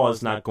 Ty Law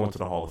is not going to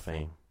the Hall of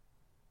Fame.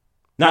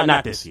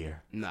 Not this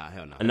year. Nah,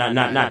 hell no.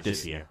 Not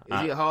this year.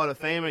 Is he a Hall of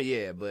Famer?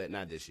 Yeah, but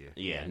not this year.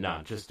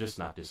 Yeah, just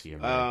not this year,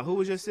 man. Who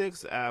was your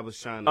 6? I was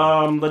trying to...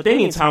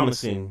 LaDainian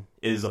Tomlinson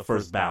is a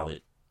first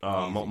ballot.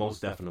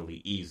 Most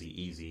definitely.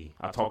 Easy.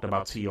 I talked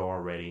about T.O.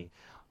 already.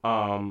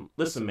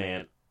 Listen,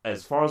 man,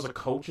 as far as a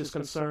coach is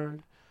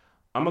concerned,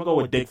 I'm going to go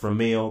with Dick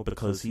Vermeil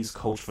because he's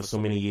coached for so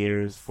many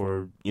years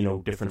for,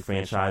 different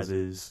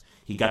franchises.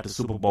 He got the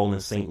Super Bowl in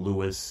St.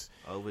 Louis.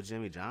 Over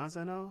Jimmy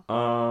Johnson, though?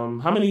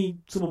 How many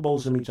Super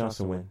Bowls Jimmy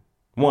Johnson win?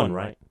 1,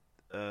 right?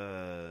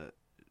 1?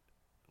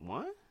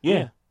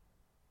 Yeah.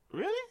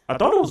 Really? I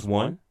thought it was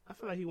one. I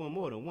feel like he won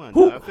more than one.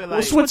 Who? I feel Well,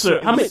 like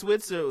Switzer. How many?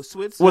 Switzer.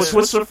 Was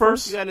Switzer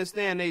first? You gotta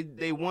understand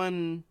they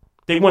won.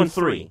 They won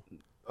 3.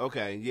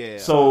 Okay, yeah.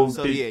 So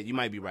yeah, you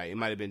might be right. It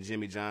might have been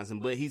Jimmy Johnson,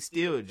 but he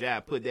still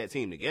put that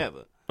team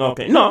together.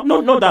 Okay,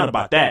 no doubt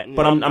about that.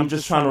 But I'm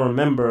just trying to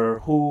remember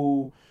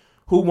who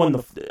won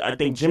the. I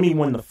think Jimmy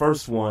won the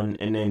first one,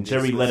 and then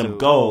Jerry let him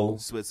go.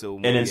 Switzer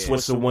won, and then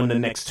Switzer won the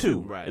next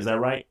 2. Right. Is that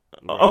right?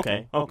 Right.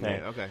 Okay. Yeah,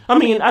 okay. I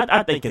mean,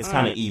 I think it's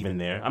kind of even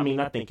there. I mean,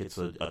 I think it's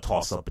a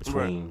toss up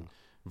between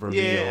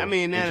Vermeil. Yeah, I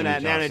mean, now and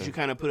that Jimmy Johnson. you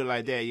kind of put it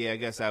like that, yeah, I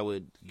guess I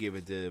would give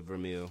it to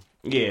Vermeil.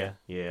 Yeah.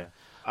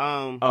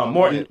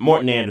 Morton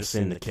Morton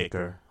Anderson, the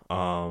kicker.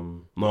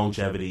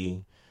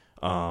 Longevity.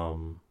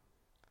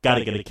 Got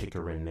to get a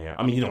kicker in there.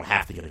 I mean, you don't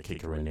have to get a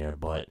kicker in there,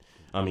 but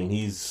I mean,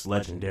 he's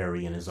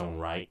legendary in his own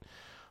right.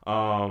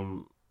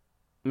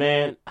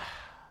 Man,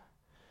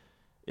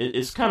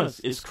 it's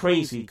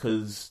crazy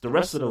because the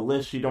rest of the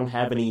list, you don't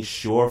have any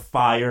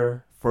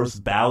surefire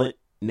first ballot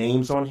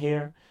names on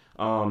here.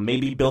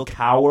 Maybe Bill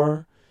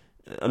Cowher.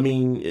 I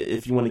mean,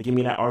 if you want to give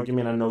me that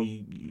argument, I know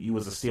you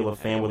as a Steelers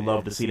fan would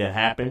love to see that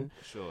happen.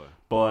 Sure.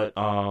 But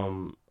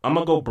I'm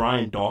gonna go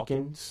Brian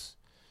Dawkins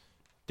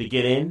to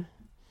get in.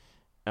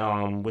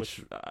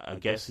 Which I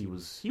guess he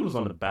was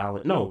on the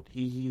ballot. No,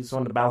 he's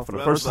on the ballot for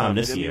the first time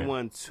this year. Jimmy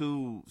won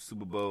 2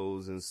 Super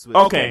Bowls and Switzer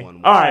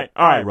won 1. All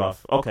right,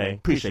 Ruff. Okay,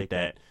 appreciate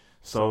that.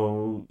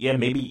 So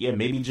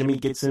maybe Jimmy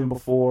gets in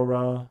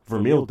before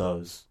Vermeil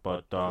does.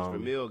 But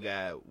Vermeil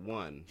got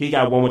 1. He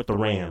got 1 with the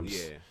Rams.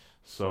 Yeah.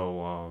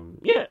 So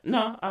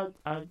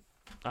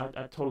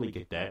I totally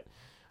get that.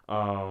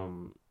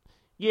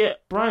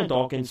 Brian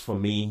Dawkins for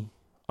me.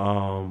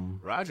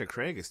 Roger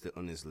Craig is still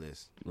on this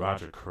list.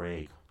 Roger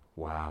Craig.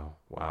 Wow.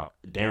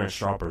 Darren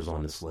Sharper's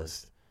on this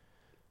list.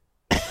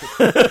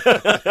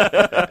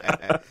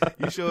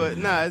 You sure?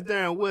 Nah, it's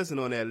Darren Woodson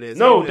on that list.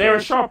 No,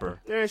 Darren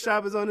Sharper. Darren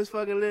Sharper's on this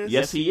fucking list?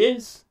 Yes, he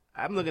is.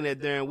 I'm looking at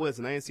Darren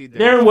Woodson. I didn't see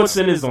Darren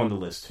Woodson is on the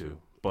list too,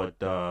 but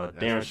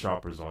Darren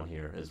Sharper's on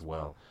here as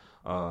well.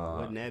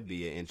 Wouldn't that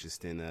be an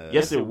interesting?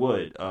 Yes, it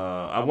would.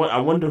 I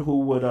wonder who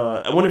would.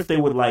 I wonder if they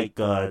would like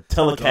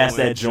telecast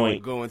that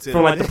joint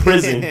from like the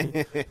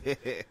prison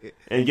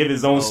and give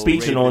his own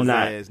speech and all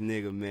that. Ass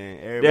nigga,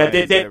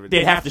 man.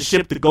 They'd have to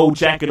ship the gold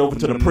jacket over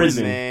to the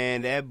prison.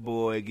 Man, that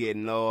boy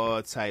getting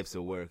all types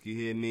of work. You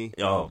hear me?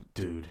 Oh,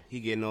 dude,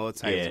 he getting all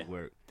types of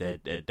work.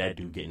 That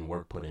dude getting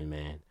work put in,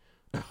 man.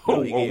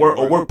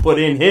 or work put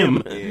in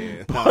him.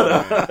 Yeah,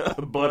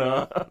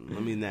 but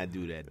let me not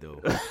do that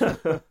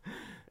though.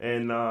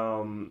 And,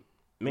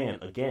 man,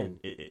 again,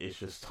 it's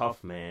just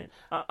tough, man.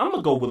 I'm going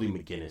to go Willie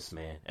McGinnis,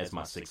 man, as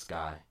my 6th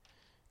guy.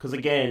 Because,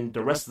 again,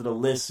 the rest of the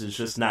list is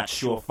just not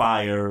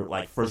surefire,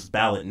 like, first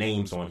ballot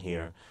names on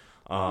here.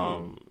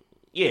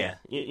 Yeah,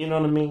 you know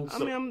what I mean?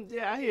 So,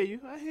 I hear you.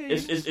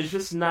 It's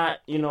just not,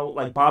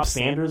 like Bob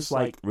Sanders.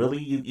 Like,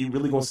 really? You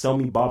really going to sell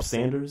me Bob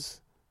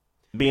Sanders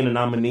being a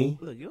nominee?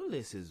 Look, your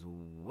list is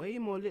way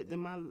more lit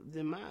than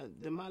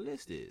my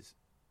list is.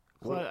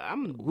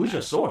 Who's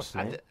your source,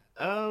 man?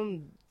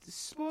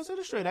 Sports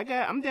Illustrated.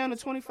 I'm down to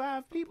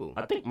 25 people.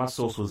 I think my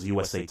source was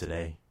USA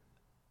Today.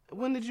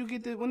 When did you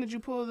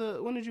pull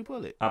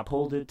it? I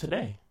pulled it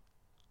today.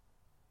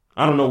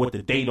 I don't know what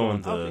the date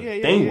on the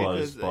thing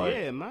was,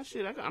 but my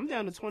shit. I'm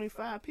down to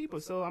 25 people,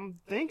 so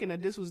I'm thinking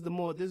that this was the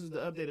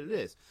updated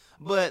list.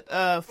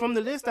 But from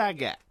the list I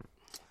got,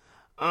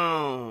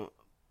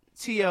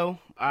 T.O.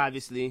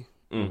 obviously.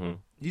 Mm-hmm.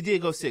 You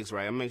did go 6,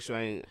 right? I'll make sure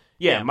I ain't.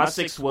 Yeah, my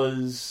 6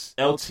 was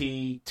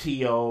LT,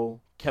 T.O.,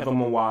 Kevin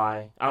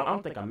Mawai. I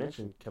don't think I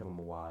mentioned Kevin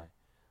Mawai.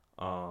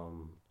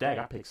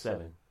 I picked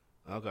 7.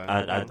 Okay.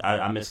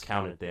 I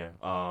miscounted there.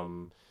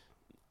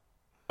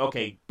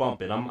 Okay,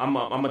 bump it. I'm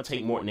gonna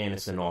take Morton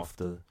Anderson off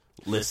the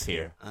list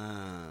here.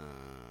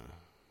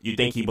 You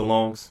think he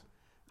belongs?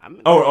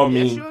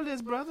 That's your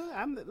list, brother.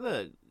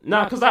 Look.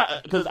 Nah, because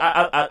I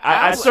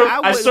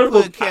wouldn't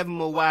put Kevin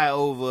Mawai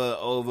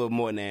over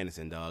Morton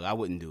Anderson, dog. I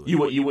wouldn't do it.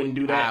 You wouldn't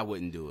do that? I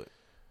wouldn't do it.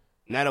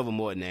 Not over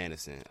Morton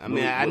Anderson. I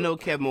mean, I know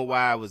Kevin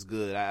Mawai was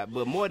good,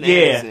 but Morton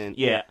Anderson.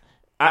 Yeah.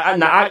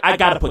 I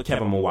gotta put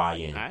Kevin Mawai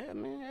in.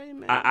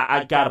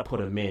 I gotta put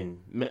him in.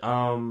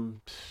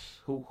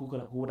 Who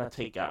would I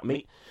take out?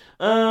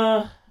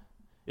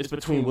 It's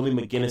between Willie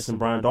McGinnis and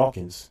Brian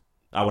Dawkins.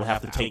 I would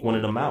have to take one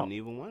of them out.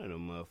 Even one of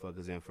them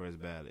motherfuckers in first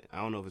ballot.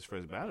 I don't know if it's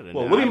first ballot or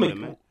not. Willie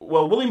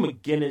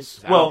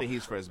McGinnis. I don't think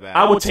he's first ballot.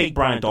 I would take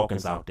Brian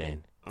Dawkins out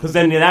then. Because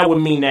then that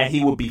would mean that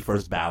he would be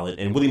first ballot,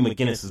 and Willie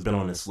McGinnis has been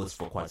on this list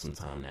for quite some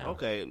time now.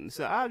 Okay,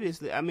 so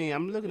obviously, I mean,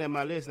 I'm looking at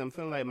my list, and I'm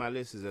feeling like my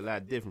list is a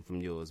lot different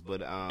from yours,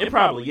 but it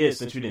probably is,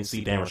 since you didn't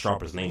see Darren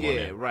Sharper's name on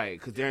there. Yeah, right,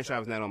 because Darren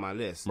Sharper's not on my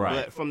list. Right.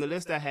 But from the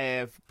list I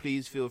have,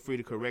 please feel free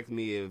to correct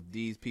me if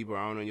these people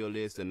aren't on your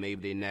list, or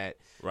maybe they're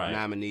not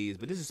nominees.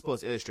 But this is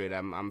Sports Illustrated.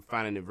 I'm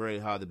finding it very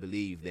hard to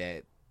believe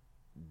that,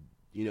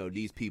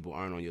 these people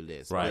aren't on your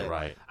list. Right, but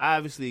right.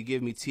 Obviously,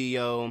 give me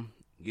T.O.,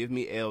 give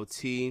me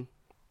LT.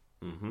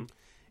 Mm-hmm.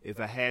 If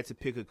I had to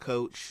pick a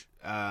coach,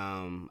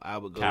 I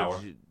would go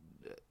Cowher.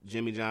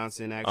 Jimmy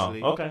Johnson,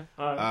 actually. Oh, okay.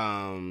 All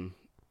right.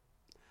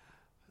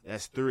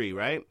 That's 3,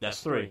 right?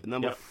 That's 3.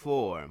 Number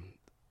 4.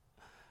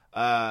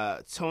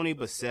 Tony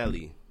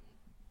Baselli.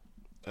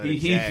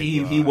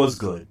 He was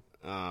good.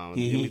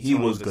 He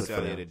was good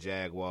for them. The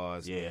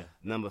Jaguars. Yeah.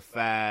 Number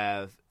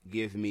 5,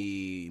 give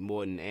me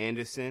Morton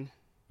Anderson.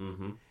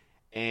 Mm-hmm.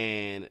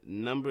 And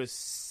number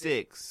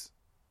 6,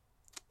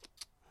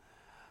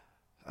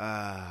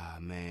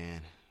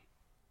 man.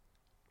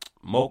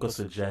 Mocha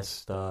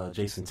suggests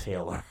Jason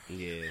Taylor.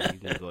 Yeah, you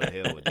can go to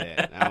hell with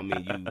that. I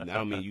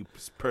don't mean you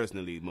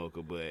personally,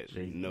 Mocha, but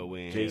no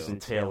way in Jason hell.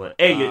 Taylor.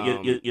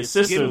 Hey, your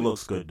sister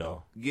looks good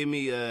though. Give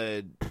me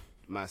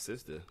my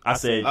sister. I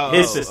said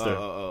his sister.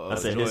 I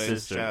said Joy,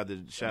 his sister.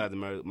 Shout out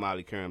to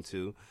Molly Curran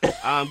too.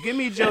 Give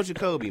me Joe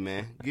Jacoby,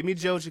 man. Give me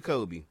Joe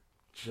Jacoby.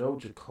 Joe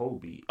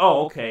Jacoby.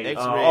 Oh, okay.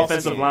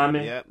 Offensive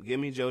lineman. Yep. Give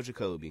me Joe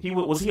Jacoby.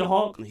 Was he a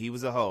Hawk? He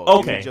was a Hawk.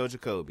 Okay. Give me Joe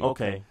Jacoby.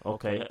 Okay.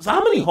 So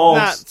how many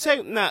Hogs?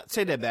 Take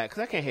that back,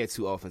 because I can't have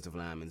 2 offensive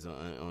linemen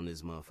on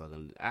this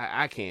motherfucker.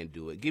 I can't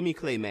do it. Give me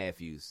Clay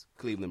Matthews,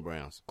 Cleveland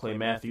Browns. Clay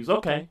Matthews.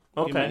 Okay.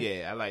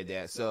 Yeah, I like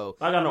that. So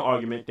I got no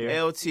argument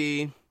there.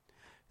 LT,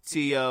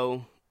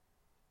 T.O.,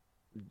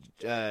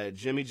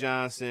 Jimmy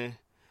Johnson,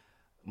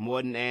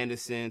 Morton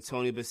Anderson,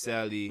 Tony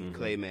Baselli,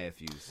 Clay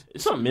Matthews.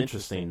 It's something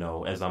interesting,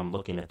 though, as I'm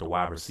looking at the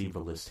wide receiver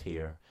list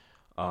here.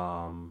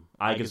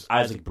 I guess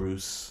Isaac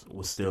Bruce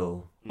was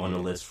still on the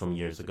list from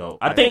years ago.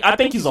 I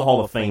think he's a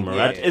Hall of Famer.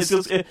 Yeah. It's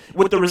just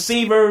with the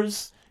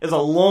receivers, there's a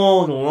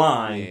long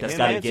line that's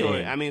got to get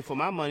in. I mean, for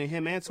my money,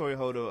 him and Torrey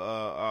Holder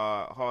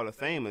are Hall of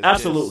Famers.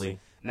 Absolutely.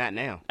 Not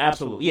now.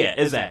 Absolutely. Yeah,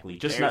 exactly.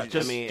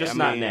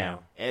 Not now.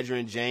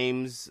 Edgerrin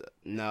James,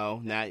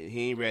 no,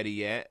 he ain't ready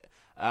yet.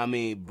 I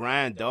mean,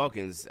 Brian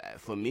Dawkins,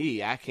 for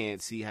me, I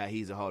can't see how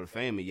he's a Hall of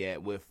Famer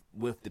yet with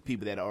the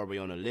people that are already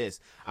on the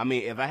list. I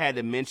mean, if I had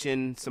to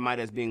mention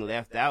somebody that's being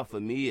left out, for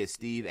me, it's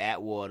Steve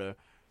Atwater,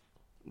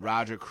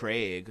 Roger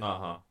Craig.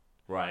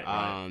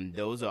 Right.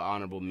 Those are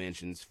honorable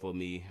mentions for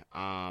me.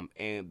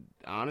 And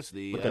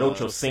honestly, look at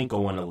Ocho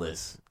Cinco on the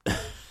list.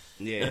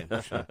 Yeah,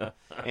 sure.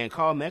 And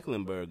Carl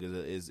Mecklenburg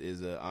is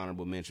an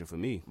honorable mention for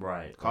me.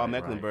 Right. Carl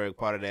Mecklenburg,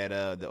 part of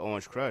that the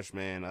Orange Crush,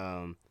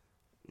 man.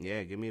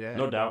 Yeah, give me that.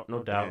 No doubt.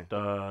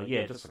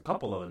 Yeah, just a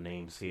couple other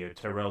names here.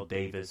 Terrell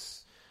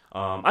Davis.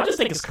 I just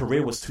think his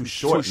career was too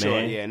short,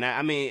 man. Yeah,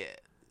 I mean,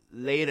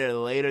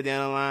 later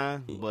down the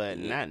line, but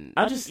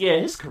not.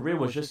 His career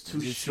was just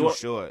too short. Too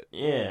short.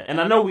 Yeah, and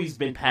I know he's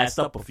been passed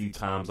up a few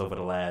times over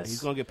the last.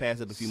 He's gonna get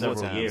passed up a few more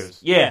times. Years.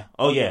 Yeah.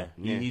 Oh yeah.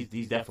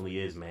 He definitely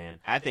is, man.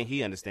 I think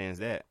he understands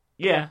that.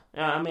 Yeah.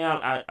 I mean,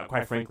 I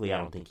quite frankly, I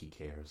don't think he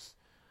cares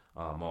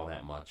all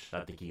that much.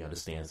 I think he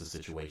understands the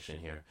situation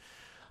here.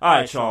 All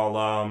right,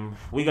 y'all.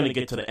 We're going to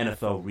get to the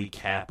NFL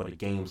recap of the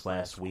games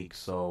last week,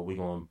 so we're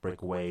going to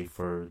break away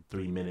for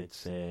 3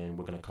 minutes, and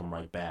we're going to come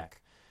right back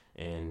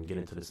and get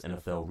into this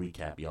NFL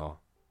recap,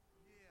 y'all.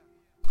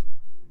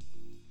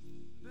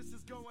 This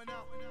is going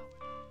out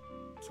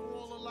to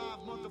all the live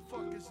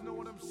motherfuckers, know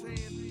what I'm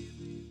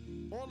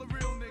saying? All the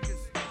real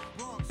niggas,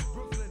 Bronx,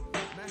 Brooklyn,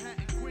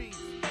 Manhattan, Queens,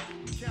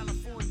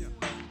 California,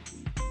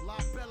 La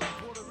Bella,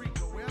 Puerto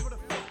Rico, wherever the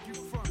fuck you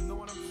from, know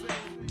what I'm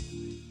saying?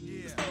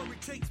 Yeah. The story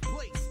takes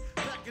place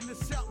back in the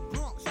South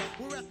Bronx,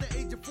 where at the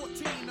age of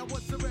 14 I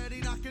was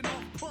already knocking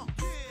off punks.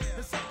 Yeah.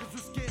 The suckers were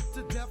scared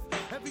to death.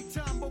 Every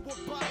time I walk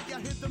by, I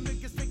hear them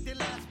niggas take their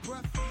last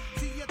breath.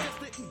 See, I just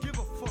didn't give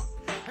a fuck.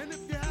 And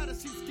if you had a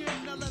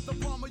sheepskin, a leather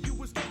bomber, you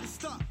was getting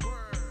stuck.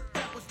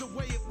 That was the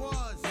way it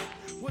was.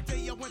 One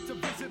day I went to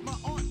visit my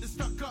aunt and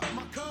stuck up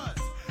my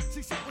cuz.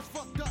 See, shit was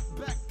fucked up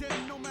back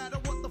then. No matter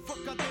what the fuck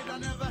I did, I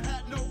never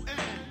had no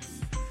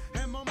ends.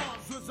 And my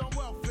mom's was on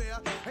welfare.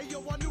 Hey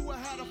yo, I knew I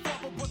had a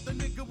father, but the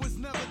nigga was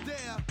never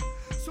there.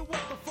 So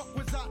what the fuck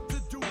was I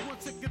to do? I'm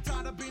sick and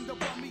tired of being the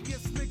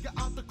bummiest nigga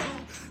out the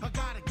crew. I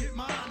gotta get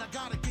mine, I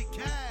gotta get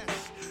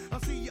cash. I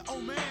see you,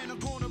 old man, I'm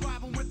gonna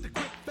rob him with the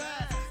quick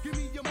fast. Give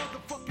me your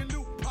motherfucking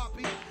loot,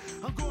 poppy.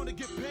 I'm gonna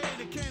get paid,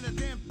 and can't a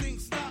damn thing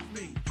stop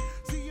me.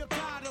 See, I'm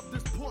tired of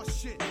this poor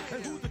shit.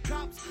 And who the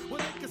cops? Well,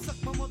 they can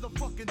suck my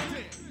motherfucking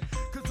dick.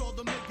 Cause all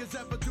the niggas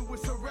ever do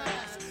is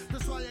harass.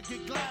 That's why I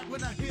get glad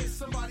when I hear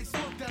somebody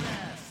smoke that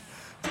ass.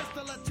 Just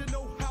to let you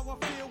know how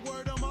I feel,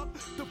 word I'm up.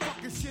 The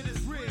fucking shit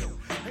is real.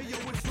 Hey yo,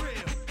 it's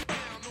real.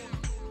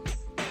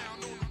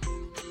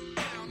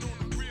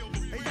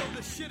 Hey yo,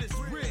 the shit is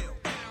real.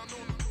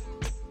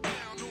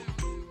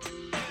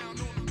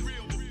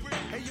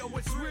 Hey yo,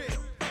 it's real.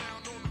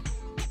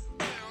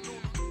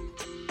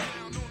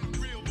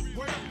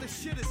 Word up, the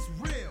shit is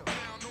real.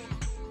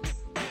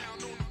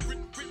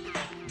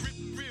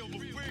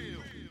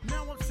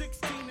 Now I'm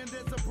 16 and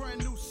there's a brand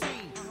new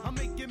scene. I'm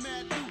making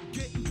mad loot,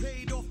 getting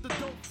paid off the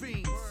dope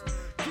fiends.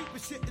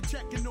 Keeping shit in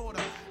check in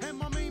order. And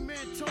my main man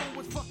Tone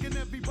was fucking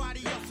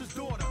everybody else's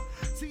daughter.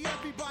 See,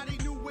 everybody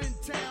knew in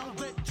town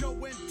that Joe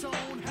and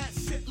Tone had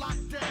shit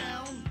locked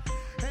down.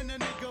 And the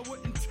nigga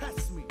wouldn't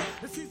test me.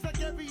 It seems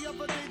like every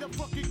other day the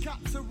fucking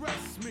cops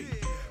arrest me.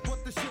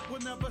 But the shit will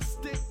never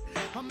stick.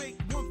 I make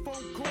one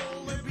phone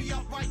call and be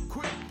out right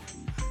quick.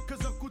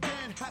 Cause Uncle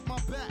Dan had my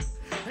back.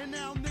 And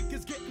now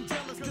niggas getting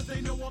jealous cause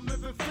they know I'm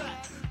living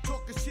fat.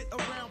 Talking shit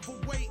around for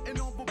weight and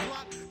on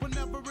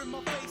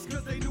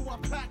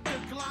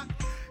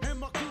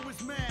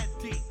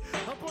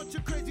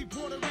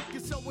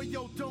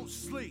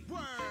me.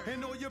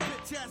 And all your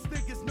bitch ass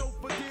niggas know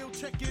for deal.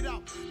 Check it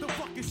out, the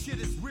fucking shit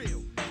is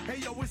real. Hey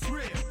yo, it's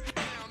real.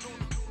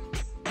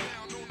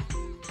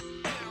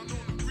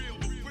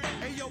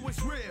 Hey yo,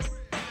 it's real.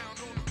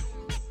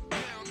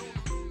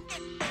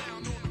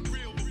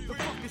 The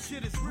fucking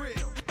shit is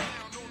real.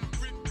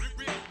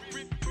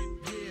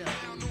 Yeah.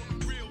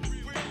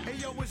 Hey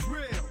yo, it's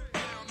real.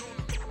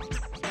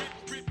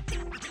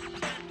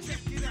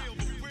 Check it out.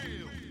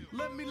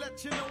 Let me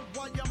let you know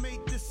why I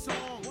made this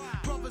song.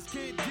 Brothers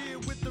can't deal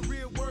with the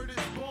real word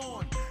is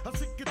born. I'm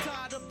sick and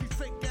tired of these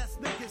fake ass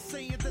niggas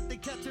saying that they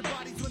catching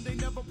bodies when they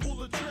never pull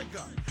the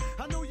trigger.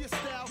 I know your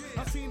style,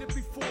 I've seen it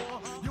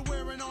before. You're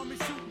wearing army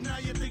suit, now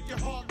you think you're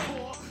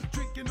hardcore.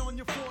 Drinking on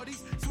your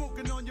 40s,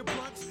 smoking on your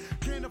blunts.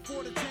 Can't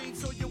afford a chain,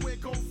 so you wear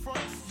gold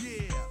fronts.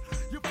 Yeah,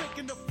 you're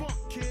faking the funk,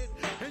 kid,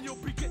 and you'll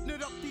be getting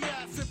it up the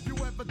ass if you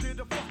ever did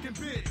a fucking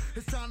bid.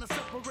 It's time to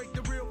separate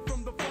the real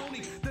from the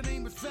phony. The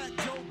name is Fat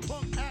Joe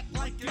Punk, act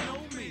like you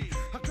know me.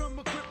 I come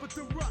equipped with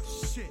the rough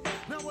shit.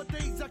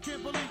 Nowadays I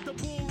can't believe the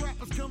bull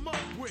rappers come up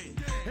with.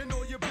 And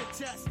all your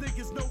bitch ass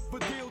niggas know for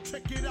deal.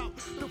 Check it out,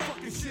 the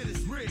fucking shit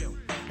is real.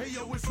 Hey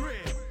yo, it's real.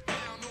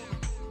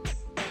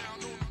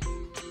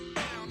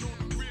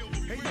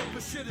 Hey yo,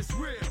 the shit is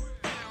real.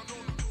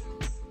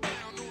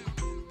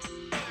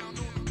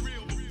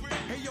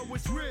 Hey yo,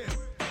 it's real.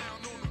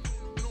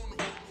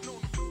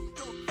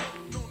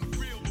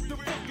 The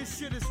fucking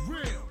shit is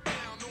real.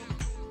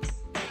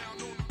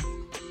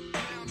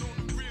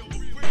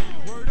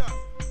 Word up.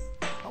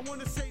 I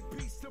wanna say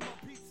peace to my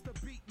peeps, the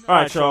beat. All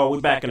right, y'all.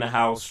 We back in the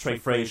house. Trey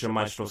Frazier,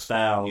 Maestro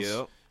Styles.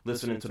 Yep.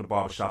 Listening to the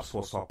Barbershop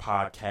Sports Talk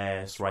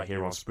podcast right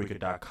here on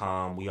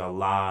Spreaker.com. We are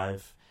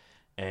live,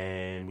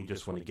 and we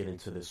just want to get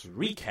into this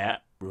recap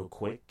real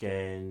quick,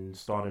 and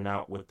starting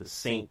out with the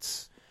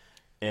Saints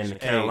and the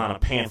Carolina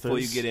Panthers. Before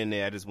you get in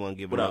there, I just want to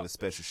give What another up?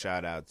 special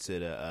shout out to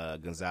the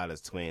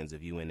Gonzalez twins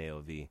of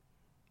UNLV.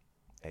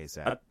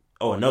 ASAP.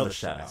 Another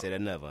shout I out. said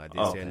another. I did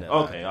Okay. say another.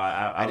 Okay.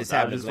 I just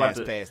happened to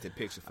glance past the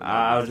picture for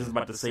I was just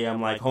about to say,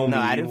 I'm like, homie. No,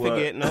 I didn't you,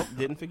 forget. No,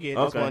 didn't forget.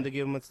 Just Okay. wanted to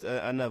give them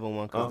another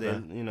one because Okay.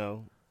 they're,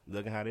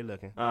 looking how they're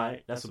looking. All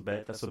right, that's a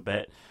bet.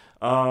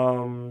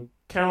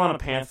 Carolina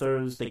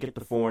Panthers, they get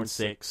the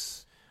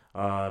 4-6.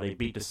 They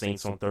beat the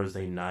Saints on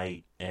Thursday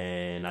night,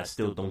 and I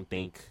still don't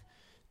think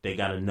they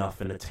got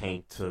enough in the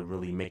tank to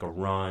really make a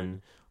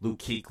run. Luke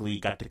Kuechly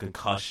got the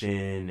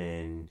concussion,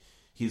 and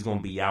he's going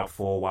to be out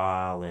for a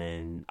while,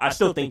 and I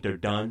still think they're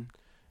done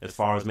as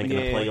far as making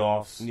the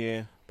playoffs.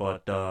 Yeah.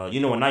 But a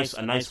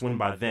nice win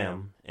by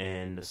them,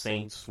 and the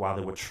Saints, while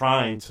they were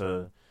trying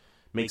to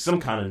make some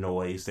kind of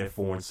noise, they're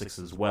 4-6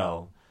 as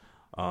well.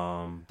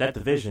 That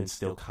division's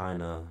still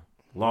kind of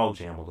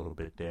logjam a little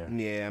bit there.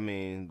 Yeah,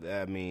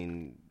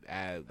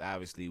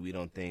 obviously we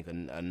don't think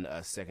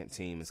a second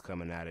team is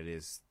coming out of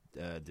this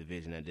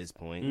division at this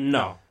point.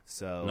 No,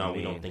 so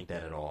we don't think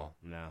that at all.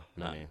 No,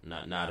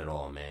 not at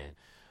all, man.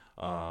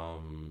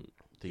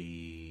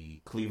 The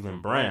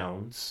Cleveland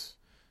Browns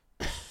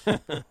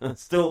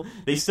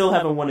they still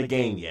haven't won a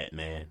game yet,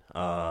 man.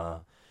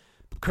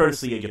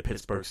 Courtesy of your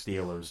Pittsburgh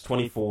Steelers,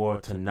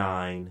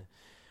 24-9.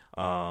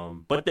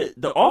 But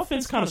the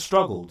offense kind of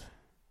struggled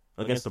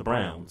against the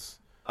Browns.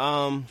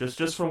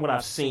 Just from what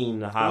I've seen,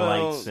 the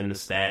highlights and the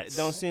stats. It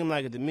don't seem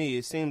like it to me.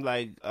 It seemed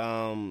like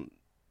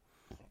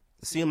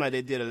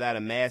they did a lot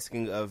of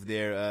masking of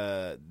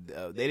their.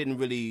 They didn't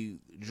really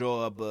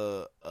draw up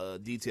a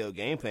detailed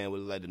game plan. What it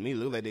looked like to me, it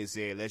looked like they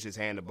said, "Let's just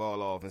hand the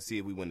ball off and see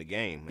if we win the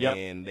game." Yep.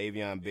 And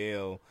Le'Veon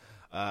Bell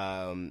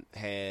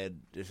had,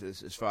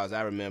 as far as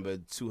I remember,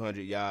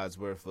 200 yards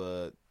worth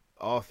of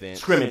offense,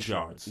 scrimmage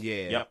yards.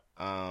 Yeah. Yep.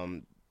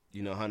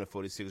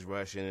 146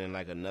 rushing and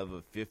like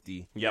another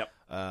 50. Yep.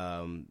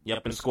 And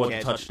scored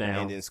the touchdown.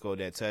 And then scored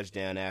that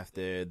touchdown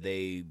after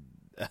they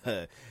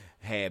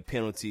had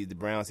penalties. The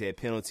Browns had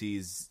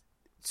penalties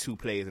 2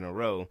 plays in a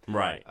row.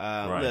 Right.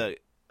 Look,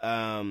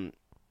 I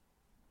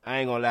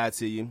ain't gonna lie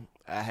to you.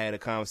 I had a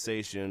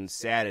conversation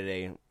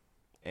Saturday,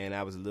 and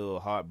I was a little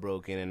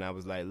heartbroken. And I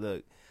was like,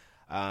 look,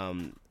 I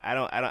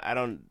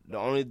don't.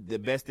 The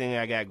best thing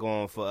I got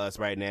going for us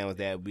right now is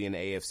that we in the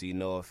AFC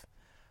North.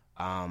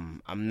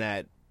 I'm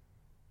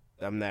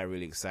not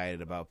really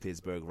excited about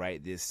Pittsburgh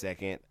right this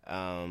second.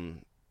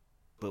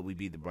 But we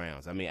beat the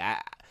Browns. I mean,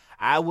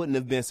 I wouldn't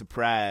have been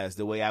surprised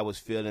the way I was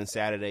feeling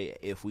Saturday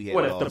if we had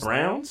lost. If the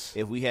Browns?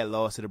 If we had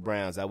lost to the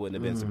Browns, I wouldn't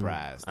have been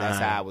surprised. That's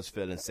how I was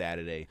feeling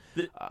Saturday.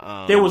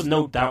 There was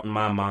no doubt in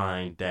my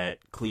mind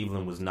that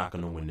Cleveland was not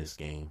going to win this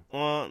game.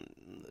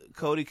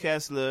 Cody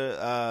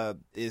Kessler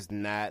is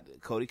not.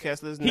 Cody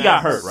Kessler's not. He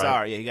got hurt, right?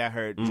 Sorry, yeah, he got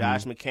hurt. Mm-hmm.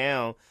 Josh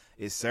McCown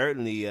is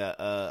certainly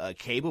a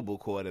capable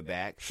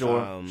quarterback.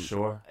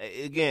 Sure.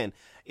 Again,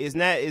 it's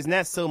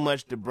not so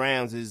much the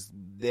Browns is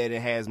that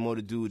it has more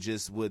to do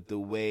just with the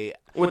way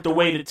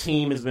the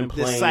team has been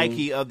playing. The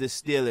psyche of the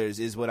Steelers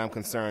is what I'm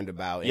concerned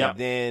about. Yep.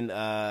 And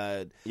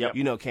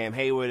then Cam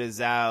Hayward is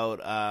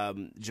out.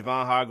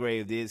 Javon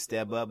Hargrave did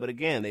step up, but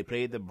again, they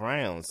played the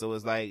Browns, so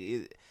it's like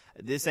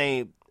this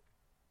ain't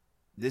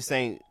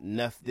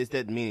enough. This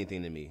doesn't mean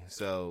anything to me.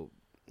 So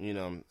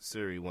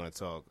Siri want to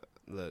talk.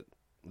 Look,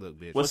 Look,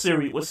 bitch. What's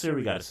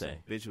Siri got to say?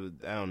 Bitch was,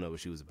 I don't know what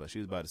she was about. She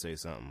was about to say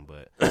something,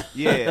 but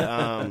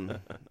yeah.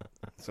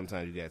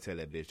 Sometimes you gotta tell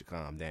that bitch to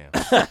calm down.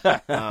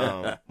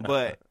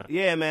 But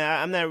yeah,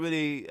 man, I'm not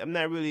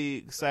really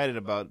excited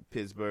about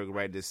Pittsburgh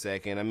right this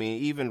second. I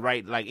mean, even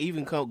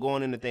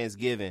going into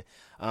Thanksgiving,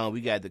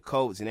 we got the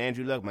Colts and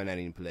Andrew Luck might not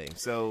even play.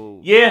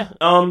 So yeah,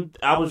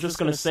 I was just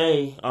gonna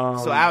say.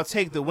 So I'll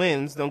take the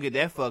wins. Don't get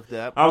that fucked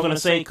up. I was gonna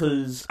say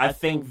because I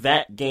think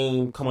that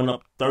game coming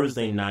up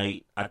Thursday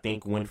night, I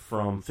think went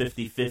from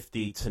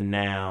 50-50 to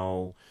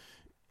now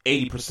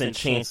 80%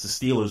 chance the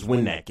Steelers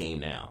win that game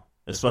now,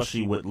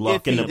 especially with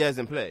Luck. If he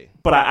doesn't play,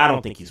 but I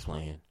don't think he's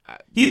playing.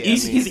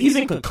 He's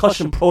in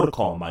concussion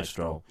protocol,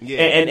 Maestro. Yeah,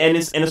 and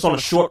it's on a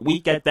short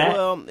week at that.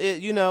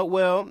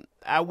 Well,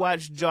 I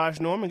watched Josh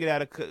Norman get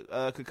out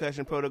of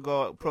concussion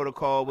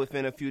protocol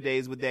within a few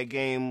days with that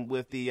game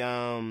with the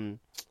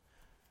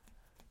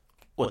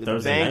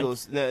Thursday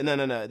Bengals. Night?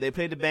 No. They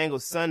played the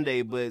Bengals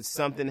Sunday, but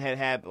something had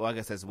happened. Well, I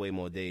guess that's way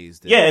more days.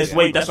 That's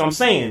what I'm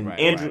saying. Right,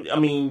 Andrew, right. I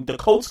mean, the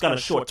Colts got a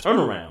short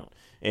turnaround,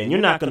 and you're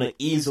not going to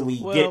easily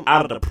get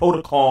out of the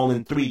protocol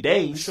in 3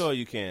 days. Sure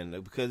you can,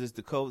 because it's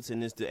the Colts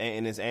and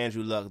it's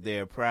Andrew Luck,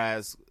 their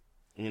prize,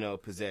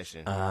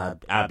 possession.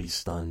 I'd be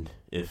stunned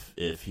if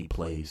he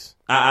plays.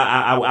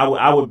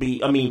 I would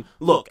be. I mean,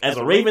 look, as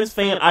a Ravens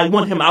fan, I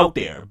want him out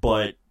there,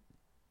 but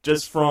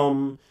just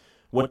from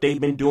what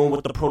they've been doing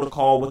with the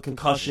protocol with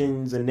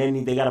concussions, and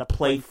then they got to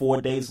play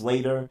 4 days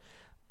later,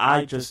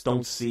 I just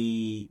don't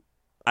see.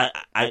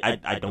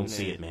 I don't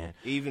see it, man.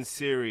 Even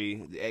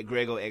Siri at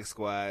Grego X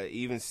Squad,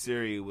 even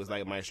Siri was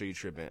like, "Maestro, you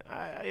tripping?"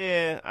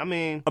 I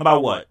mean,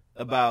 about what?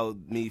 About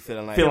me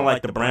feeling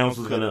like the Browns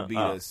was gonna beat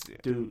us,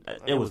 dude.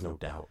 There was no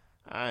doubt.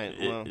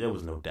 There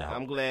was no doubt.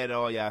 I'm glad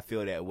all y'all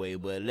feel that way,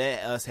 but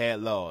let us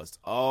had lost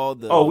all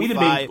the we'd have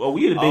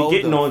been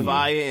getting on you.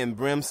 Fire and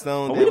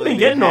brimstone. We'd have been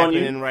getting on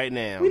you right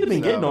now. We'd have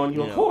been getting on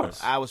you, of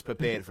course. I was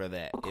prepared for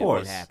that. Of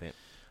course, if it happened.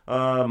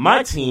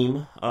 My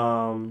team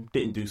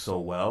didn't do so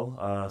well.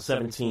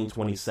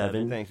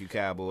 17-27. Thank you,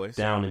 Cowboys.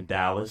 Down in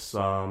Dallas.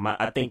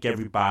 I think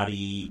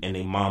everybody and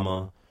their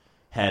mama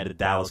had the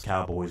Dallas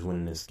Cowboys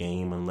winning this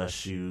game,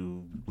 unless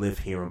you live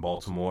here in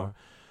Baltimore.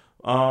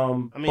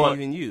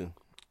 Even you.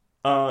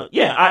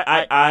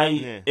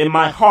 In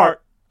my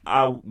heart,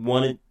 I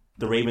wanted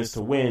the Ravens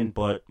to win,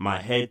 but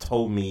my head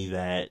told me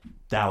that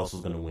Dallas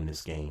was going to win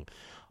this game.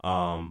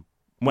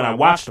 When I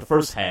watched the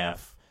first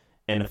half,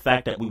 and the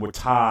fact that we were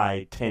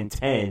tied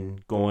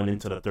 10-10 going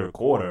into the third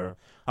quarter,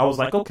 I was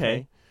like,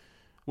 okay,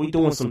 we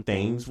doing some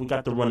things. We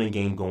got the running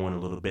game going a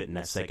little bit in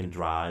that second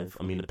drive.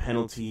 I mean, the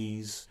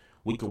penalties,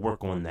 we could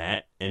work on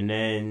that. And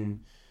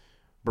then,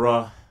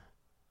 bruh,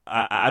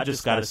 I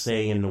just got to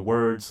say, in the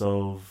words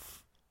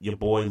of your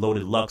boy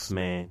Loaded Lux,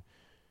 man,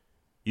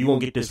 you going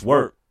to get this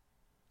work.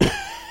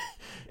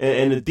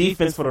 and the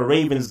defense for the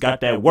Ravens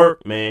got that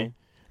work, man.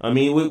 I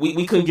mean,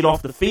 we couldn't get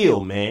off the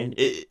field, man.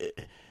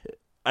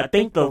 I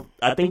think the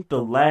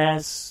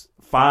last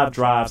 5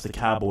 drives the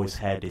Cowboys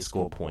had, they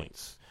scored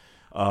points.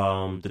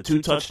 The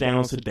 2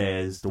 touchdowns to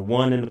Dez, the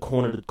one in the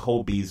corner to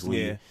Cole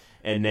Beasley,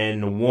 and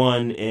then the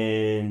one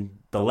in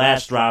the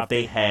last drive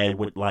they had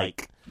with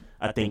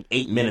I think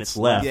 8 minutes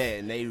left. Yeah,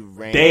 and they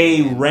ran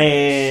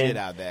shit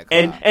out that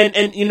clock. And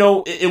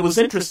it was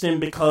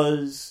interesting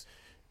because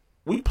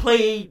we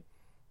played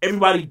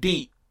everybody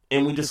deep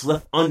and we just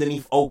left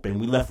underneath open.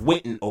 We left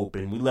Witten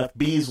open. We left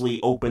Beasley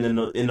open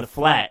in the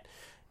flat.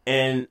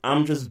 And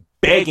I'm just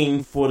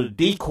begging for the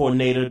D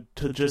coordinator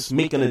to just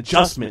make an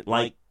adjustment.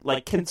 Like,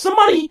 can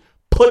somebody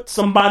put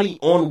somebody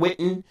on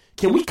Witten?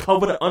 Can we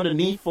cover the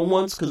underneath for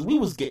once? Because we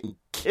was getting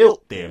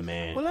killed there,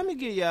 man. Well, let me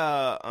get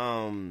y'all.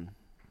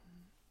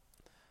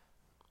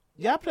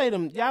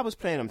 Y'all was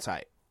playing them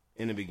tight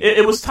in the beginning.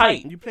 It was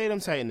tight. You played them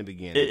tight in the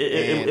beginning.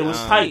 It was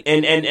tight.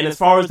 And as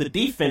far as the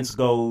defense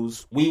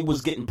goes, we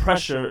was getting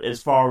pressure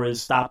as far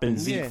as stopping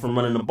Zeke from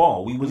running the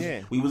ball. We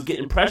was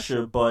getting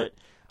pressure, but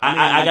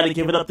I got to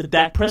give it up to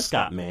Dak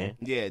Prescott, man.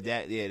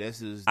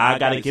 I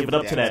got to give it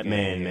up to that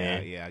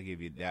man. Yeah,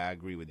 I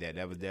agree with that.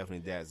 That was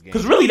definitely Dak's game.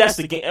 Because really, that's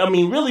the game. I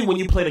mean, really, when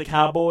you play the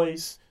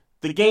Cowboys,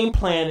 the game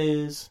plan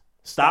is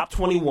stop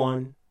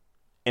 21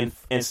 and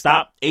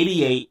stop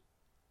 88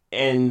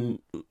 and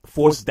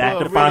force Dak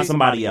to find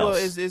somebody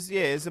else. Well,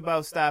 it's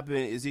about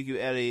stopping Ezekiel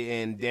Elliott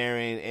and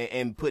Darren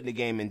and putting the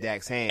game in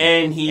Dak's hands.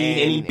 And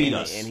he beat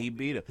us. And he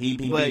beat him. He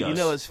beat us. You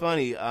know, it's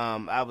funny.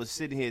 I was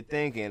sitting here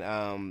thinking.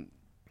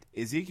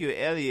 Ezekiel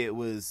Elliott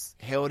was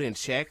held in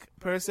check,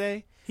 per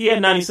se. He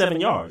had 97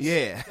 yards.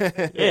 Yeah.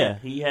 Yeah,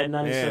 he had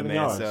 97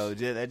 yards. So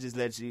that just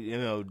lets you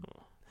know.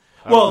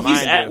 Well,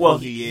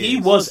 he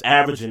was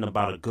averaging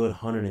about a good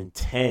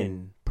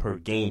 110 per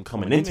game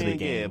coming into the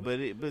game.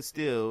 Yeah, but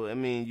still, I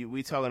mean,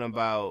 we talking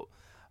about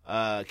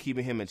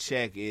keeping him in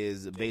check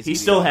is basically he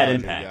still had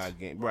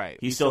impact. Right.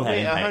 He still had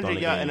impact on the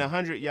game. In a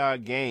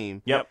 100-yard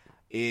game. Yep.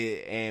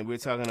 And we're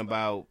talking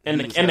about and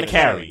the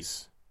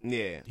carries.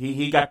 Yeah,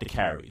 he got the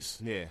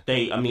carries. Yeah,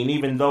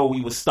 even though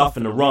we was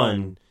stuffing the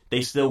run,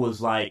 they still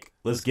was like,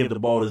 let's give the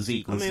ball to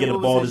Zeke. Let's get the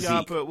ball to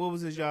Zeke. What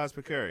was his yards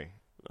per carry?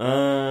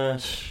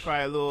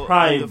 Probably a little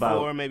under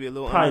 4, maybe a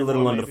little probably under 4. Probably a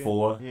little under maybe.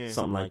 4, Yeah.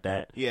 something like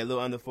that. Yeah, a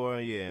little under 4,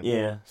 yeah.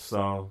 Yeah,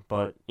 so,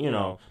 but,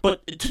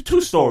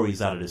 two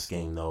stories out of this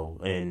game, though,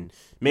 and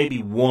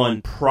maybe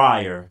one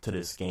prior to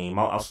this game.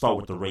 I'll start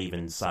with the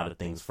Ravens side of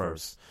things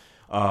first.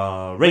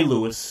 Ray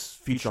Lewis,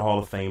 future Hall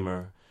of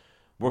Famer,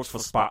 works for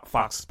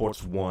Fox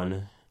Sports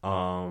 1,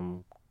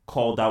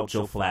 called out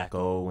Joe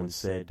Flacco and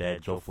said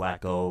that Joe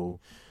Flacco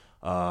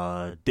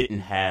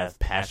didn't have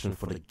passion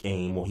for the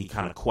game, or he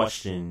kind of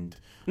questioned.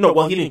 No,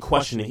 well, he didn't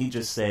question it. He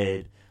just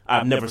said,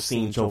 I've never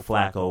seen Joe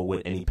Flacco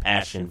with any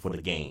passion for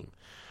the game.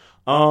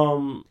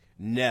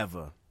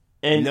 Never.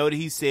 And Note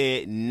he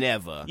said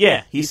never.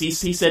 Yeah, he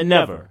said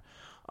never.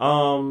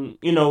 Joe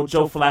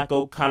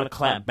Flacco kind of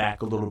clapped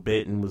back a little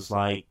bit and was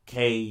like,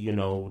 hey,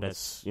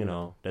 that's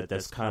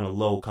kind of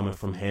low coming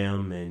from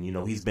him. And,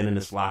 he's been in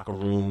this locker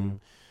room,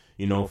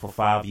 for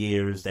 5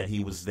 years that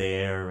he was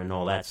there and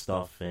all that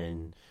stuff.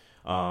 And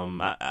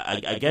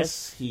I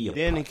guess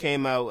Then he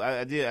came out.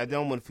 I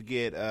don't want to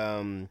forget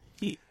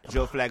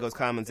Joe Flacco's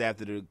comments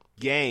after the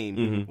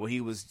game where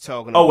he was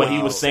talking. Oh, about when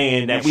he was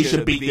saying that we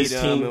should beat this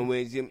team.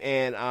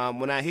 And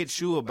when I hit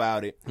you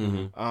about it,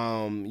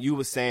 you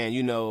were saying,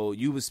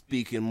 you were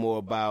speaking more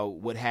about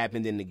what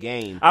happened in the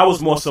game. I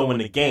was more so in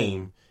the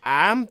game.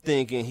 I'm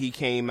thinking he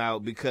came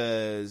out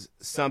because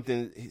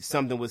something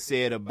was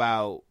said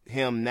about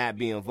him not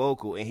being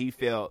vocal, and he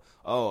felt,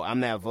 oh, I'm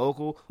not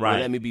vocal. Right.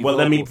 Well, let me be well,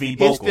 vocal. Let me be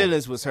vocal. His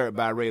feelings was hurt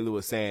by Ray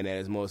Lewis saying that.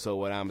 Is more so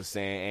what I'm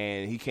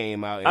saying, and he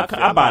came out. And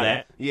I buy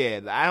that. Yeah,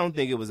 I don't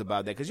think it was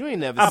about that because you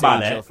ain't never seen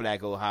Joe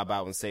Flacco hop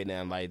out and say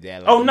nothing like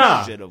that. Like, oh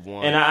nah. Should have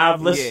won. And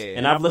I've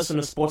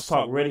listened to Sports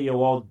Talk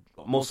Radio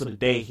most of the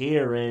day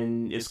here,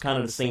 and it's kind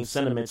of the same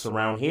sentiments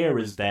around here.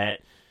 Is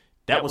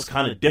that was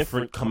kind of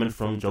different coming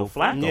from Joe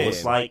Flacco. Yeah.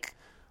 It's like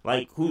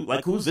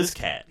who's this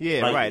cat?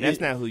 Yeah, like, right. That's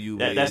not who you.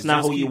 That's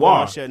not who you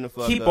are.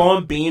 Keep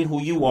on being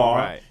who you are.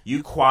 Right.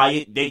 You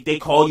quiet. They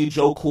call you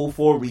Joe Cool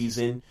for a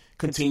reason.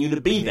 Continue to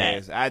be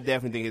that. I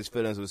definitely think his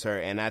feelings was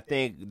hurt, and I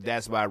think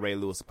that's why Ray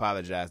Lewis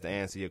apologized. To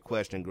answer your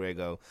question,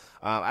 Grego,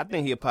 I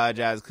think he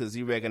apologized because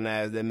he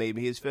recognized that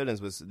maybe his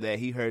feelings was that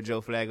he hurt Joe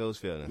Flacco's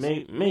feelings.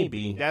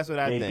 Maybe that's what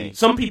I think.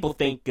 Some people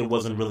think it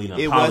wasn't really an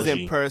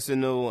apology.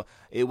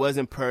 It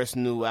wasn't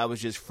personal.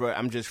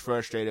 I'm just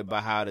frustrated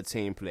by how the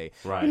team played.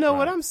 Right. You know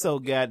what? I'm so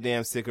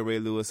goddamn sick of Ray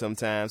Lewis.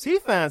 Sometimes he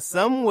finds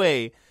some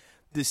way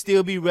to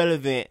still be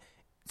relevant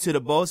to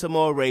the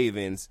Baltimore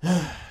Ravens,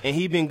 and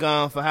he been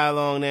gone for how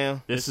long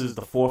now? This is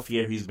the 4th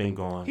year he's been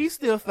gone. He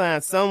still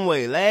finds some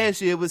way.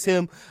 Last year was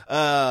him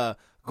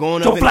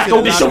going Joe up Flacco,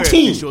 into this your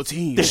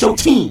team. This your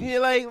team. Yeah,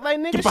 like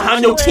nigga, get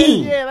behind your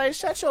team. Yeah, like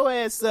shut your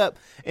ass up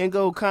and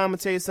go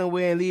commentate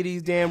somewhere and leave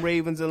these damn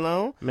Ravens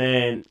alone.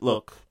 Man,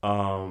 look,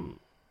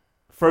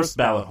 first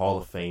ballot Hall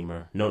of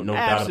Famer, no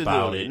doubt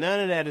about it. None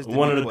of that is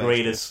one of the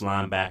greatest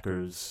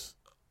linebackers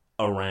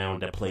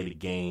around that played the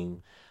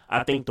game.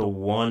 I think the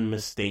one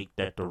mistake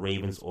that the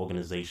Ravens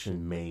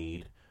organization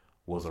made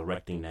was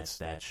erecting that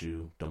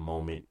statue the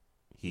moment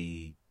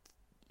he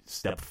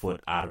stepped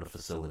foot out of the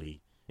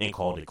facility and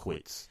called it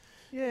quits.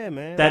 Yeah,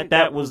 man.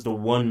 That was the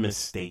one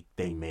mistake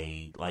they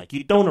made. Like,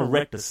 you don't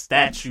erect a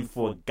statue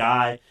for a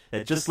guy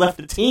that just left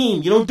the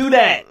team. You don't do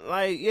that.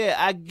 Like, yeah,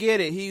 I get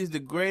it. He's the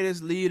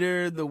greatest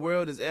leader the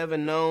world has ever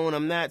known.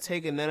 I'm not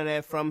taking none of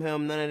that from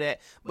him, none of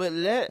that.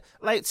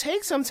 But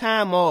take some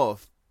time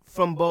off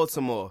from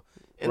Baltimore.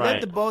 And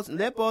right.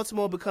 let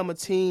Baltimore become a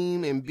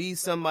team and be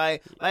somebody.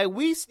 Like,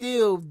 we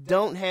still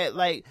don't have,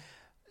 like,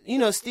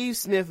 Steve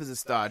Smith is a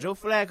star. Joe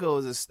Flacco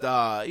is a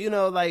star.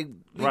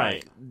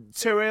 Right.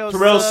 Terrell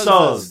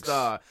Suggs is a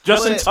star.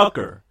 Justin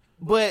Tucker.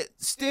 But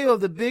still,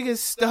 the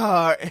biggest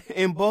star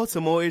in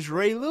Baltimore is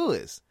Ray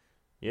Lewis.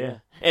 Yeah.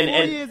 4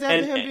 years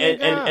after him being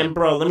gone. And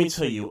bro, let me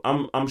tell you,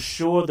 I'm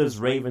sure there's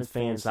Ravens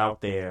fans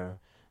out there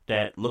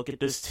that look at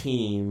this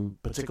team,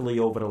 particularly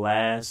over the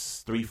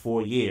last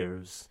 3-4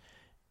 years,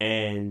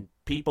 and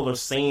people are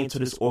saying to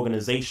this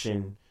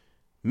organization,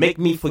 make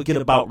me forget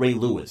about Ray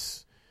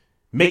Lewis.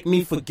 Make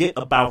me forget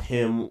about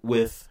him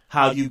with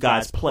how you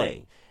guys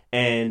play.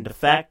 And the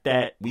fact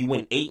that we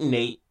went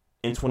 8-8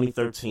 in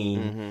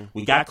 2013,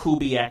 we got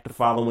Kubiak the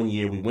following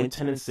year, we went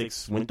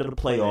 10-6, went to the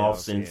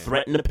playoffs, and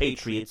threatened the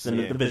Patriots in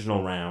the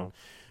divisional round.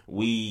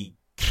 We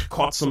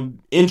caught some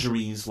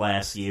injuries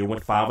last year,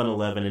 went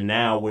 5-11, and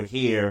now we're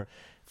here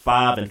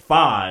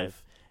 5-5.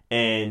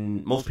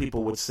 And most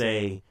people would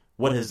say,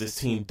 what has this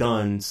team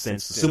done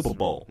since the Super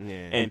Bowl?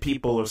 Yeah. And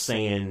people are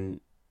saying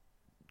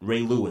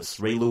Ray Lewis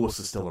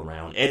is still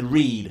around. Ed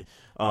Reed,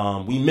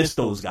 we miss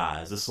those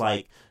guys. It's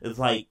like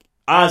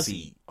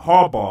Ozzie,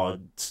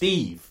 Harbaugh,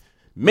 Steve.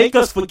 Make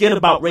us forget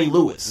about Ray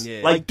Lewis.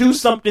 Yeah. Like, do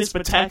something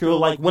spectacular,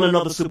 like win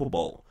another Super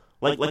Bowl.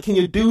 Like, can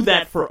you do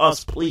that for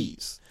us,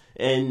 please?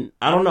 And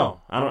I don't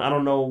know. I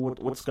don't know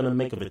what's gonna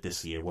make of it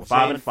this year. We're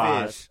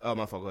 5-5. Oh,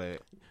 my fault. Go ahead.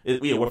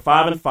 We're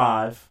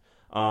 5-5.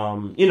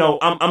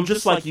 I'm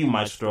just like you,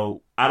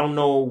 Maestro. I don't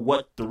know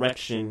what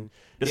direction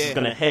this is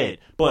gonna head,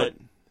 but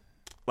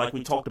like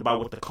we talked about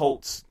with the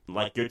Colts,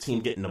 like your team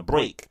getting a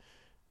break.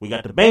 we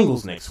got the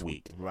Bengals next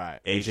week. Right.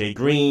 AJ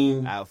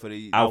Green out for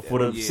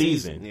the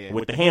season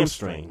with the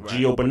hamstring. Right.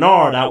 Gio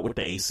Bernard out with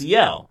the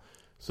ACL.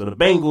 So the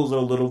Bengals are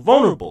a little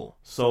vulnerable.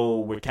 So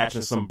we're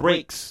catching some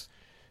breaks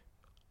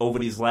over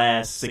these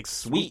last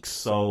 6 weeks.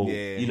 So,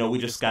 we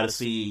just got to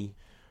see,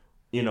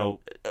 bottom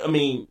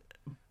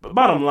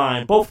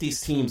line, both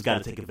these teams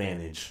got to take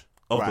advantage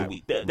of the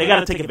week. They got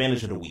to take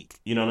advantage of the week.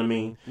 You know what I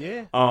mean?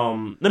 Yeah.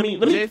 Let me.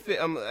 Jay Fish,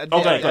 go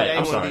ahead.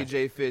 I'm sorry. Leave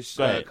Jay Fish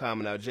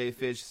comment out. Jay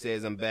Fish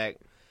says, "I'm back.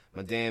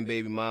 My damn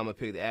baby mama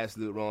picked the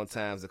absolute wrong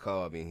times to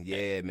call me."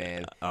 Yeah,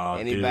 man.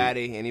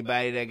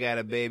 Anybody that got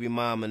a baby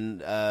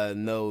mama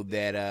know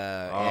that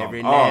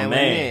every now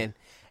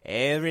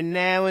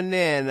and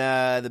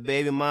then the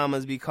baby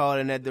mamas be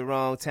calling at the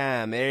wrong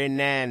time. Every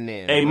now and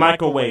then. Hey,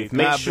 Microwave,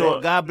 make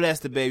sure. God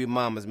bless the baby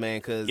mamas,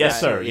 man. Yes,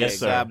 sir.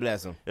 God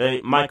bless them. Hey,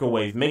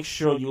 Microwave, make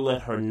sure you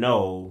let her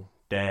know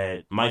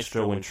that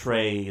Maestro and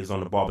Trey is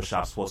on the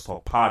Barbershop Sports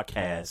Talk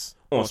podcast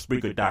on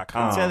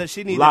Spreaker.com. Tell her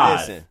she needs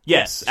live. To listen.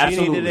 Yes,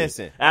 absolutely. She need to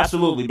listen.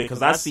 Absolutely,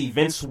 because I see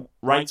Vince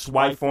Wright's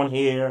wife on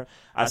here.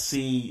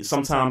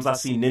 Sometimes I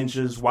see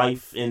Ninja's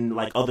wife in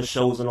like other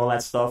shows and all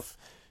that stuff.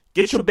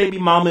 Get your baby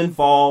mama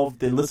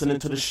involved and listening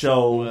to the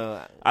show.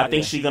 Well, I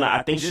think she's gonna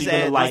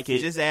like it.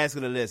 Just ask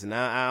her to listen.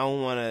 I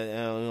don't want to. You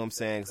know what I'm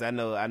saying? Because I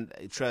know.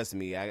 Trust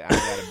me. I got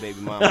a baby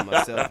mama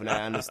myself, and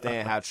I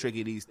understand how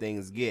tricky these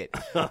things get.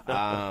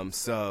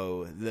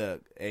 So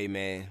look, hey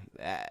man.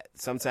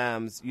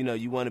 Sometimes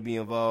you want to be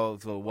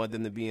involved or want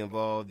them to be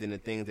involved in the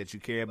things that you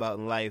care about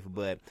in life,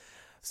 but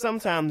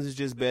sometimes it's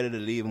just better to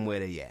leave them where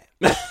they at.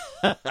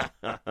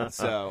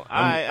 So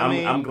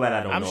I'm glad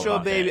I don't. I'm know sure,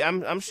 about baby. that.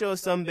 I'm sure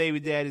some baby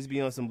daddies be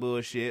on some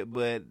bullshit,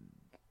 but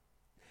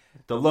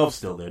the love's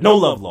still there. No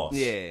love lost.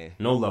 Yeah,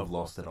 no love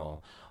lost at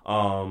all.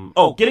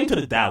 Getting to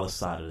the Dallas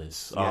side of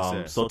this.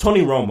 Yes, so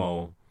Tony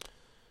Romo,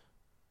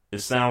 it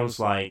sounds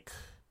like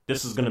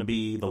this is going to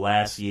be the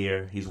last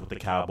year he's with the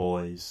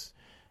Cowboys,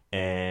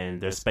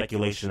 and there's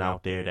speculation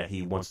out there that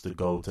he wants to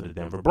go to the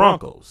Denver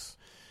Broncos.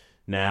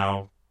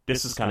 Now,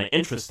 this is kind of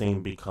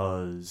interesting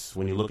because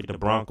when you look at the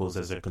Broncos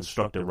as they're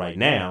constructed right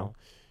now,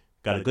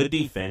 got a good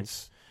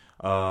defense.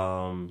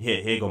 Here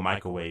you go,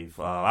 Microwave.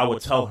 I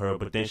would tell her,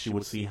 but then she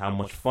would see how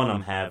much fun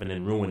I'm having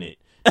and ruin it.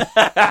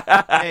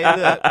 Hey,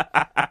 look,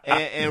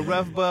 and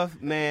Rough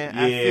Buff, man,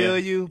 I feel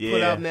you.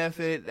 Put out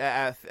method,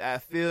 I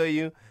feel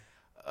you.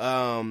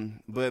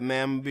 But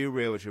man, I'm gonna be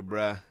real with you,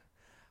 bruh.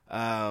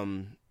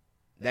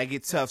 That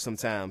get tough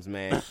sometimes,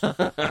 man.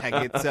 That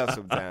get tough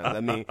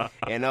sometimes. If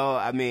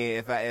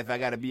I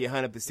gotta be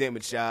 100%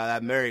 with y'all, I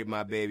married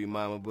my baby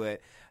mama.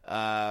 But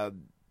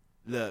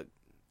look,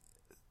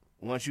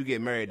 once you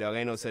get married, dog,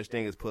 ain't no such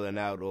thing as pulling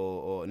out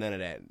or none of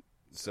that.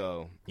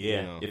 So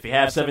if you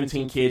have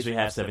 17 kids, you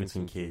have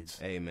 17 kids.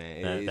 Hey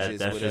man,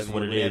 that's just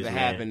what it is. Whatever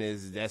happen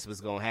is that's what's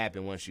gonna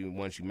happen once you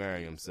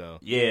marry them. So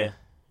yeah.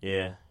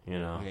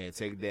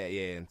 Take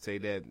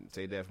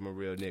that from a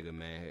real nigga,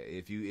 man.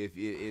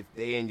 If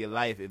they in your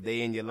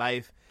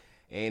life,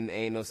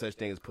 ain't no such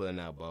thing as pulling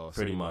out, boss.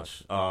 Pretty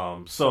much.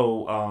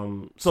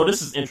 So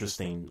this is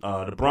interesting.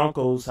 The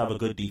Broncos have a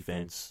good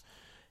defense.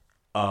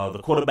 The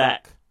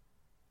quarterback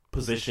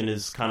position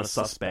is kind of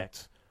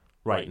suspect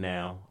right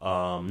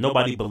now.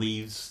 Nobody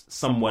believes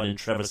somewhat in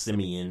Trevor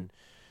Siemian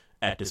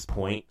at this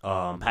point.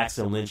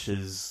 Paxton Lynch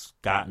has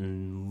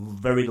gotten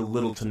very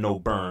little to no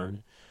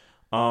burn.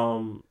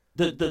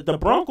 The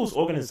Broncos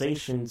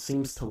organization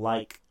seems to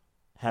like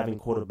having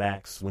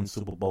quarterbacks win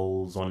Super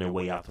Bowls on their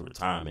way out to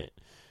retirement.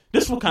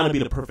 This would kind of be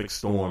the perfect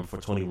storm for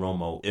Tony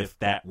Romo if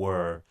that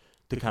were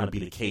to kind of be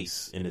the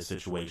case in this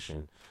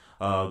situation.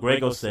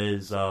 Grego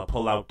says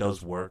pullout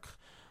does work.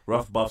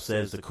 Rough Buff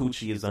says the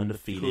Coochie is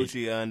undefeated.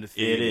 Coochie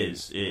undefeated. It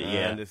is.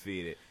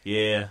 Undefeated.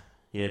 Yeah,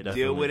 definitely.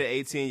 Deal with it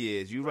 18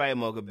 years. You right,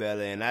 Mocha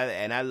Bella, and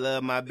I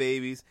love my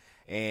babies.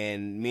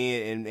 And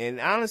and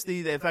honestly,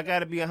 if I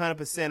gotta be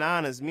 100%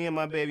 honest, me and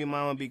my baby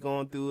mama be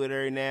going through it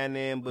every now and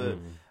then. But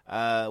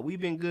we've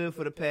been good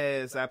for the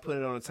past. I put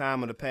it on the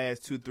time of the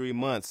past 2-3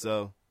 months.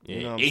 So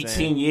you know what 18 I'm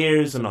saying?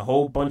 years and a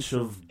whole bunch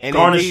of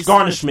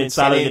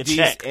garnishments out of the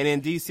check. And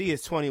in DC,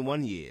 it's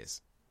 21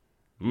 years.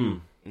 Yeah,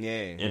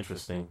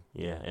 interesting.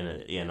 Yeah,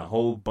 and a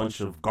whole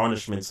bunch of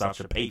garnishments out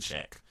your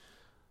paycheck.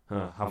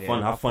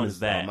 How fun is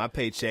that? My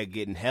paycheck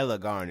getting hella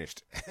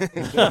garnished.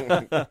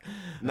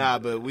 Nah,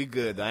 but we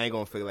good though. I ain't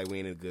gonna feel like we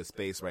in a good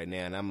space right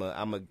now, and I'm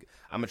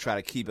gonna try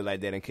to keep it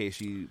like that in case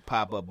she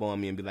pop up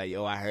on me and be like,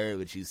 "Yo, I heard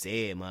what you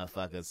said,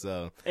 motherfucker."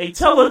 So hey,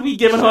 tell her we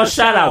giving her a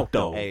shout out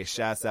though. Hey,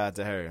 shouts out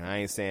to her. I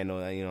ain't saying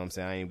no, you know what I'm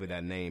saying. I ain't with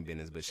that name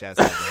business, but shouts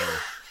out to her.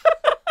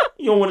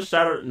 You don't want to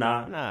shout her?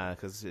 Nah,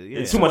 because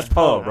it's too much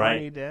pub, right? I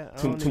don't need that.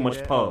 Too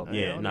much pub.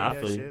 Yeah, I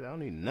feel you. I don't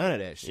need none of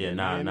that shit. Yeah,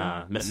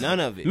 nah. None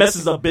of it.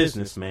 Messes up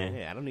business, man.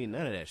 Yeah, I don't need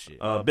none of that shit.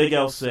 Big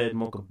L said,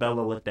 Mocha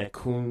Bella, let that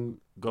coon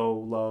go,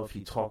 love.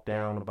 He talked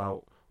down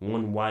about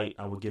one white.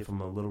 I would give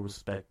him a little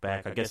respect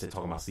back. I guess they're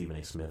talking about Stephen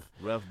A. Smith.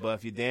 Rough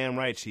Buff, you're damn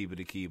right cheaper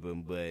to keep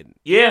him, but...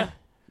 Yeah,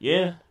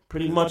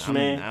 pretty much,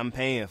 man. I'm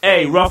paying for it.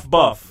 Hey, it. Rough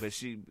Buff. But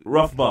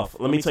Rough Buff,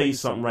 let me tell you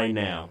something right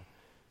now.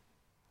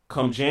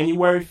 come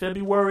January,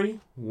 February,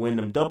 when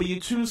them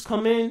W-2s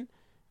come in,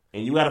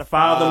 and you gotta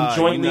file them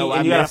jointly,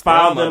 and you gotta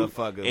file them,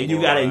 and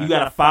you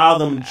gotta file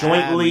them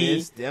jointly. I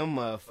miss them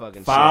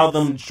motherfucking file checks.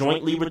 them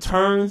jointly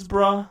returns,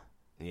 bruh.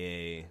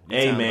 Yeah.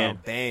 Hey man,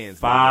 bands,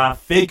 5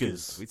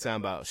 figures. We talking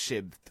about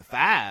shit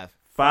 5.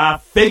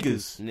 5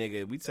 figures.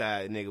 Nigga,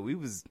 we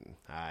was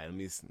alright, let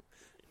me see.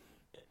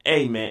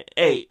 Hey man,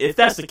 if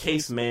that's the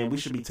case, man, we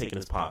should be taking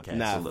this podcast.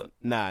 Nah, so look.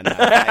 nah.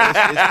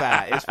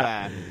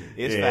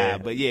 It's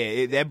fine. But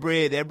yeah, that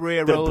bread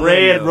rolling. The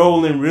bread though.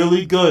 rolling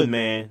really good,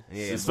 man.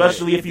 Yeah,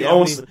 especially if you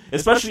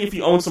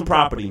own some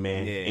property,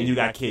 man, Yeah. and you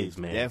got kids,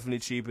 man. Definitely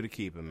cheaper to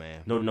keep it,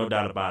 man. No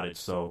doubt about it.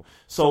 So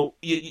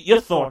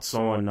your thoughts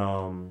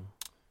on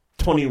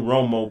Tony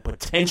Romo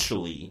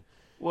potentially?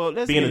 Well,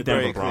 let's being be a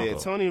Denver very clear. Bronco.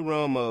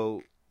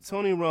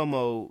 Tony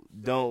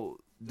Romo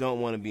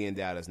don't want to be in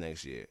Dallas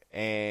next year,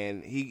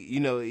 and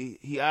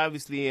he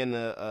obviously in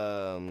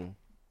the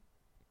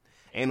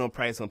ain't no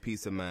price on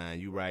peace of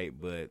mind. You right,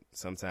 but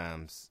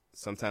sometimes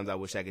I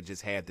wish I could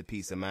just have the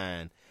peace of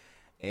mind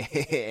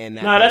and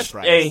not that's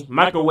price.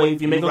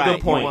 microwave. You make a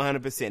good point.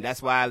 100%.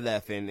 That's why I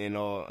left and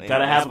all. And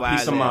Gotta have that's why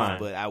peace I of left, mind.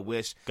 But I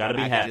wish Gotta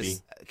be I could happy.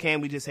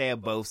 Can we just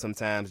have both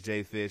sometimes,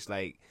 Jay Fish?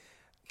 Like,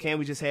 can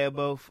we just have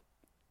both?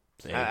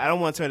 I don't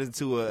want to turn this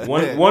into a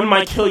one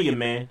might kill you,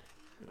 man.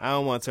 I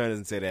don't want to turn this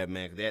into that,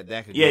 man.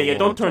 That could Yeah, go on.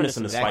 don't turn this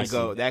into that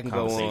spicy That can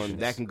go on. conversations.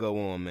 That can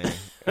go on, man.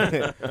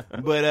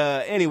 But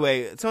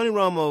anyway, Tony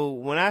Romo.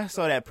 When I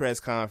saw that press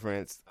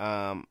conference,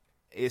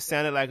 it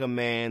sounded like a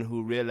man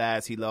who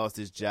realized he lost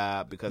his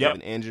job because of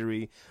an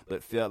injury,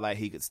 but felt like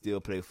he could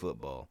still play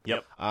football.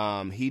 Yep.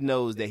 He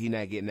knows that he's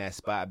not getting that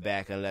spot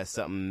back unless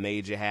something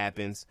major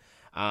happens.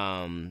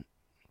 And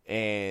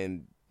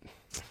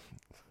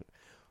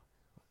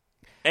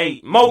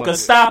hey, Mocha,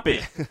 stop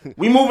it.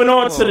 We moving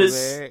on to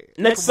this man.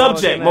 next Come on,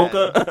 subject, man.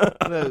 Mocha.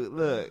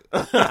 Look.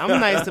 I'm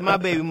nice to my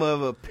baby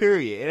mother,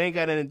 period. It ain't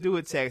got nothing to do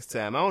with tax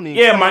time. I don't even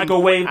Yeah, claim,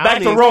 microwave. I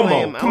Back don't to even Romo.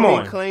 claim- Come I don't on.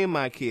 even claim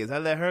my kids. I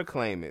let her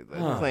claim it.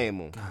 Claim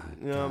them.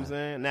 You know what I'm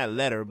saying? Not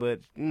let her,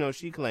 but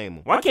she claim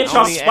them. Why can't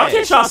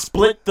y'all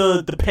split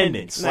the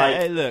dependents? Nah, Like,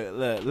 hey,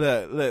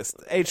 look.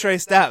 Hey, Trey,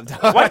 stop,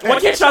 dog. why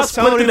can't y'all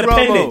split the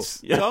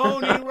dependents?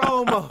 Tony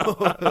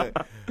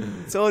Romo.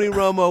 Tony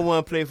Romo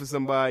want to play for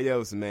somebody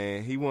else,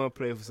 man. He want to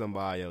play for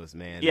somebody else,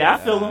 man. Yeah, I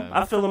feel him.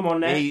 I feel him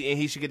on that. And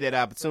he should get that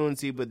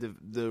opportunity, but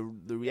the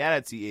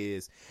reality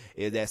is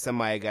that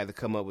somebody got to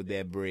come up with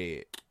that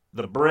bread.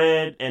 The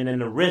bread and then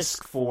the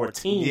risk for a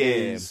team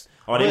is,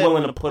 are they But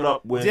willing to put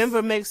up with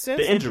Denver makes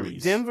sense. the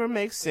injuries? Denver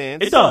makes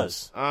sense. It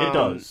does. It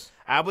does.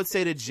 I would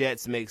say the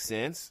Jets make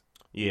sense.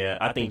 Yeah,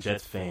 I think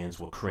Jets fans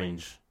will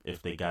cringe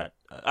if they got.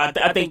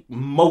 I think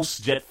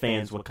most Jet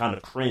fans would kind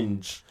of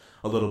cringe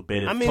a little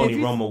bit if Tony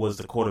Romo was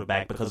the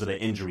quarterback because of the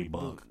injury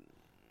bug.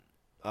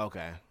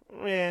 Okay.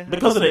 Yeah.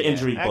 Because of the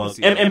injury bug.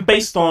 And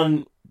based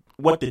on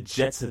what the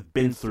Jets have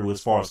been through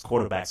as far as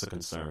quarterbacks are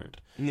concerned.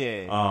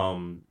 Yeah.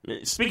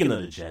 Speaking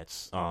of the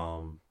Jets,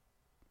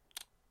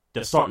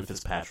 they're starting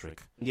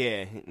Fitzpatrick.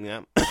 Yeah.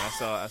 I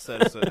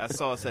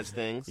saw such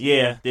things.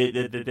 Yeah,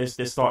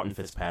 they're starting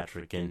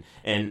Fitzpatrick,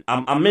 and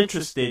I'm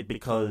interested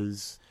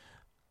because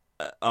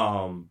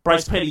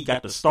Bryce Petty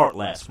got the start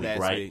last week,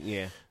 right?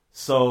 Yeah.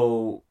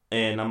 So,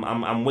 and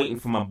I'm waiting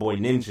for my boy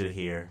Ninja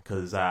here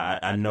because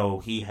I know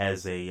he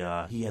has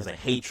a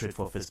hatred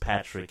for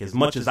Fitzpatrick as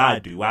much as I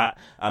do. I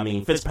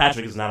mean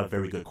Fitzpatrick is not a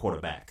very good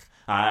quarterback.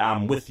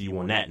 I'm with you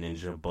on that,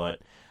 Ninja, but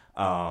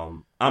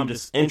I'm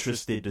just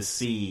interested to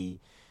see,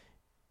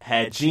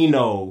 had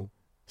Geno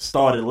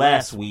started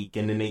last week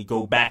and then they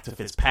go back to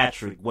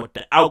Fitzpatrick, what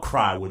the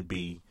outcry would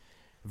be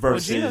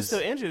versus. Well, Geno's still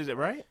injured, is it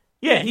right?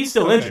 Yeah, he's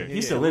still injured. Yeah.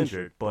 He's still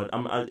injured, but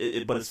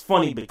but it's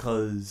funny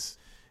because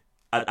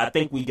I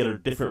think we get a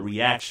different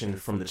reaction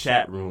from the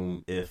chat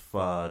room if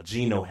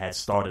Geno had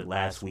started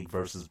last week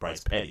versus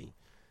Bryce Petty.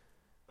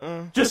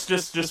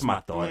 Just my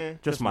thought. Yeah.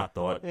 Just my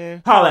thought. Yeah.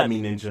 Holla at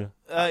me, Ninja.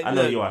 I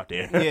know look, you out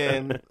there.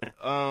 Yeah.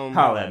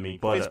 Holla at me.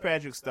 But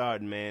Fitzpatrick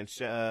starting, man.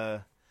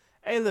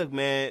 Hey, look,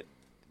 man.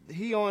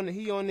 He on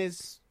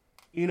this,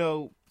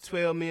 $12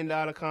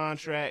 million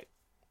contract.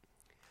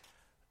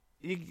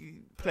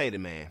 You play the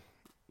man.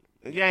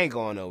 You ain't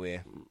going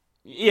nowhere.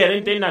 yeah,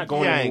 they're not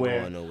going Yeah, I ain't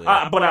anywhere. going nowhere.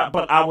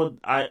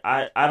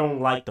 I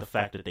don't like the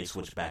fact that they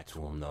switch back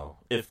to him though.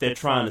 If they're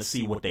trying to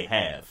see what they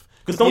have,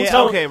 because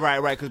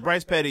right. Because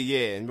Bryce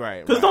Petty,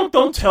 right. Because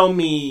don't tell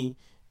me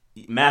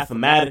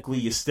mathematically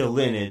you're still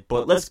in it,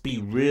 but let's be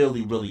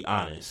really, really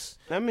honest.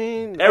 I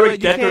mean,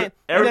 Eric you're Decker-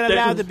 not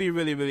allowed to be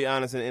really, really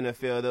honest in the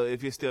NFL though.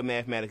 If you're still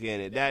mathematically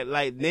in it,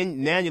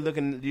 now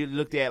you're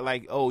looked at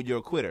like, oh, you're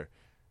a quitter.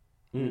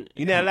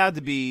 You're not allowed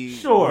to be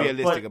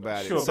realistic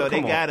about it. So they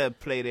gotta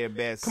play their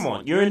best. Come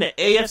on, you're in the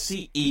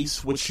AFC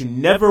East, which you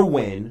never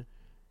win.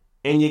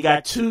 and you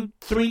got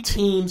 2-3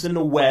 teams in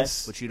the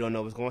West. But you don't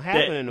know what's going to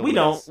happen in the we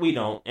West. We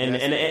don't. And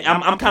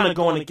I'm kind of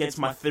going against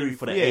my theory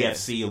for the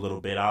AFC a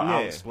little bit.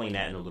 I'll explain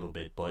that in a little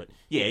bit. But,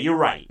 yeah, you're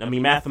right. I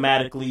mean,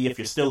 mathematically, if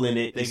you're still in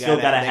it, you still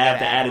got to have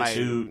the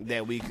attitude.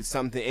 That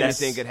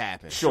anything could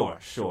happen. Sure.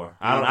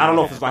 I don't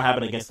know if it's going to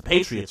happen against the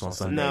Patriots on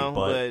Sunday. No,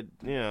 but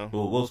you know.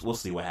 We'll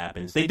see what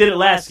happens. They did it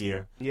last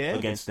year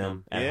against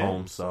them at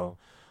home, so...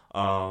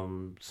 let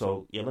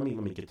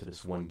me get to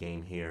this one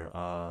game here.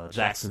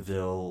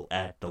 Jacksonville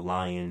at the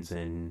Lions,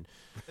 and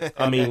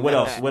I mean, what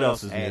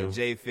else is new?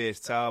 Jay Fish,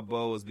 Todd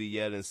Bowles be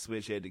yelling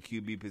switch at the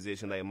QB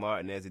position like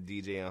Martin as a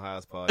DJ on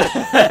House Party.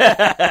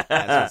 That's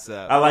what's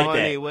up. I like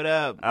Tony, that. What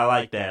up? I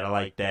like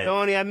that.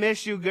 Tony, I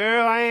miss you,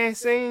 girl. I ain't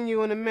seen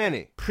you in a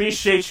minute.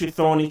 Appreciate you,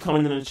 Thorny,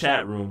 coming in the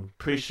chat room.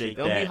 Appreciate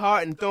that. Don't be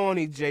hard and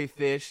thorny, Jay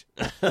Fish.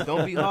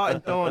 Don't be hard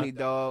and thorny,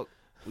 dog.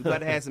 We got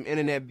to have some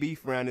internet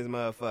beef around this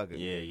motherfucker.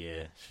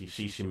 Yeah.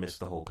 She missed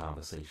the whole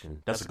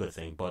conversation. That's a good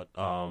thing. But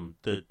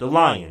the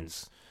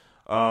Lions.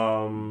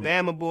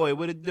 Bama boy,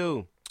 what it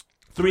do?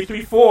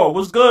 334.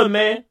 What's good,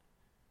 man?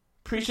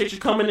 Appreciate you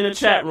coming in the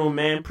chat room,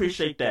 man.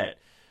 Appreciate that.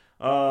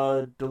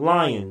 The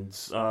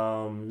Lions,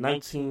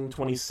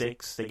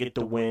 1926. They get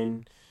the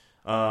win.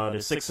 They're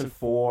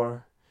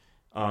 6-4.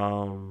 I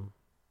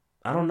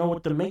don't know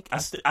what to make. I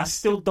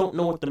still don't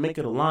know what to make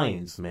of the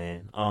Lions,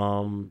 man.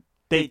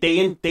 They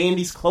in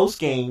these close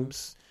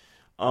games,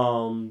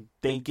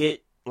 they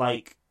get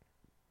like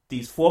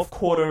these fourth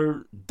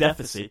quarter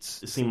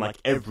deficits. It seemed like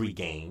every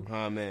game.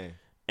 Oh man!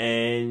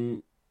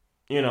 And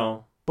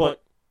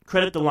but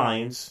credit the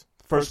Lions,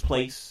 first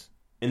place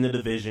in the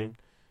division.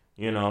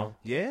 Yeah,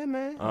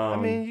 man. I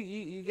mean,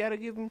 you gotta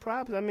give them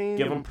props. I mean,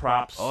 give them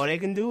props. All they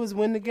can do is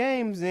win the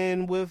games,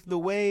 and with the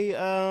way,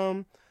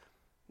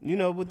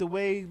 with the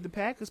way the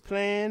Packers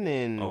playing,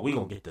 and we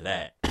gonna get to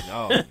that.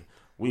 No.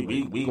 We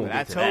gonna get to that.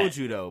 I told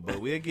you though, but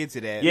we'll get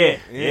to that. Yeah.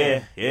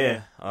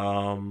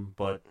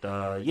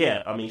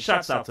 I mean,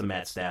 shouts out to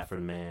Matt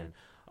Stafford, man.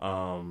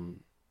 Somewhat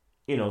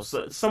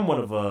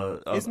of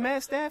a it's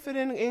Matt Stafford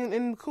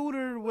and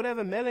Cooter,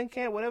 whatever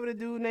Mellencamp, whatever the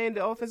dude named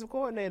the offensive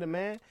coordinator,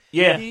 man.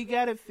 Yeah, he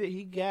got it.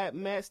 He got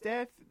Matt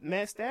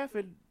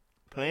Stafford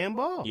playing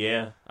ball.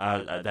 Yeah,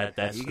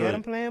 that's he good. Got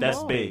him playing that's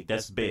ball. big.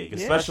 That's big,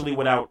 especially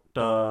without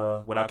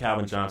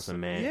Calvin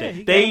Johnson, man. Yeah,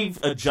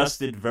 they've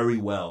adjusted very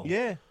well.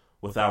 Yeah.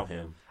 Without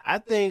him, I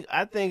think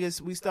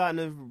we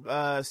starting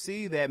to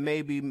see that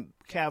maybe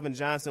Calvin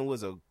Johnson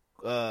was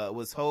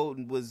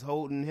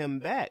holding him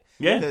back.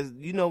 Yeah, because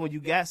when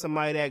you got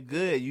somebody that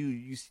good,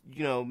 you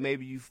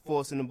maybe you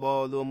forcing the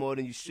ball a little more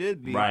than you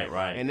should be.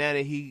 Right. And now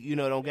that he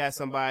don't got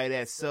somebody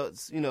that's so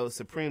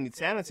supremely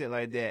talented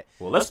like that.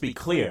 Well, let's be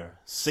clear: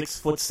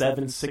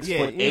 6'7",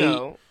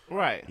 6'8".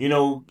 Right.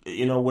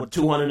 With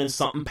 200 and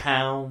something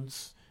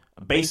pounds,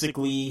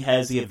 basically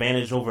has the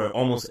advantage over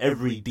almost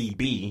every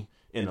DB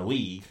in the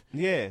league.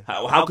 Yeah.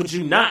 How could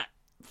you not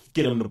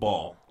get him the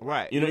ball?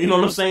 Right. You know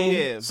what I'm saying?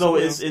 Yeah. So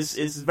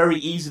it's very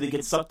easy to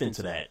get sucked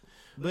into that.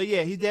 But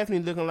yeah, he's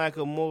definitely looking like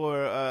a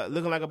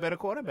better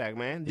quarterback,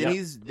 man. Than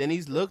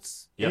he's looked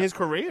in his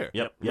career.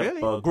 Yep.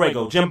 Really?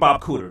 Grego, Jim Bob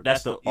Cooter.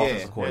 That's the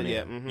offensive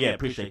coordinator. Yeah. Mm-hmm. Yeah,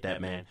 appreciate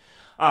that, man.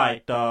 All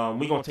right,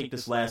 we're gonna take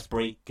this last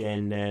break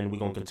and then we're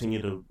gonna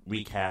continue to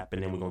recap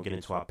and then we're gonna get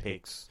into our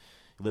picks.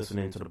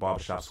 Listening to the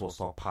Barbershop Sports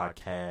Talk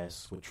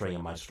podcast with Trey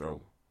and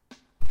Maestro.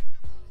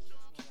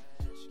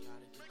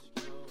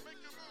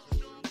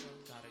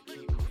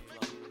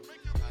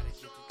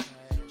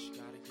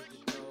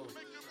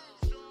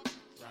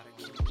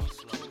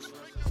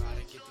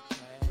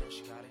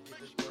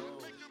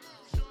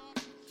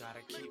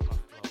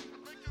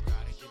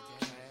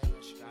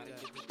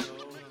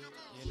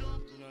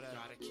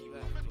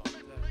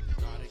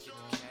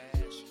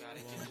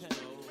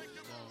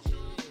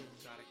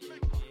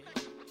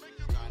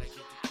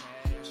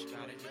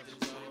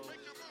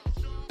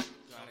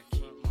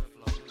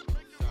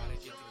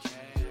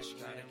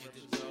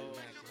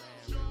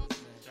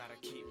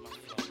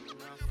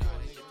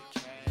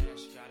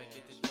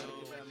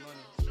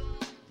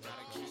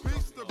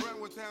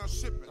 Town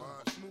shipping,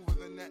 smoother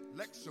than that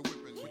lecture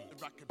whipping, with the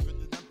rocket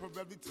bending and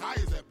Pirelli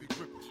tires that be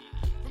gripping.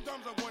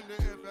 Sometimes I wonder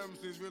if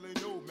MCs really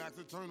know Max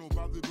Eternal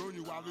probably burn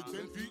you while it's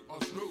 10 feet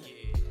of snow.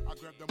 I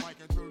grab the mic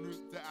and turn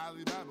it to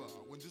Alibaba.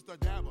 When just a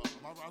dabber,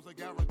 my rhymes are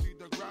guaranteed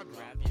to grab you.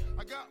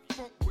 I got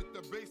funk with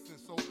the bass and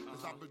soul,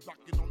 cause I've been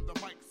rocking on the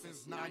mic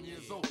since 9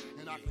 years old.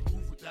 And I can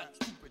groove with that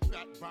stupid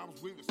fat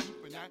rhymes we were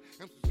snooping at.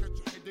 MCs catch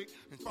a headache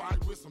and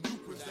find where some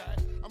loopers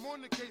at. I'm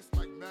on the case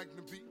like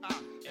Magnum P.I.,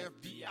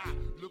 FBI,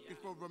 looking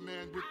for a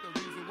man with the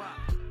reason why.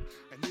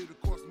 And it'll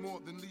cost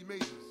more than Lee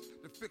Majors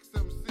to fix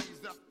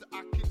MCs after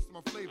I kicks my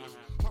flavors.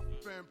 Puff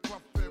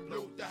and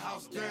blow the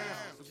house down.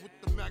 That's what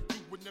the Mac do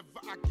whenever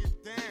I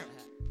get down.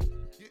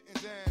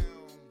 Getting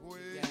down, boy.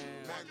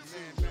 Mac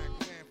man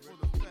for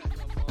the fact.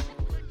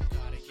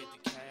 Gotta get the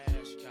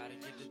cash, gotta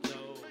get the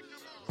dough.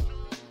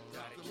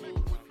 Gotta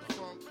move with the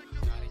funk.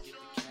 Gotta get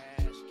the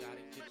cash,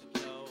 gotta get the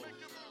dough.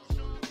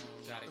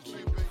 Gotta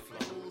keep the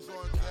flow.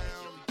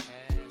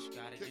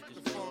 Gotta get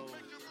the funk.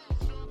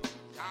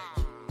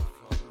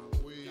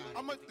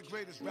 I might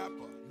greatest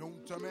rapper known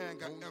to man.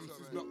 Got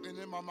MCs knocking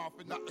in my mouth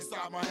and not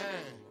inside my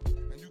hand.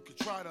 And you can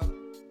try to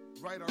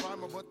write a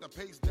rhymer, but the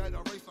pace that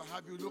eraser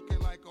have you looking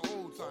like an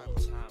old timer.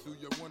 Do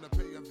you wanna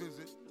pay a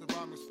visit to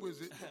rhyme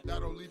exquisite?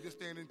 That'll leave you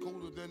standing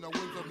colder than a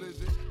winter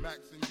blizzard.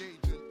 Max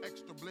engaging,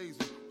 extra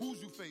blazing.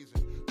 Who's you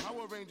phasing?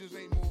 Power Rangers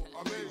ain't more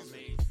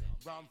amazing.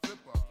 Rhyme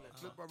flipper,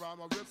 flipper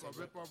rhyme a ripper,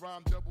 ripper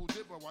rhyme double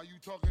dipper. While you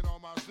talking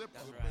on my zipper?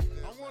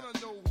 I wanna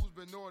know who's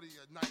been naughty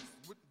or nice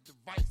with the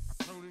device,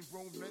 turning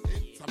grown men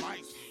into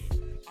mice.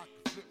 I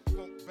can flip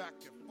funk back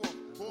and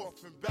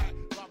forth and back.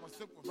 Rhyme a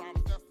simple rhyme,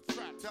 that's the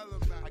track. Tell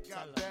him that I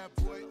got bad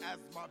boy as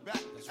my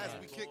back. As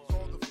we kick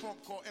all the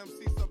funk, call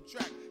MC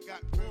Subtract.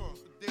 Got rhymes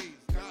for days,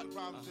 got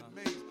rhymes in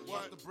maze.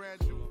 What's the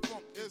brand new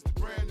funk? It's the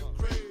brand new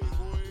craze,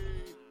 boy.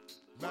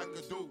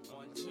 Macadoo,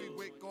 we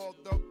wake all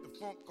up the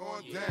funk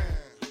on down.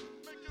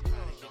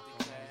 Gotta get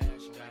the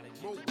cash, gotta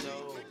get the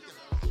dough.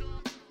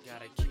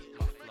 Gotta keep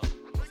my flow.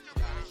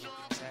 Gotta get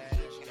the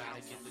cash,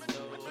 gotta get the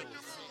dough.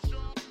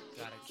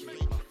 Gotta keep my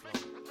flow.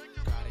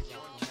 Gotta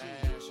get the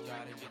cash,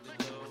 gotta get the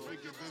dough. We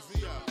get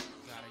busy up.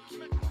 Gotta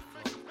keep my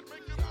flow.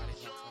 Gotta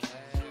get the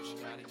cash,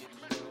 gotta get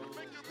the dough.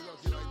 We gonna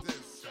get like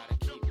this. Gotta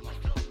keep my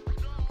flow.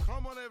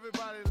 Come on,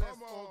 everybody,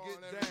 let's all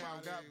get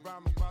down. Got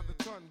rhymes by the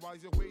ton, while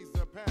your ways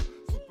are pound.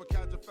 Super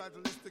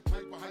califragilistic,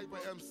 hyper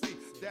MC.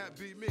 That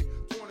be me.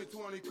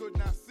 2020 could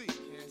not see.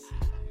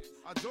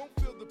 I don't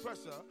feel the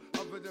pressure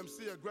of an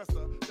MC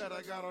aggressor that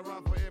I got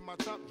around for in my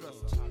top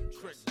dresser.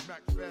 Craig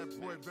Mack, bad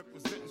boy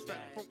representing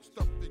fat funk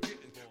stuff they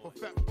getting. For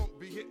fat funk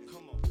be hitting.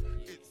 Come on.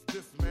 It's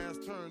this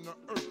man's turn to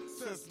earth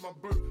since my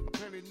birth. A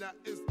penny not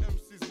is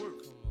MC's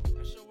work.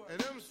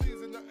 And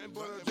MC's is nothing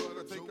but a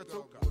joker. Take a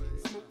toker.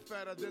 Smoke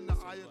fatter than the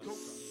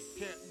Ayatollah.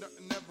 Can't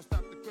nothing never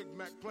stop the Craig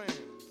Mack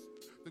plans.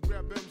 To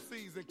grab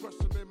MCs and crush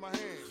them in my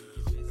hand.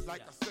 It's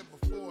like I said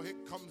before, here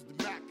comes the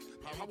Mac.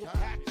 Power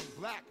pack and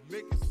black,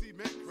 make it see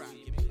men crack.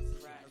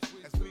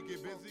 As we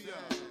get busier,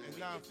 and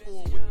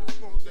 9-4 with the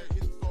funk that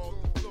hits all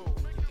the floor.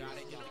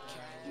 Gotta get the cash,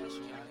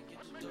 gotta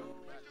get the dough.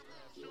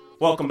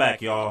 Welcome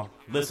back, y'all.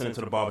 Listening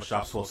to the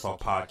Barbershop Sports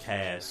Talk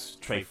podcast.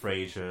 Trey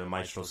Frazier,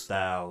 Maestro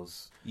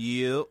Styles.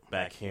 Yep.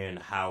 Back here in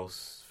the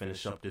house.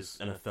 Finish up this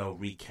NFL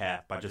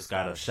recap. I just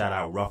got a shout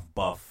out Rough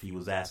Buff. He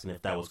was asking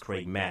if that was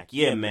Craig Mack.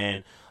 Yeah,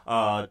 man.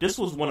 This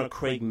was one of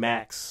Craig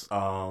Mack's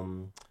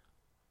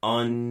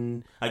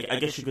I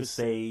guess you could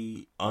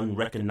say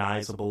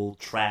unrecognizable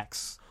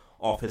tracks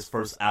off his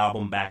first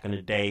album back in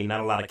the day. Not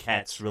a lot of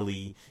cats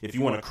really, if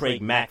you want a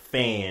Craig Mack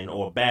fan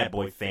or a Bad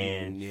Boy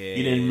fan,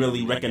 you didn't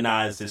really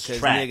recognize his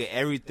track. Nigga,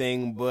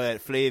 everything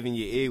but Flavor in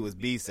Your Ear was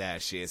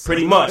B-side shit. So.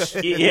 Pretty much.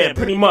 Yeah,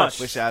 pretty much.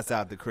 But shouts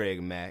out to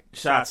Craig Mack.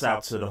 Shouts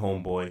out to the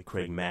homeboy,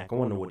 Craig Mack. I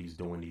wonder what he's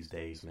doing these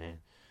days, man.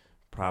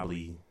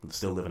 Probably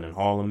still living in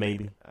Harlem,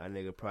 maybe.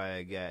 Nigga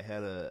probably got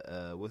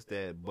hella, what's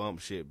that bump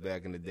shit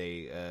back in the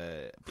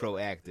day?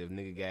 Proactive.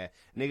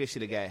 Nigga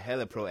should have got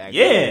hella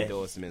Proactive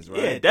endorsements,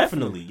 right? Yeah,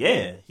 definitely.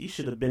 Yeah. He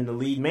should have been the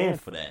lead man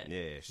for that.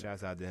 Yeah,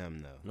 shouts out to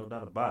him, though. No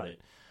doubt about it.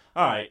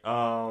 All right,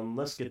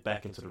 let's get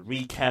back into the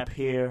recap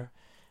here.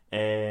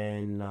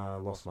 And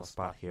lost my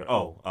spot here.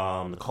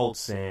 The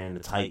Colts and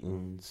the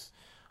Titans.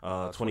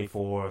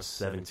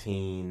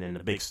 24-17. And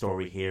the big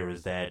story here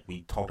is that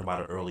we talked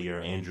about it earlier.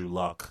 Andrew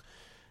Luck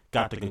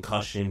got the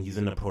concussion. He's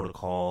in the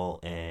protocol.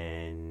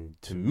 And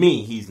to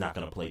me, he's not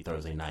going to play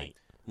Thursday night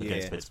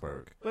against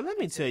Pittsburgh. But let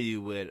me tell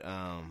you what,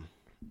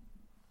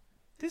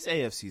 this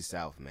AFC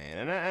South,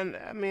 man. And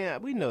I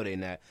mean, we know they're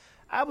not.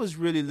 I was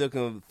really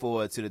looking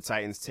forward to the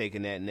Titans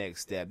taking that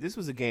next step. This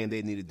was a game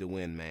they needed to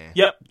win, man.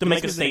 Yep, to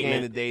make a statement. This was a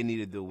game that they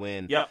needed to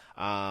win. Yep.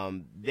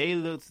 They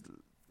looked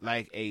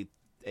like a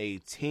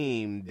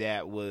team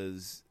that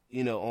was,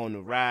 on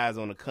the rise,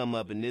 on the come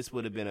up, and this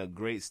would have been a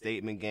great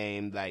statement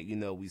game. Like,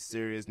 we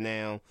serious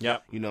now.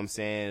 Yep. You know what I'm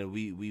saying?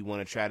 We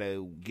want to try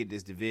to get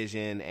this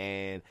division,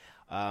 and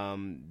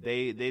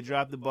they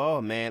dropped the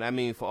ball, man. I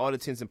mean, for all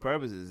intents and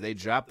purposes, they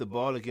dropped the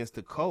ball against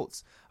the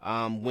Colts.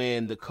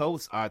 When the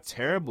Colts are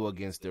terrible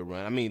against the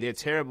run. I mean, they're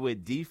terrible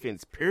at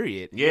defense,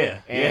 period.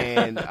 Yeah.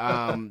 And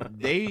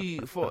they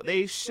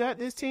shut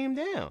this team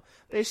down.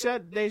 They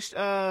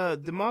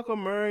DeMarco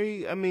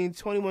Murray,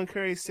 21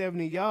 carries,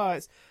 70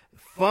 yards,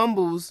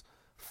 fumbles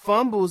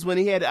when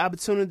he had the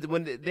opportunity,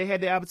 when they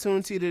had the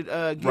opportunity to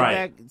get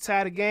back,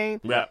 tie the game.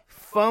 Yeah.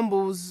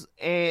 Fumbles,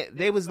 and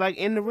they was like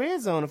in the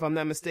red zone, if I'm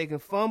not mistaken.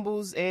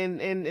 Fumbles,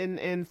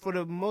 and for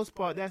the most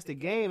part, that's the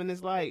game. And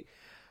it's like,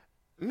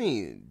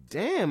 like,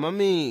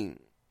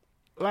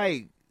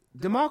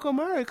 DeMarco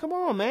Murray, come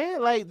on,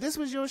 man. Like, this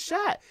was your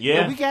shot.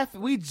 Yeah.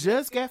 We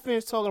just got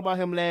finished talking about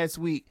him last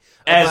week.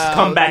 As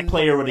comeback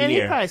player of the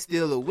year. He probably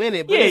still will win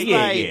it,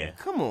 but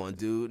come on,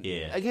 dude.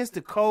 Yeah. Against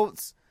the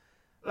Colts,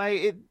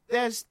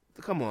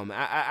 come on,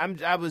 man.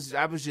 I was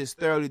just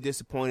thoroughly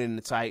disappointed in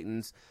the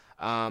Titans.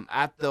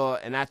 I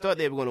thought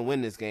they were going to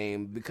win this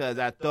game because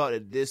I thought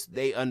that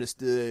they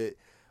understood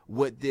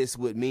what this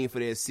would mean for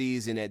their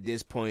season at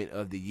this point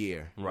of the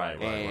year. Right.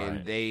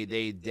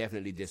 They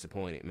definitely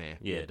disappointed, man.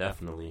 Yeah,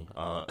 definitely.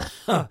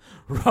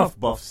 Rough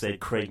Buff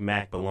said Craig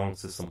Mack belongs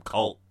to some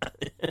cult.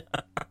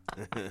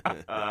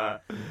 I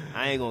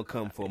ain't gonna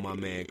come for my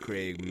man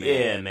Craig Mack.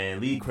 Yeah, man,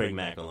 leave Craig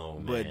Mack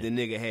alone, man. But the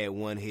nigga had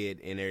one hit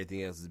and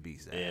everything else is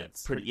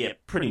B-sides.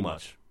 Pretty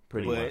much.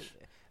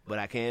 But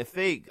I can't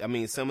fake. I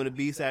mean, some of the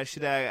B-side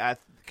shit I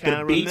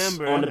kind of beats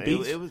remember. on the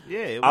beats. It was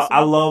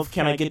I love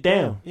Can I Get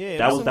Down? Yeah,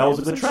 that was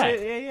a good track.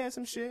 Shit. Yeah, he had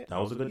some shit. That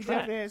was a good he track.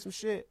 Definitely had some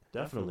shit.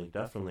 Definitely.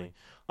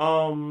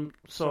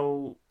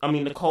 So I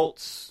mean, the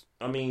Colts.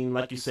 I mean,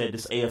 like you said,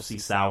 this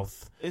AFC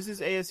South. It's this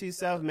AFC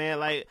South, man.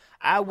 Like,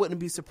 I wouldn't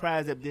be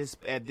surprised at this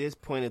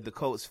point if the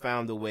Colts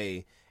found a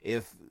way.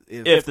 If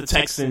the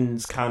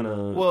Texans kind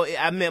of. Well,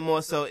 I meant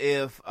more so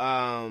if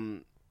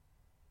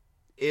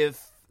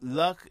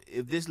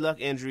this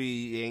Luck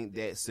injury ain't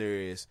that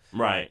serious,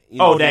 right? You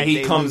know, that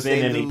he comes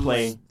in and they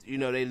play. You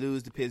know, they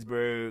lose to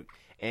Pittsburgh.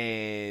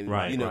 And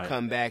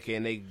come back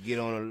and they get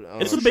on.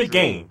 It's a big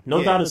game,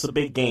 no doubt. It's a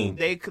big game.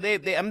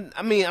 I'm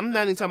not even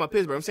talking about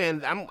Pittsburgh. I'm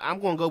saying I'm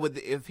going to go with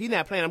if he's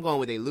not playing, I'm going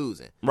with they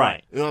losing.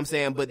 Right. You know what I'm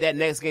saying? But that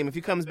next game, if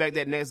he comes back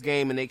that next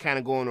game and they kind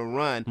of go on a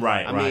run,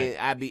 right. I mean,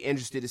 I'd be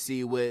interested to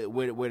see where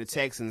the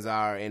Texans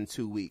are in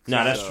 2 weeks.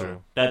 No, that's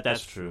true.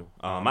 That's true.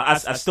 I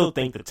still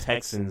think the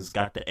Texans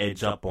got the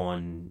edge up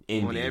on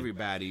Indy. On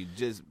everybody,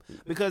 just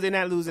because they're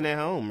not losing at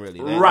home,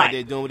 really. Right.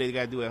 They're doing what they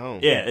got to do at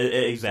home. Yeah,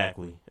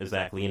 exactly,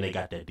 and they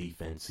got that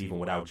defense. Even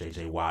without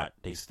J.J. Watt,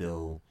 they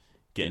still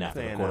getting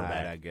after the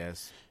quarterback. I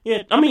guess.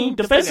 Yeah, I mean,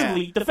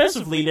 defensively,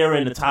 they're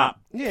in the top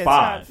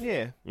 5.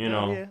 You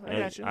know, yeah,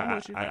 I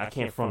got you. I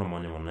can't front them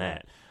on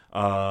that.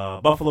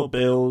 Buffalo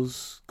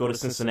Bills go to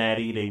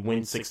Cincinnati. They win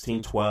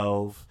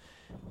 16-12.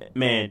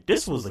 Man,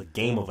 this was a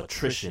game of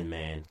attrition,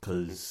 man,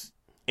 because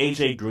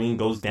A.J. Green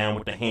goes down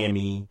with the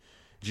hammy.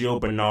 Gio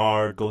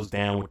Bernard goes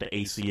down with the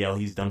ACL.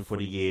 He's done for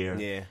the year.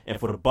 Yeah. And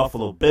for the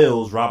Buffalo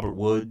Bills, Robert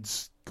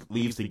Woods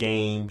leaves the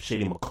game.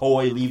 Shady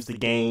McCoy leaves the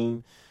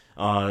game.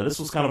 This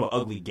was kind of an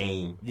ugly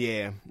game.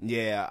 Yeah.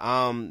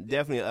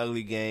 Definitely an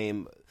ugly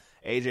game.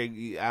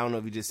 AJ, I don't know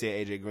if you just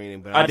said AJ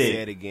Green, but I'll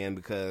say it again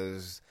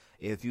because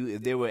if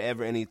there were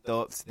ever any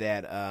thoughts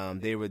that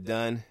they were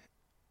done,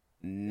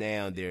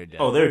 now they're done.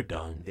 Oh, they're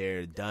done.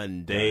 They're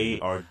done. They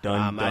are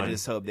done. I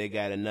just hope they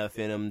got enough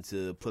in them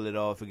to pull it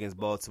off against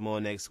Baltimore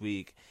next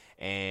week,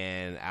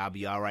 and I'll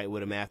be all right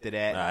with them after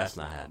that. Nah, that's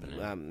not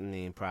happening. I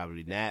mean,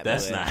 probably not.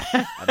 That's not.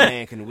 A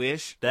man can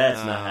wish. That's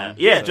not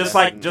happening. Yeah,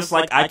 so just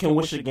like I can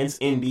wish against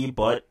Indy,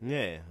 but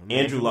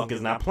Andrew Luck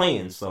is not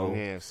playing. So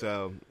yeah,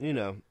 so you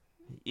know.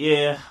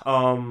 Yeah,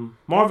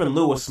 Marvin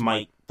Lewis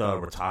might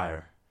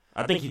retire.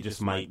 I think he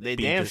just might be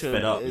just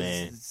fed up,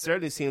 man. It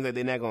certainly seems like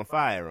they're not going to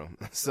fire him.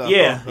 So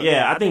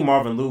yeah. I think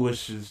Marvin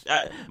Lewis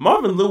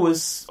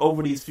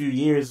over these few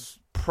years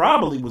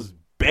probably was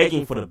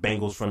begging for the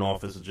Bengals front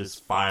office to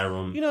just fire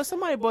him. You know,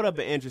 somebody brought up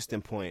an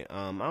interesting point.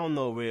 I don't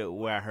know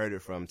where I heard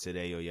it from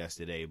today or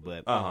yesterday,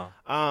 but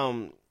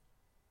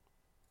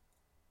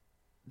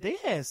they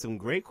had some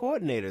great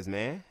coordinators,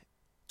 man.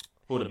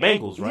 For the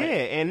Bengals, right? Yeah,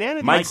 and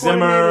then Mike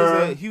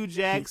Zimmer, Hugh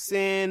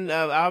Jackson,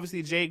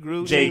 obviously Jay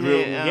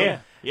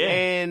Gruden. Yeah.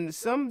 And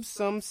some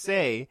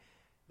say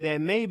that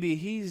maybe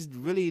he's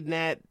really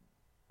not.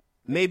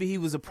 Maybe he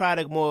was a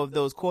product more of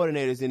those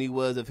coordinators than he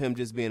was of him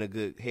just being a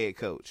good head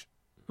coach.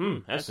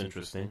 That's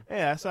interesting.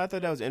 Yeah, so I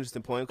thought that was an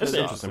interesting point. That's an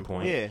interesting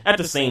point. Yeah. At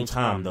the same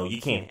time, though,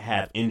 you can't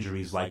have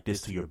injuries like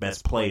this to your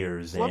best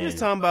players. Well, I'm just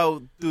talking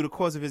about through the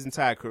course of his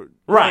entire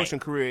coaching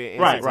career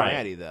in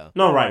Cincinnati, though.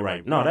 No,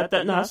 right. No,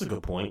 that's a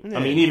good point. Yeah.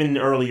 I mean, even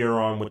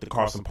earlier on with the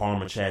Carson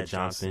Palmer, Chad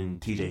Johnson,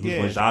 TJ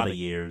Houshmandzadeh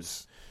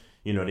years,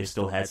 you know, they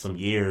still had some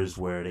years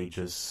where they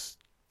just,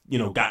 you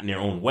know, got in their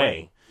own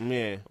way.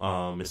 Yeah.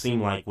 It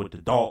seemed like with the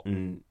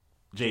Dalton,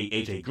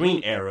 AJ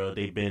Green era,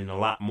 they've been a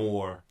lot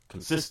more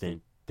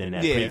consistent than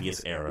that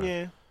previous era.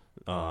 Yeah.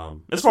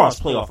 As far as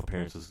playoff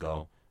appearances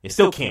go, they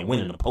still can't win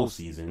in the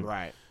postseason.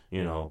 Right.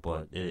 You know,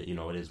 but it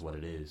is what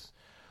it is.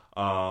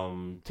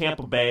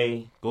 Tampa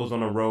Bay goes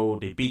on the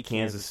road. They beat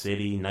Kansas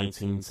City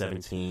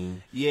 19-17.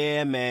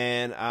 Yeah,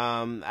 man.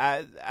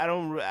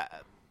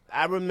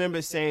 I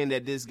remember saying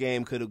that this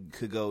game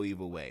could go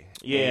either way.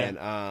 Yeah, and,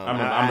 I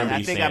remember.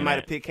 I think I might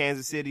have picked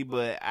Kansas City,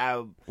 but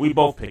we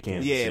both picked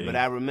Kansas City. Yeah, but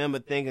I remember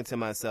thinking to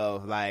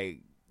myself like,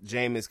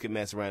 Jameis could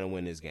mess around and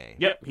win this game.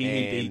 Yep,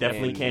 he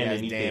definitely can.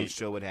 That's and damn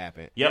sure what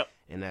happened. Yep,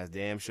 and that's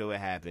damn sure what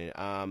happened.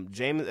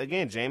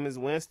 Jameis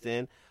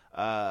Winston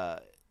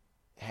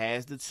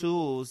has the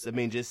tools. I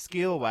mean, just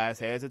skill wise,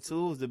 has the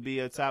tools to be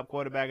a top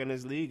quarterback in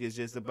this league. It's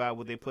just about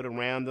what they put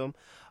around him.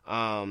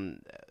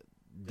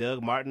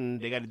 Doug Martin,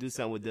 they got to do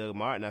something with Doug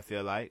Martin, I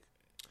feel like.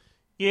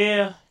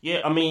 Yeah.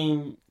 I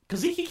mean,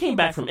 because he came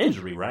back from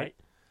injury, right?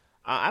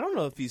 I don't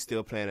know if he's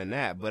still playing or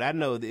not, but I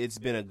know that it's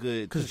been a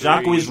good... Because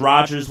Jacquizz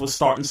Rodgers was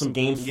starting some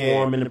games for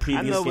him in the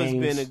previous games. I know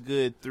it's been a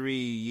good 3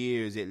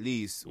 years at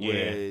least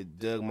where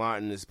Doug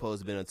Martin is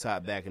supposed to have been a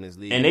top back in his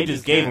league. And they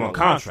just gave him a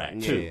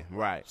contract, too. Yeah,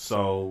 right.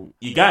 So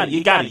you got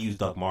to use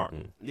Doug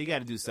Martin. You got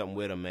to do something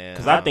with him, man.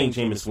 Because I think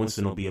Jameis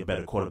Winston will be a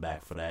better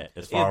quarterback for that.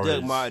 As far if as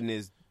Doug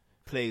Martin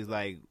plays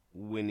like...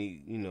 when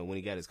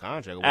he got his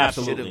contract.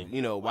 Absolutely.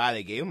 Why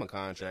they gave him a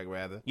contract,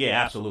 rather.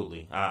 Yeah,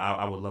 absolutely.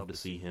 I would love to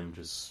see him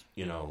just,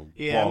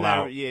 ball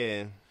out.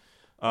 Yeah.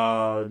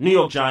 New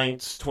York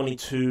Giants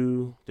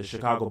 22, the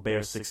Chicago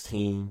Bears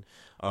 16.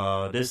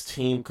 This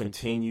team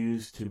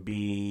continues to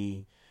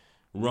be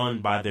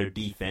run by their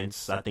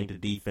defense. I think the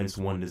defense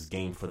won this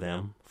game for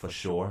them, for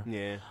sure.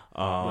 Yeah.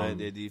 But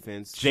their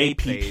defense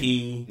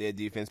JPP their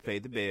defense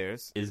played the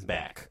Bears. is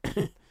back.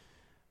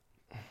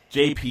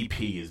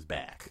 JPP is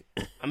back.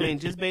 I mean,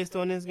 just based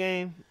on this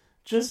game?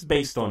 Just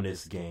based on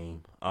this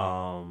game.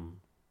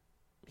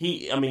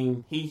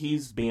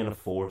 He's being a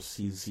force.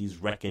 He's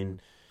wrecking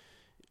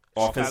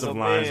offensive Chicago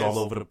lines Bears. all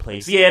over the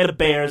place. Yeah, the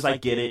Bears, I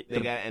get it.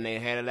 They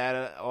had a lot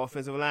of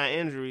offensive line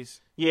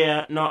injuries.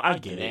 Yeah, no, I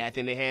get I it.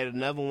 think they had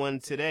another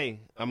one Sunday.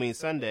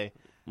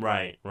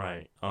 Right.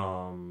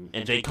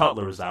 And Jay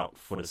Cutler is out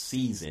for the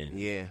season.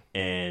 Yeah.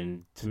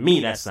 And to me,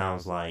 that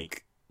sounds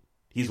like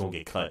he's going to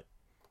get cut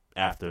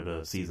after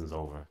the season's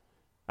over.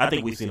 I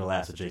think we've seen the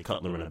last of Jay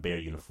Cutler in a Bear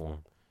uniform.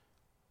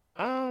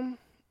 I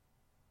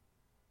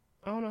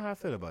don't know how I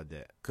feel about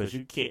that. Because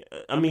you can't,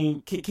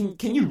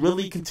 can you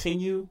really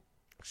continue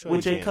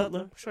with Jay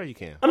Cutler? Sure you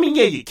can. I mean,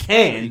 yeah, you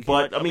can,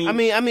 but I'm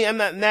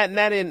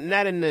not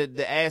in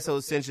the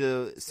asshole sense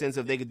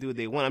of they could do what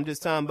they want. I'm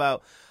just talking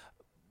about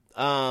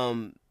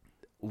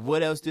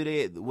what else do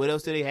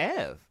they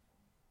have?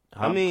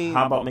 How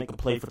about make a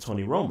play for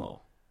Tony Romo?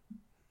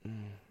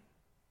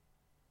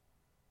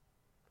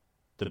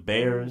 The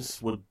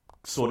Bears would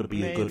sort of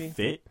be a good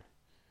fit.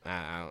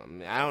 I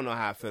don't know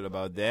how I feel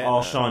about that.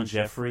 Alshon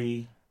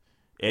Jeffrey,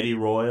 Eddie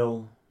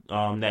Royal,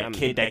 that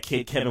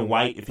kid Kevin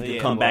White, if he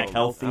could come back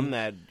healthy. I'm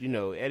not,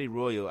 Eddie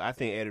Royal. I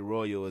think Eddie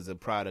Royal is a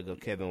product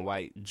of Kevin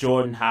White.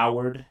 Jordan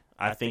Howard,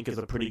 I think, is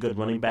a pretty good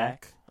running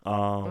back. I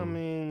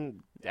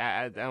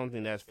don't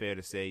think that's fair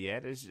to say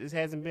yet. It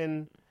hasn't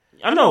been.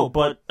 I know,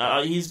 but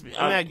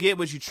I get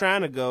what you're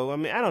trying to go. I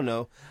mean, I don't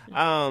know.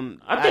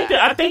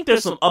 I think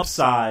there's some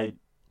upside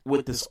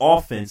with this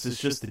offense.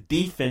 It's just the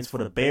defense for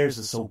the Bears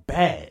is so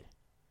bad.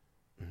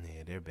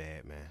 Yeah, they're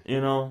bad,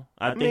 man.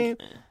 I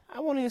think. I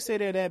won't even say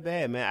they're that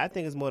bad, man. I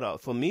think it's more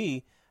for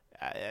me.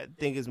 I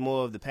think it's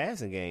more of the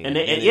passing game.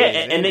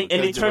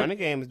 The running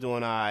game is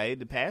doing all right.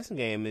 The passing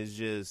game is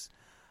just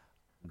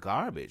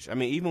garbage. I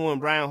mean, even when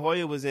Brian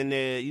Hoyer was in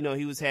there,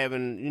 he was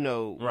having,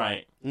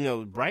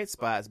 bright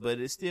spots,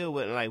 but it still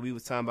wasn't like we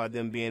was talking about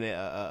them being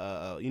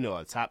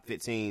a top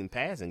 15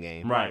 passing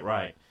game.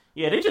 Right.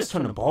 Yeah, they just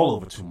turn the ball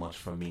over too much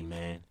for me,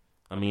 man.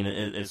 I mean,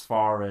 as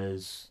far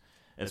as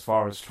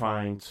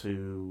trying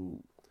to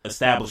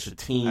establish a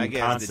team concept.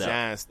 I guess the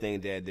Giants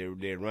think that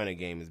their running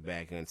game is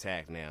back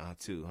intact now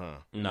too, huh?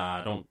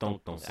 Nah,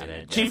 don't say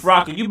that. Chief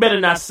Rocker, you better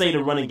not say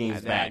the running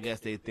game's back. I guess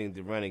they think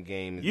the running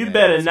game is You back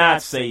better intact.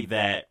 not say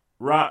that.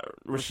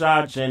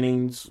 Rashad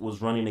Jennings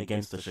was running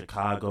against the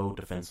Chicago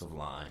defensive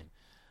line.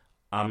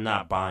 I'm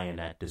not buying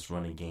that this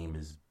running game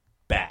is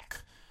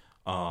back.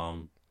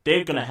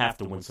 They're going to have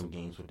to win some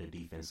games with their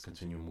defense,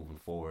 continue moving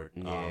forward.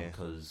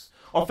 Because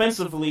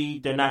offensively,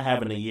 they're not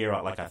having a year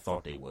out like I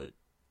thought they would.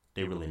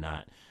 They're really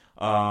not.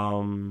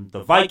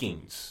 The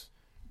Vikings,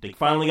 they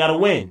finally got a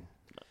win.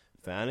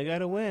 Finally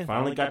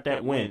got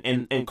that win.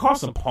 And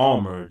Carson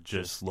Palmer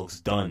just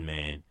looks done,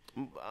 man.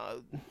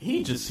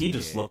 He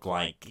just looked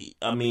like,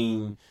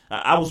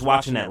 I was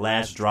watching that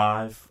last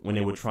drive when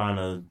they were trying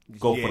to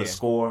go for the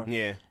score.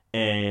 Yeah.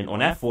 And on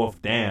that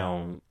fourth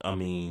down,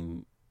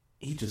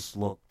 he just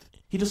looked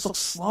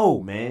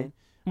slow, man.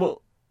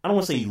 Well, I don't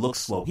want to say he looks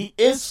slow. He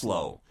is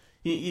slow.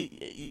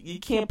 You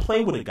can't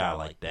play with a guy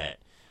like that.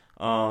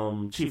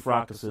 Chief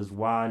Rocker says,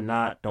 "Why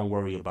not? Don't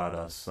worry about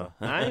us."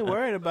 I ain't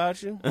worried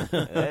about you.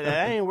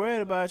 I ain't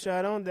worried about you.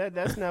 I don't.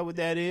 That's not what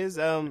that is.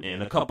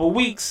 In a couple of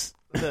weeks.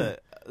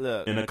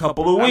 Look. In a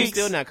couple of weeks. I'm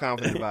still not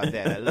confident about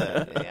that.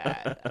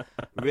 Look,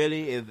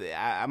 really, if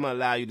I'm gonna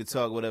allow you to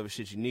talk whatever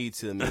shit you need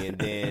to me, and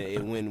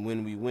then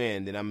when we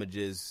win, then I'm gonna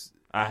just.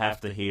 I have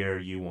to hear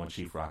you on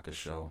Chief Rocker's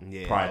show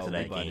prior to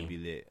that game.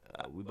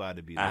 We about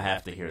to be lit. I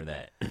have to hear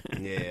that.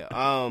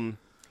 Yeah.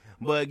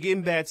 But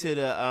getting back to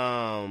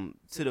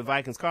the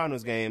Vikings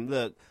Cardinals game,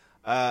 look,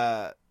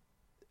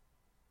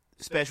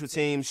 special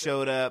teams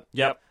showed up.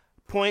 Yep.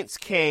 Points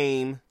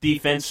came.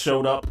 Defense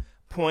showed up.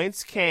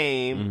 Points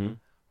came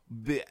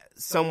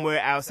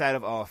somewhere outside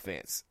of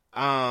offense.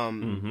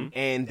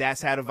 And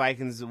that's how the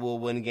Vikings will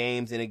win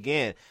games. And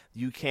again,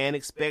 you can't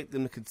expect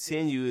them to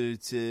continue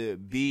to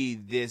be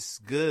this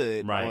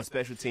good on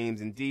special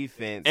teams and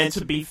defense. And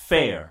to be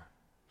fair,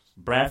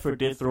 Bradford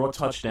did throw a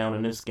touchdown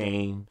in this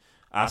game.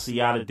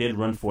 Asiata did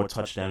run for a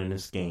touchdown in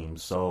this game.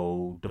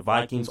 So the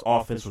Vikings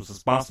offense was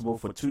responsible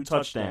for 2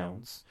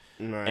 touchdowns.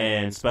 Right.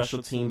 And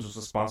special teams was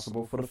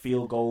responsible for the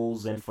field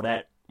goals and for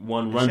that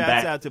one run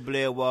back. Shouts out to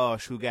Blair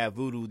Walsh, who got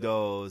voodoo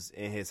dolls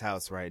in his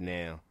house right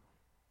now.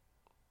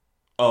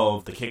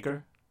 Of the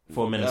kicker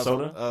for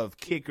Minnesota? Of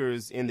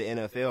kickers in the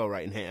NFL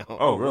right now.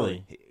 Oh,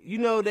 really? You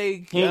know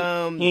they... He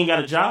ain't got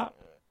a job?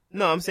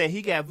 No, I'm saying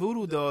he got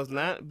voodoo dolls.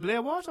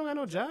 Blair Walsh don't got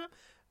no job.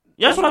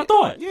 Yeah, that's what I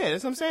thought. Yeah,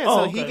 that's what I'm saying.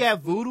 Oh, so he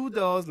got voodoo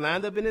dolls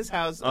lined up in his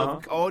house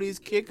of all these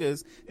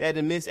kickers that had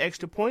to miss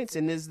extra points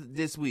in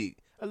this week.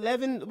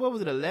 11. What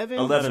was it? 11.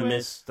 11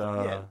 missed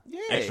Yeah.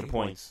 extra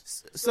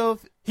points. So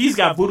He's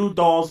got voodoo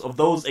dolls of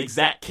those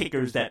exact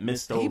kickers that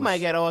missed those. he might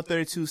get all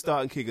 32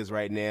 starting kickers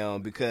right now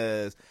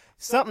because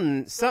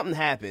something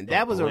happened.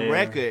 That was a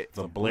record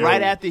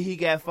right after he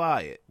got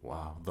fired.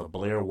 Wow, the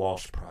Blair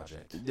Walsh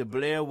Project. The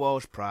Blair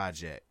Walsh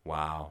Project.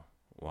 Wow.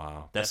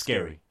 That's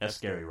scary. That's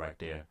scary right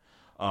there.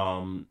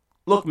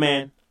 Look,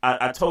 man,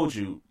 I told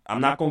you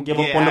I'm not gonna give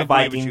up on the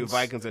Vikings. You.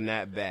 Vikings are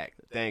not back.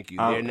 Thank you.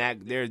 They're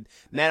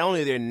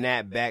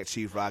not back,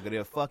 Chief Rocker.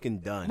 They're fucking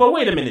done. But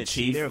wait a minute,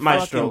 Chief. They're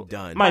Maestro, fucking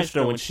done.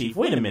 Maestro and Chief.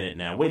 Wait a minute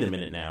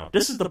now.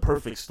 This is the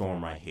perfect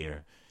storm right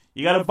here.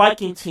 You got a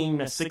Viking team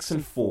that's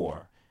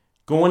 6-4,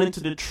 going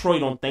into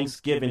Detroit on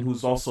Thanksgiving,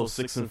 who's also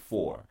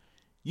 6-4.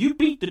 You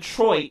beat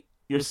Detroit.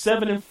 You're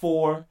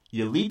 7-4.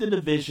 You lead the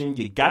division.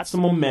 You got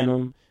some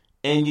momentum,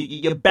 and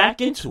you're back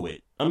into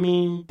it. I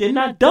mean, they're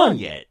not done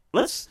yet.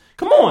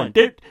 Come on.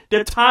 They're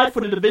tied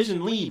for the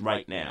division lead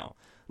right now.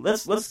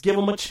 Let's give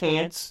them a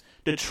chance.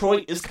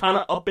 Detroit is kind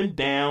of up and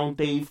down.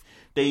 They've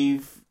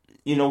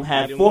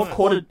had fourth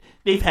quarter.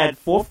 They've had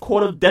fourth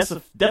quarter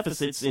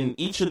deficits in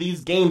each of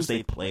these games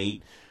they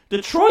played.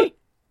 Detroit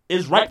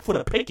is ripe for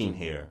the picking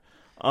here.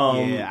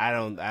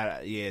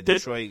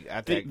 Detroit.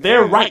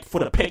 They're ripe for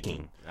the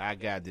picking. I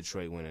got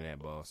Detroit winning that,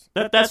 boss.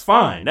 That's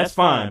fine. That's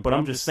fine. But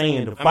I'm just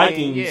saying the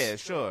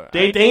Vikings. Sure.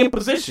 They in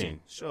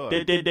position. Sure.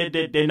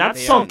 They're not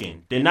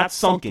sunken. They're not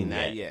sunken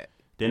Not yet. yet.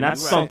 They're not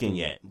sunken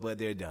yet. But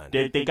they're done.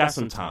 They got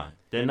some time.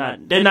 They're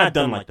not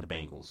done like the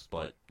Bengals,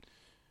 but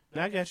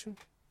I got you.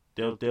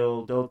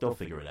 They'll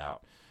figure it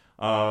out.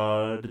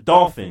 The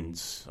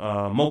Dolphins,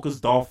 Mocha's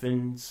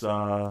Dolphins,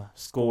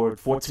 scored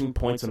 14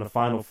 points in the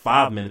final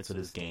 5 minutes of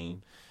this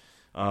game,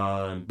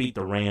 and beat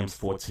the Rams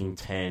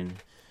 14-10.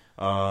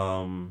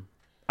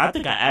 I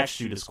think I asked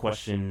you this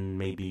question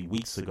maybe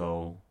weeks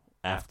ago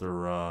after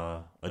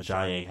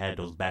Ajayi had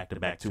those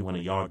back-to-back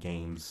 200-yard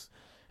games,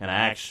 and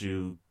I asked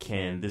you,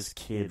 can this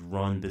kid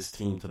run this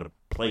team to the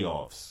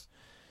playoffs?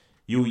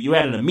 You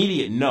had an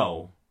immediate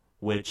no,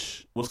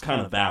 which was kind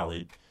of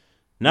valid.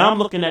 Now I'm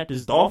looking at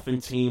this Dolphin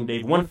team.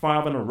 They've won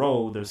 5 in a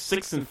row. They're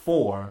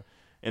 6-4,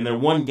 and they're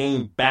 1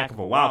 game back of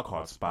a wild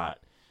card spot.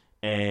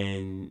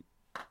 And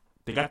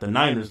they got the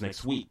Niners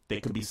next week.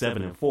 They could be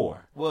 7-4.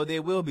 Well,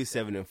 they will be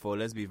 7-4.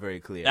 Let's be very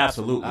clear.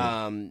 Absolutely.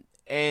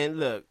 And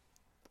look,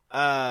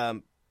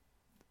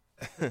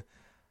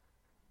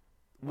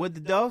 what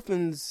the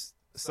Dolphins.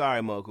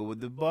 Sorry, Mocha. What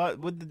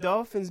the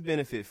Dolphins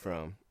benefit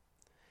from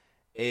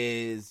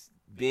is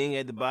being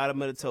at the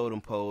bottom of the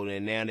totem pole,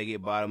 and now they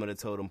get bottom of the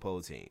totem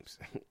pole teams.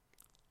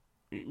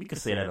 We could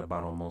say that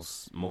about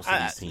most of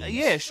these teams.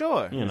 Yeah,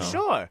 sure.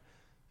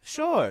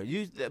 Sure.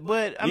 You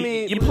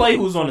play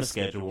who's on the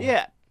schedule.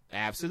 Yeah,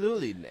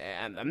 absolutely.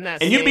 I'm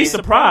not. And you'd be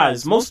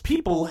surprised. Most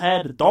people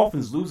had the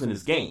Dolphins losing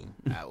this game.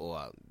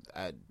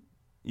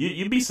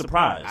 You'd be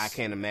surprised. I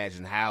can't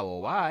imagine how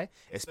or why,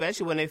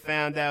 especially when they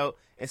found out.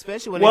 They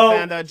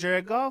found out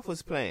Jared Goff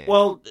was playing.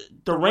 Well,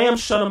 the Rams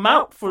shut him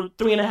out for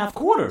 3.5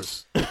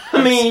 quarters.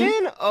 I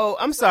mean, 10-0.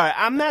 I'm sorry.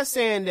 I'm not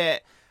saying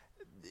that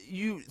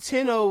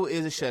 10-0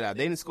 is a shutout.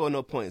 They didn't score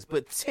no points,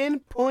 but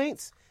 10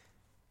 points,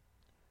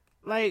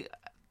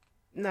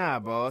 nah,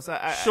 boss.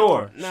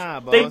 Nah,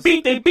 boss. They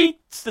beat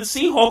the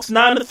Seahawks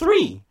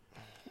 9-3.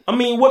 I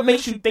mean, what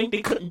makes you think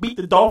they couldn't beat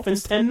the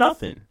Dolphins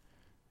 10-0?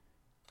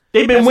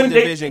 They've been winning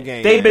division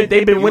game. They've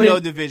been winning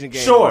division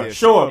game. Sure.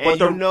 And But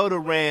the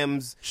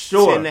Rams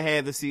tend to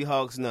have the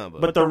Seahawks number.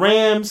 But the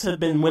Rams have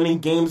been winning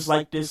games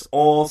like this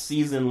all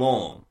season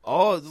long.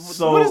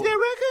 So what is their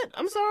record?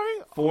 I'm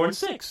sorry.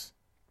 4-6.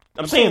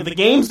 I'm saying the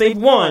games they've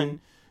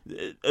won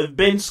have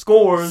been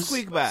scores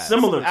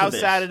similar to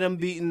outside this. of them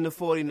beating the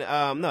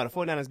 49ers. The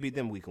 49ers beat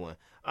them week 1.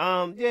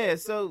 I'm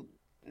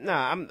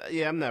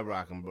not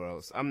rocking,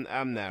 bros.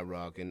 I'm not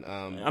rocking.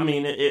 I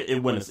mean,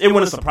 it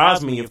wouldn't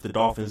surprise me if the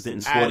Dolphins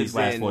didn't score these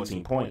last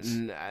 14 points.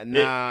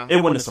 Nah,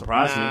 it wouldn't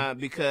surprise me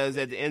because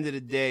at the end of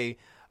the day,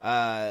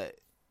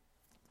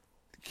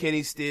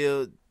 Kenny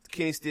Stills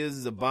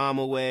is a bomb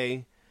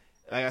away.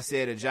 Like I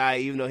said, Ajayi,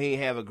 even though he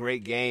didn't have a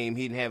great game,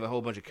 he didn't have a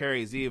whole bunch of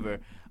carries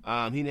either.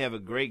 He didn't have a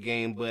great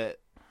game,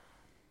 but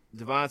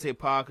Devontae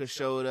Parker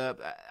showed up.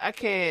 I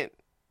can't,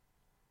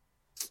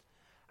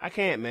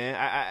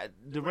 man.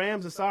 The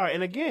Rams are sorry,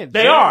 and again,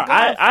 they are.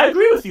 I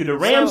agree with you. The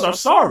Rams are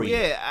sorry.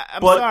 Yeah,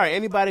 I'm sorry.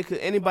 Anybody.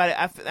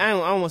 I don't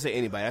want to say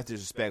anybody. That's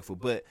disrespectful.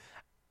 But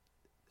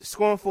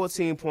scoring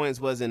 14 points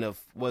wasn't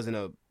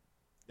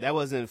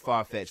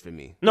far fetched for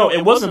me. No,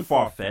 it wasn't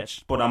far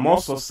fetched. But I'm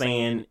also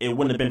saying it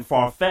wouldn't have been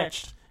far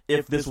fetched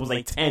if this was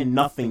a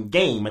 10-0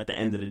 game at the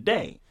end of the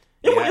day.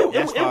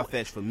 That's far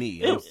fetched for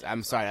me.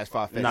 I'm sorry. That's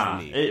far fetched for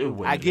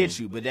me. I get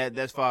you, but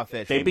that's far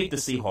fetched. They beat the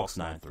Seahawks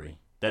 9-3.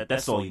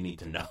 That's all you need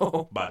to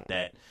know about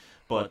that.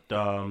 But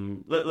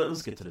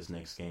let's get to this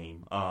next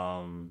game.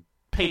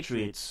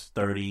 Patriots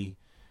 30,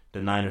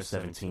 the Niners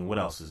 17. What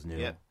else is new?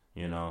 Yep.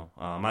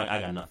 I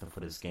got nothing for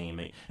this game.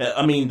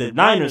 I mean, the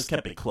Niners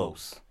kept it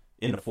close.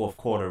 In the fourth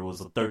quarter, it was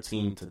a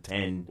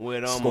 13-10 well,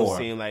 it almost score.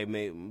 seemed like,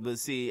 but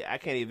see, I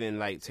can't even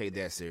take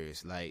that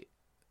serious.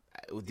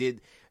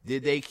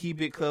 Did they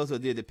keep it close, or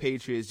did the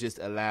Patriots just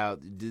allow?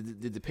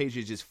 Did the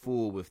Patriots just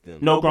fool with them?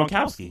 No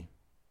Gronkowski.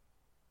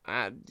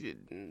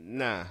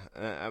 Nah.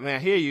 I mean, I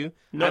hear you.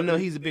 No, I know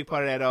he's a big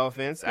part of that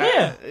offense.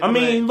 Yeah, I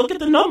mean, look at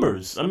the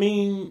numbers. I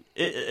mean,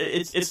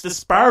 it's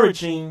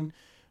disparaging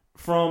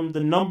from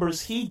the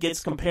numbers he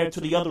gets compared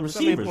to the other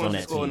receivers on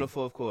that team. In the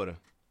fourth quarter.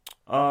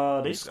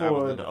 They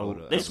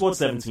scored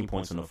 17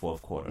 points in the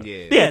fourth quarter.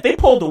 Yeah, they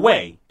pulled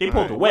away.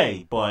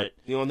 But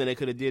you don't think they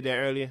could have did that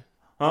earlier?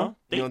 Huh?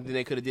 You don't think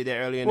they could have did that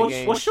earlier in the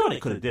game? Well, sure,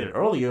 they could have did it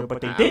earlier, but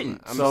they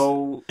didn't.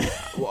 So,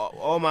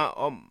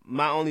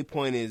 my only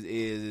point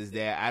is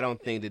that I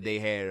don't think that they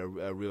had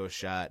a real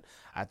shot.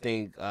 I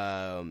think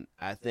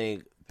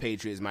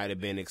Patriots might have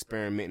been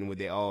experimenting with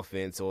their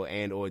offense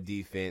or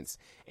defense,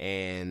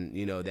 and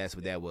that's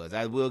what that was.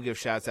 I will give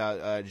shouts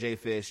out Jay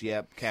Fish.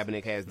 Yep,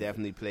 Kaepernick has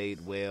definitely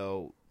played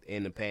well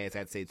in the past.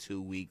 I'd say 2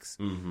 weeks.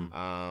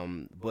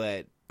 Mm-hmm.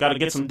 But got to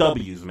get some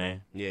W's,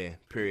 man. Yeah,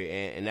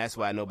 period. And that's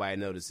why nobody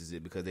notices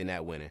it, because they're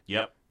not winning.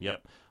 Yep.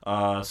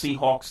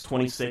 Seahawks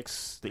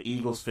 26, the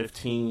Eagles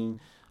 15.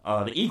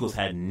 The Eagles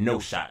had no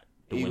shot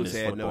to win this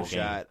football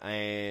game.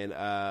 And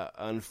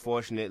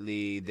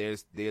unfortunately,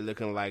 they're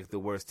looking like the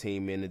worst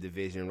team in the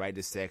division right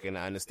this second.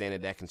 I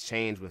understand that can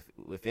change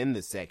within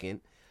the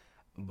second,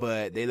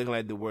 but they're looking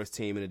like the worst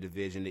team in the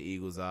division. The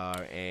Eagles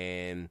are,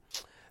 and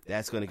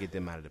that's going to get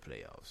them out of the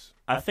playoffs.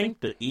 I think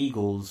the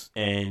Eagles,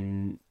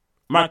 and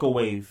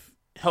Microwave,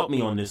 help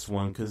me on this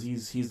one, because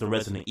he's the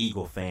resident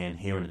Eagle fan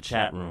here in the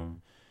chat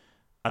room.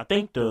 I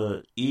think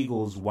the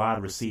Eagles'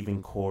 wide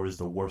receiving core is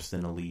the worst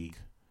in the league.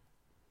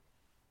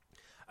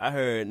 I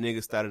heard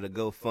niggas started a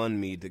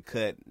GoFundMe to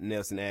cut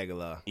Nelson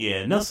Aguilar.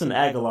 Yeah, Nelson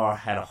Aguilar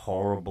had a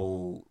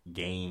horrible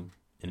game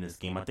in this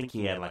game. I think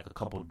he had like a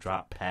couple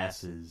drop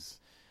passes.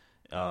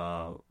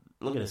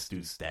 Look at this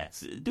dude's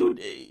stats.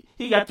 Dude,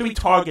 he got 3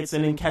 targets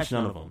and didn't catch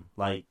none of them.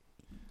 Like,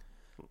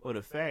 well,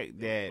 the fact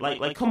that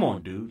like, come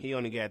on, dude. He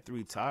only got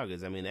 3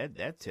 targets. I mean,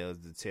 that tells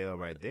the tale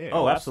right there.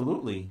 Oh,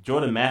 absolutely.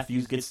 Jordan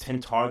Matthews gets 10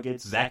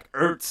 targets. Zach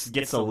Ertz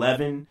gets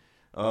 11.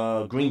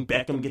 Green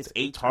Beckham gets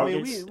 8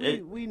 targets. I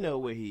mean, we know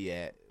where he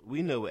at.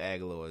 We know where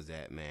Aguilar is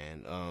at,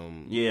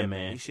 man. Yeah,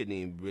 man. He shouldn't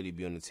even really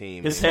be on the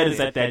team. His head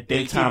is at that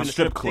daytime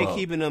strip club. They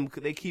keeping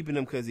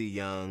him because he's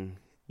young.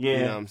 Yeah, you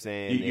know what I'm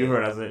saying. You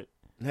heard I said.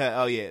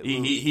 Oh yeah,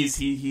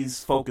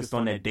 he's focused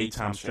on that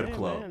daytime strip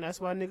club. Man, that's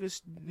why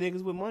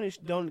niggas with money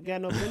don't got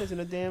no business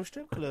in a damn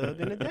strip club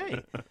in the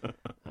day.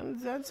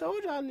 I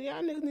told y'all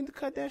niggas need to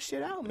cut that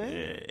shit out, man.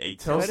 Yeah, hey,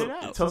 tell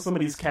some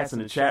of these cats in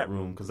the chat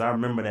room, because I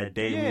remember that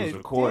day we was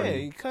recording. Yeah,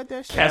 you cut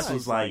that shit Cats out.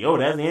 was like, "Yo,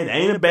 that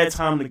ain't a bad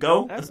time to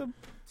go." That's a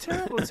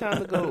terrible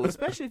time to go,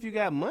 especially if you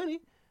got money.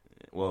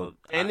 Well,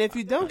 if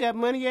you don't got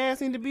money, your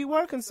ass need to be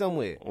working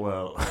somewhere.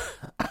 Well,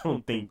 I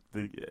don't think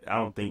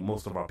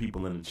most of our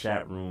people in the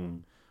chat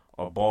room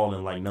are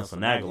balling like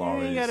Nelson Aguilar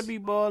is. You ain't gotta be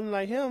balling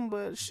like him,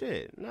 but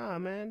shit, nah,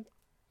 man.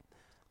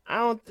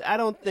 I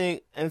don't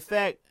think. In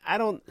fact, I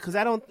don't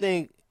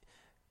think,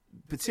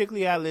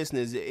 particularly our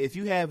listeners, if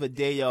you have a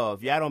day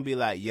off, y'all don't be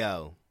like,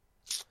 yo,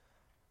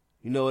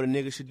 you know what a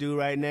nigga should do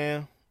right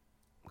now?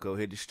 Go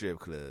hit the strip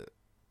club.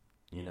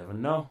 You never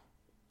know.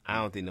 I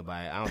don't think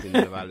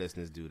none of our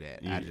listeners do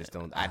that. Yeah.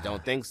 I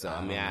don't think so.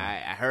 I mean,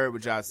 I heard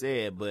what y'all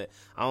said, but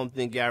I don't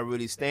think y'all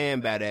really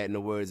stand by that, in the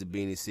words of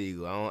Beanie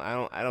Siegel.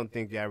 I don't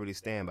think y'all really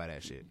stand by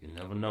that shit. You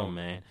never know,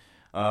 man.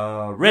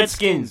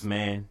 Redskins,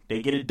 man.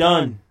 They get it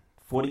done.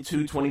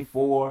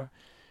 42-24.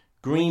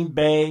 Green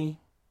Bay.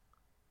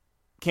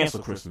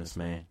 Cancel Christmas,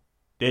 man.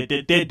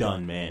 They're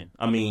done, man.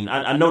 I mean,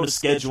 I know the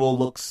schedule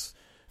looks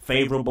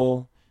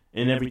favorable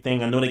and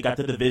everything. I know they got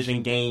the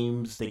division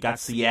games. They got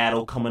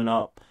Seattle coming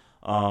up.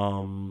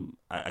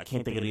 I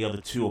can't think of the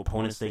other 2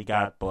 opponents they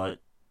got, but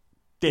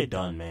they're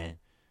done, man.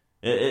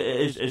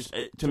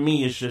 To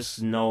me, it's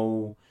just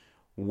no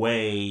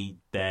way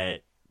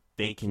that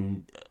they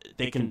can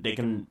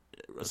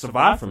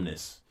survive from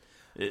this.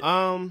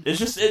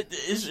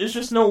 It's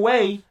just no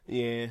way.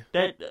 Yeah.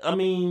 That, I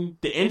mean,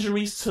 the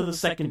injuries to the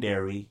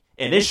secondary,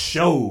 and it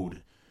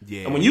showed.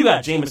 Yeah. And when you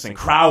got Jamison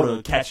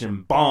Crowder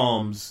catching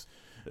bombs,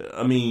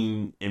 I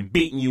mean, and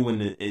beating you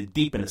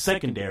deep in the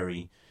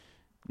secondary,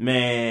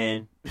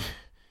 man,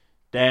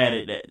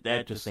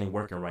 that just ain't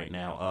working right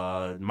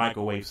now.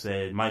 Microwave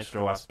said,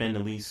 Maestro, I spend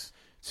at least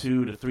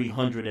 $200 to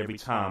 $300 every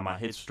time I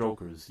hit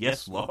strokers.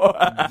 Yes, Lord.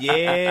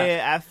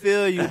 Yeah, I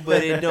feel you,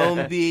 but it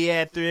don't be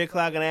at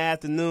 3:00 in the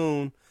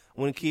afternoon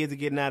when the kids are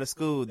getting out of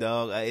school,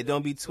 dog. It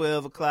don't be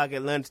 12 o'clock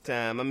at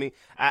lunchtime. I mean,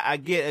 I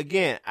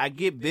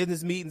get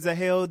business meetings are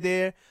held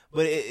there,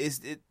 but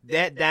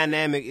that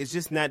dynamic is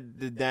just not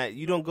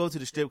you don't go to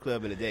the strip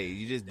club in the day.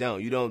 You just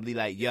don't. You don't be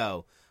like,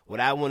 yo, what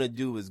I want to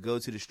do is go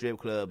to the strip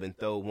club and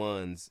throw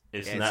ones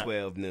at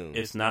 12 noon.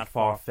 It's not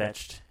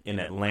far-fetched in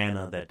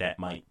Atlanta that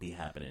might be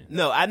happening.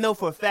 No, I know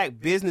for a fact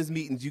business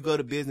meetings, you go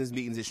to business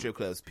meetings at strip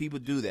clubs. People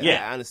do that.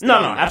 Yeah. I understand. No,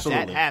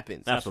 absolutely. That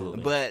happens.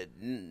 Absolutely. But,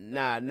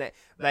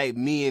 like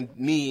me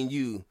and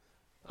you,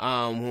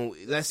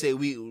 let's say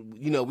we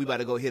about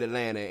to go hit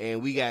Atlanta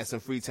and we got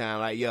some free time.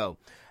 Like, yo,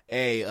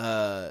 hey,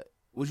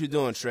 what you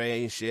doing,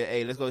 Trey? Ain't shit.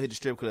 Hey, let's go hit the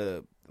strip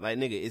club. Like,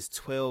 nigga, it's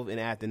 12 in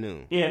the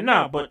afternoon. Yeah,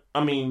 nah, but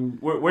I mean,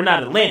 we're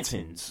not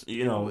Atlantans,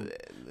 you know.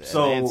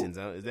 So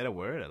Atlantans, is that a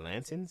word?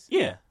 Atlantans?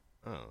 yeah,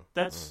 Oh,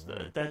 that's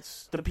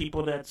the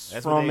people that's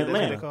That's from what they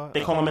Atlanta. call it?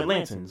 They call them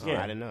Atlantans. Oh, Yeah,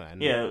 I didn't know.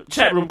 Yeah,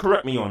 chat room,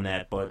 correct me on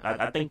that, but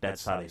I think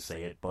that's how they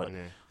say it. But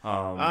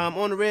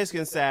on the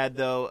Redskins side,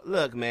 though,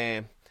 look,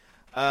 man,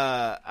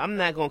 I'm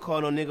not gonna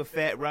call no nigga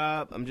Fat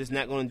Rob. I'm just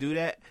not gonna do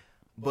that.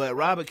 But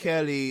Robert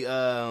Kelly,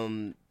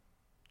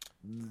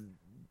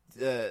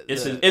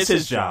 it's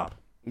his job.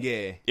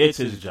 Yeah, It's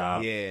his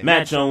job. Yeah.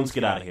 Matt Jones,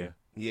 get out of here.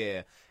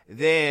 yeah.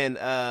 Then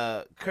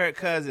Kirk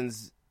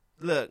Cousins,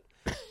 look,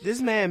 this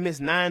man missed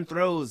 9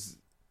 throws.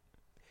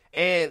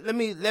 And let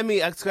me.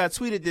 I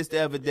tweeted this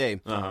the other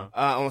day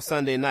on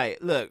Sunday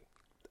night. Look,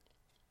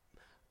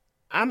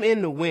 I'm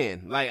in the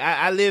wind. Like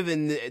I live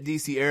in the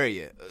DC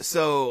area,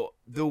 so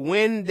the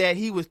wind that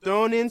he was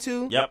thrown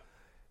into, Yep.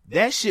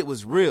 that shit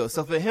was real.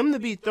 So for him to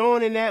be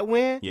thrown in that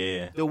wind,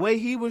 Yeah. the way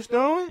he was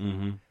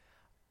throwing,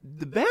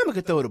 the Bama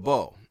could throw the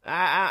ball.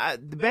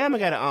 The Bama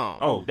got an arm.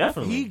 Oh,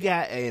 definitely. He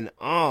got an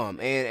arm,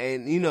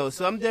 and you know,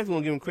 so I'm definitely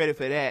gonna give him credit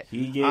for that.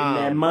 He getting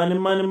that money.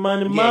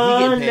 Yeah,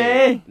 he getting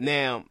paid.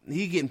 Now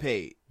he getting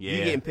paid. Yeah. He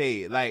getting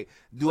paid. Like,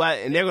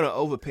 and they're gonna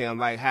overpay him,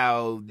 like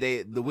how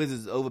the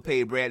Wizards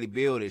overpaid Bradley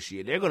Beal this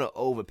year. They're gonna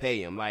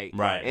overpay him, like,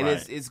 Right, and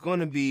right. it's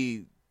gonna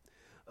be.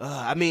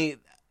 I mean,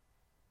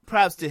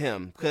 props to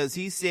him because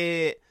he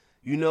said,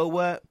 you know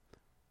what,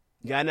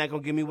 y'all not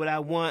gonna give me what I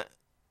want.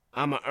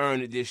 I'm gonna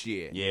earn it this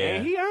year. Yeah.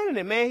 And he earning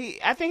it, man.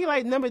 I think he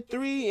like number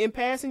 3 in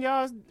passing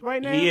yards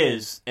right now. He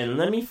is. And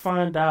let me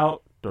find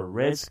out, the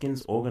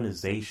Redskins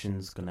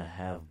organization's going to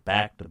have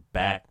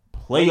back-to-back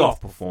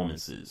playoff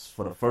performances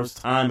for the first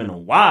time in a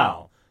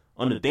while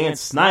under Dan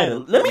Snyder.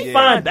 Let me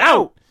find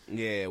out.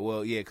 Yeah,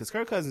 well, yeah, because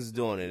Kirk Cousins is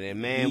doing it.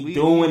 And, man, He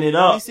doing it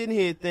up. We sitting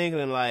here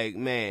thinking, like,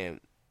 man,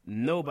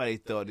 nobody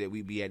thought that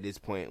we'd be at this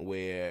point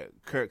where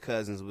Kirk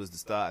Cousins was the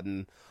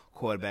starting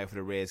quarterback for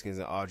the Redskins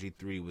and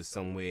RG3 was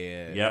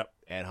somewhere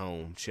at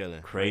home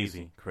chilling.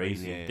 Crazy.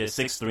 Yeah. They're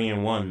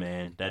 6-3-1,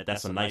 man.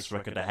 That's a nice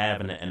record to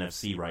have in the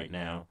NFC right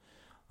now.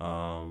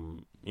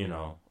 You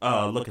know,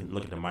 look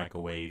at the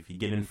microwave. You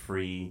get in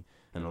free,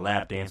 and the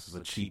lap dances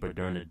are cheaper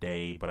during the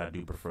day, but I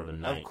do prefer the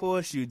night. Of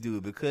course you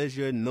do, because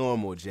you're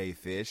normal, Jay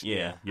Fish.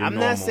 Yeah, you're I'm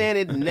normal. not saying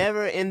it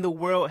never in the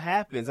world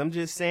happens. I'm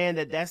just saying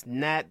that's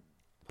not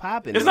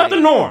popping. It's not the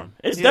norm.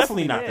 It's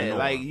definitely not the norm.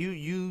 Like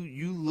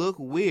you look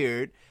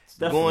weird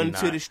definitely going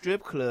to not. the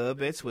strip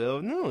club at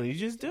 12 noon. You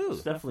just do.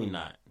 It's definitely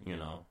not, you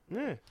know.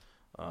 Yeah.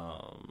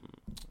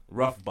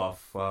 Rough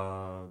Buff,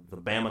 the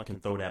Bama can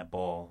throw that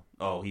ball.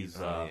 Oh, he's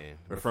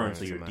referring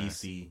to your mine.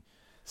 DC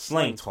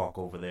slang talk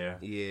over there.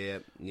 Yeah,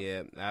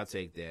 I'll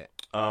take that.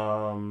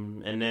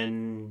 And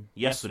then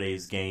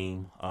yesterday's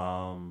game.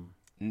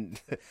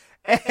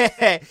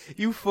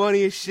 You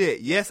funny as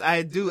shit. Yes,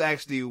 I do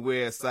actually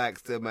wear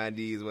socks to my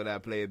knees when I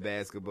play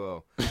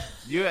basketball.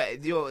 I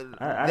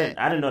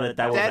didn't know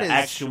that was an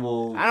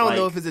actual. I don't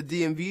know if it's a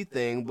DMV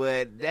thing,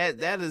 but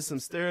that is some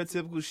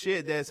stereotypical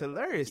shit that's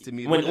hilarious to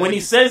me. When he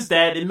says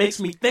that, it makes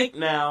me think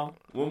now.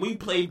 When we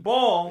play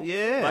ball, like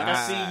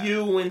I see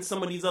you and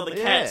some of these other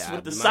cats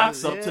with the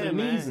socks up to the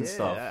knees and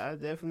stuff. I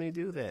definitely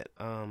do that.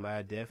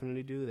 I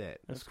definitely do that.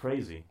 That's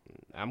crazy.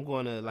 I'm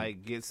gonna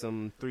get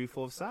some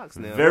 3/4 socks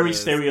now. Very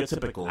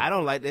stereotypical. I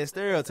don't like that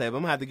stereotype. I'm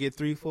gonna have to get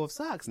 3/4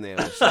 socks now.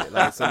 And shit.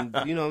 Like some,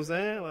 you know what I'm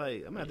saying? Like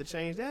I'm gonna have to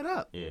change that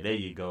up. Yeah, there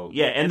you go.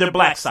 Yeah, and they're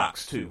black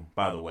socks too,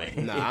 by the way.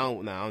 No, I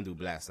don't do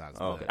black socks.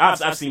 Okay,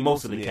 I've seen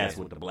most of the cats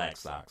with the black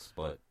socks,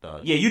 but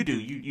yeah, you do.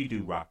 You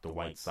do rock the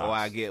white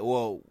socks.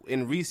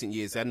 In recent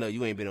years, I know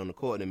you ain't been on the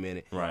court in a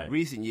minute. Right.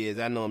 Recent years,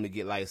 I know them to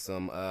get like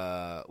some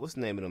what's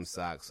the name of them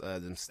socks?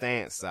 Them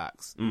stance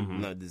socks.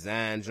 Mm-hmm.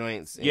 Design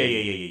joints.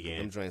 Yeah.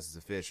 Them joints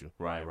is official.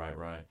 Right.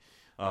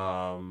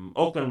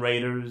 Oakland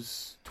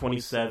Raiders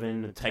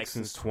 27, the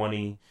Texans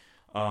 20.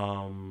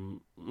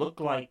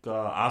 Looked like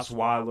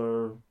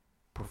Osweiler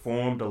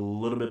performed a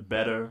little bit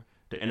better.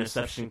 The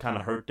interception kind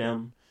of hurt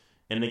them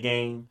in the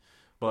game.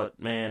 But,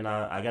 man,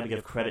 I got to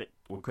give credit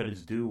where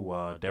credit's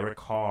due. Derek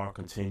Carr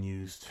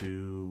continues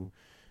to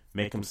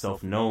make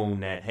himself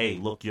known that, hey,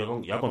 look, y'all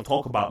going to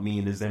talk about me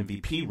in this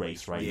MVP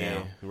race now.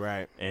 Yeah,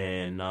 right.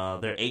 And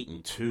they're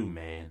 8-2,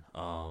 man.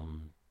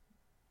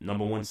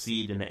 Number 1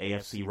 seed in the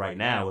AFC right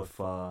now if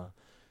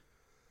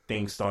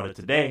things started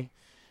today.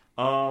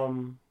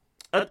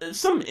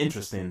 Something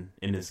interesting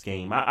in this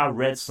game. I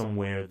read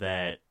somewhere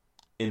that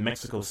in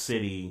Mexico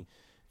City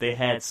they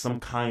had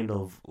some kind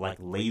of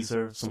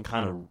laser, some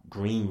kind of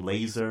green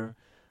laser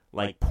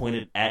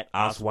pointed at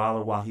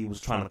Osweiler while he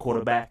was trying to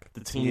quarterback the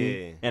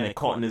team, and it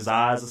caught in his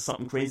eyes or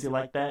something crazy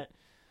like that.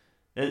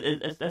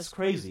 That's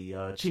crazy.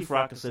 Chief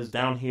Rocker says,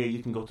 down here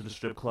you can go to the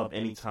strip club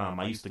anytime.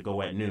 I used to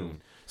go at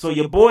noon. So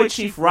your boy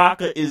Chief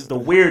Rocker is the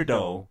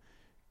weirdo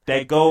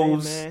that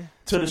goes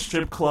to the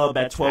strip club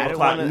at 12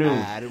 o'clock noon.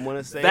 I didn't want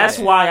to say That's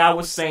that. why I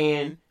was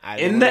saying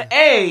the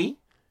A,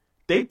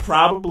 they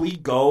probably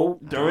go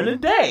during the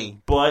day.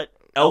 But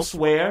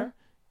elsewhere,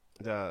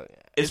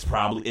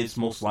 it's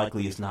most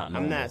likely it's not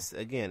normal.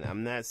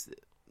 I'm not.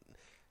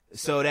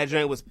 So that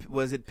joint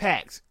was it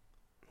packed?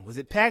 Was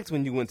it packed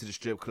when you went to the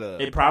strip club?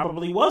 It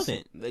probably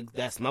wasn't. Like,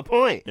 that's my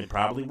point. It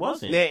probably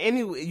wasn't. Now,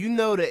 anyway, you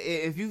know that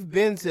if you've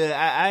been to,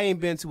 I ain't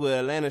been to an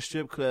Atlanta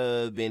strip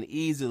club in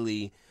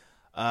easily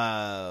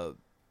 10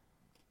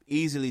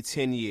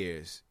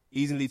 years.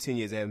 Easily 10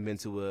 years I haven't been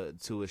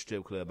to a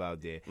strip club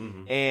out there.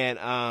 Mm-hmm.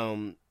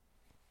 And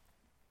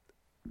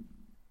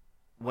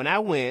when I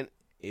went,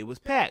 it was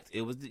packed.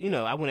 It was,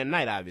 I went at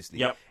night, obviously.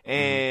 Yep.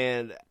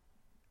 And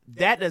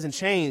that doesn't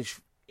change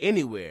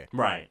anywhere.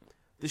 Right.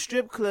 The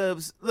strip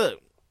clubs,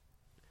 look,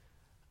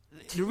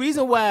 the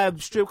reason why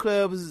strip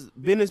clubs,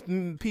 business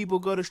people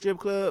go to strip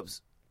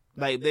clubs,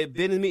 like they're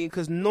business meeting,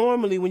 because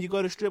normally when you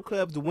go to strip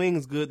clubs, the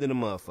wings good than a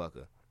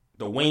motherfucker.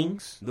 The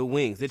wings? The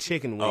wings, the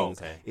chicken wings.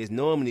 Oh, okay. Is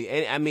normally,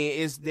 and I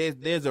mean,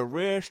 there's a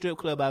rare strip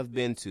club I've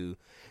been to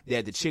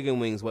that the chicken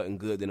wings wasn't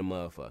good than a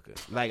motherfucker.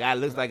 Like I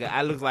look like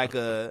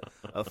a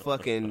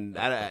fucking,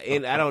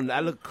 I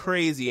look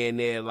crazy in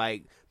there,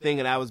 like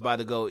thinking I was about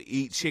to go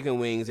eat chicken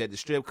wings at the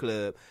strip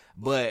club,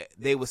 but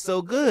they were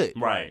so good.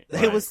 Right.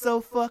 They were so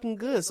fucking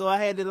good. So I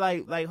had to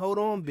like hold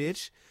on,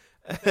 bitch.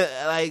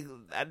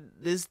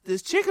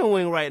 This chicken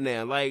wing right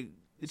now, like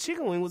the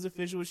chicken wing was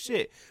official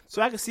shit.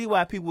 So I could see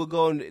why people would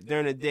go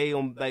during the day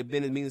on like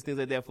business meetings, things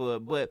like that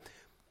but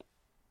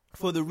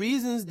for the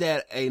reasons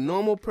that a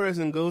normal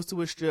person goes to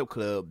a strip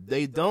club,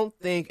 they don't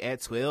think at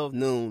 12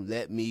 noon,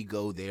 let me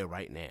go there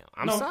right now.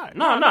 I'm sorry.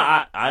 No,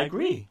 I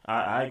agree.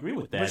 I agree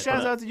with that. But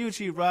shouts out to you,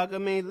 Chief Rock. I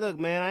mean, look,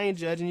 man, I ain't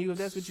judging you if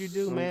that's what you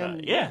do,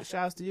 man.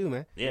 Shouts to you,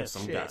 man. Yeah,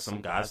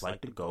 some guys like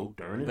to go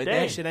during the day. But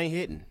that shit ain't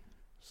hitting.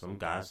 Some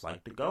guys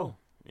like to go,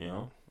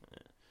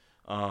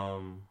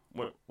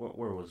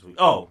 Where was we?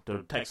 Oh,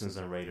 the Texans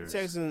and Raiders.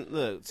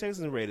 Texans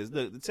and Raiders.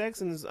 Look, the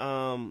Texans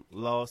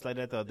lost like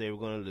I thought they were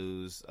going to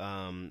lose.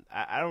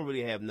 I don't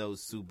really have no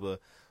super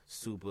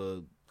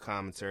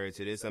commentary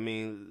to this. I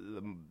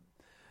mean,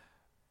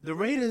 the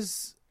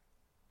Raiders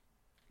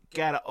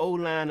got an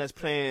O-line that's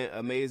playing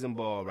amazing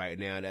ball right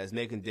now that's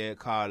making Derek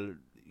Carr,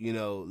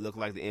 look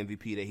like the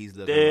MVP that he's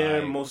looking like.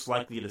 They're most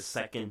likely the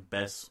second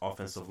best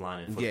offensive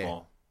line in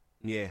football.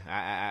 Yeah,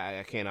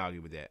 I can't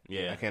argue with that.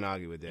 Yeah. I can't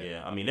argue with that.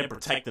 Yeah, I mean, they're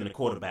protecting the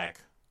quarterback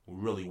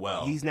really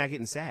well. He's not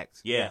getting sacked.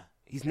 Yeah.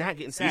 He's not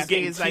getting sacked.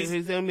 He's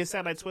only been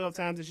sacked like 12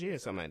 times this year,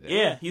 something like that.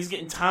 Yeah, he's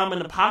getting time in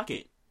the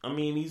pocket. I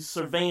mean, he's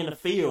surveying the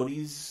field.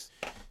 He's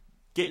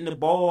getting the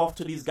ball off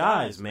to these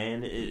guys,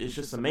 man. It's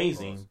just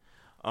amazing.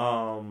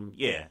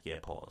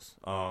 Pause.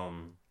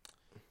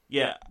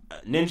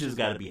 Ninja's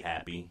got to be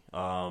happy.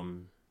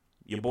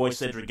 Your boy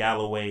Cedric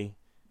Galloway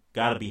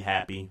got to be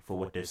happy for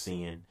what they're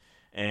seeing.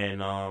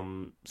 And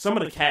some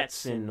of the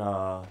cats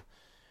that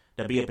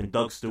be up in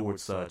Doug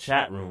Stewart's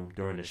chat room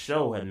during the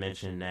show had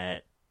mentioned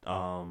that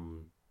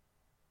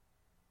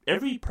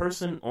every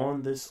person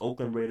on this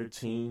Oakland Raider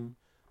team,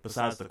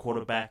 besides the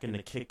quarterback and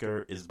the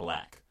kicker, is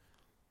black.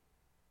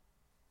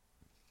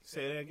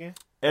 Say that again?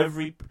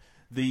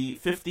 The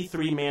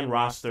 53-man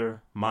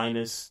roster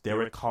minus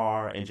Derek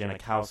Carr and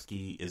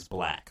Janikowski is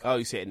black. Oh,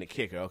 you said in the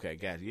kicker. Okay,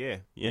 gotcha.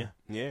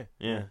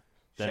 Yeah.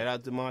 Shout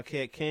out to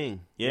Marquette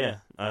King. Yeah,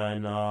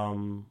 and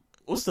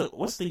what's the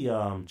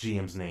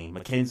GM's name?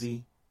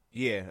 McKenzie.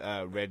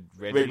 Yeah, Reggie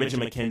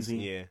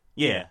McKenzie.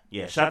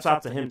 Yeah. Shouts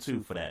out to him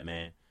too for that,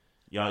 man.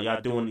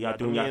 Y'all doing your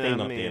thing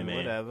up there, man.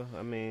 Whatever.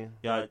 I mean,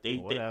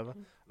 whatever.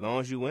 As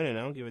long as you winning,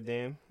 I don't give a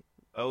damn.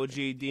 OG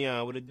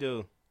Dion, what it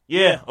do?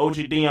 Yeah,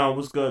 OG Dion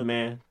was good,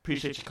 man.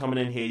 Appreciate you coming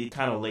in here. You're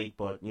kind of late,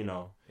 but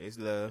it's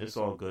love. It's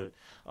all good.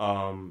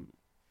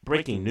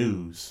 Breaking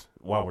news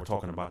while we're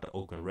talking about the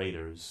Oakland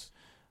Raiders.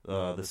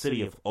 The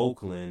city of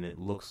Oakland, it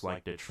looks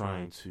like they're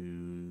trying to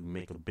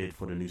make a bid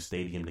for the new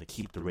stadium to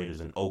keep the Raiders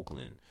in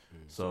Oakland.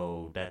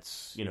 So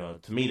that's,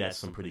 to me, that's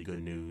some pretty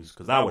good news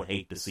because I would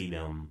hate to see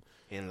them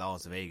in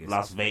Las Vegas.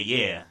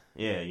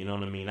 Yeah, you know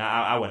what I mean?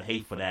 I would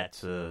hate for that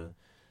to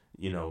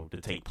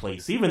take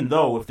place, even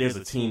though if there's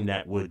a team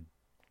that would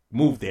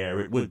move there,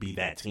 it would be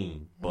that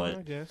team. But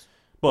I guess.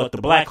 But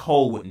the black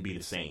hole wouldn't be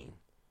the same.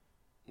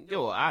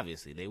 Well,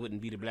 obviously, they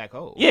wouldn't be the black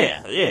hole.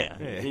 Yeah.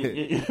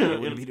 It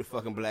wouldn't be the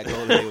fucking black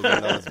hole they would be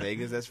in Las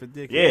Vegas. That's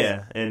ridiculous.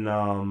 Yeah, and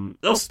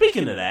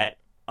speaking of that,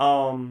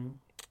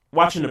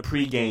 watching the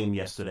pregame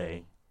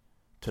yesterday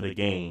to the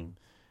game,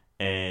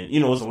 and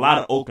there was a lot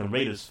of Oakland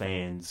Raiders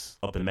fans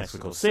up in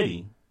Mexico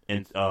City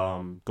and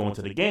going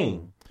to the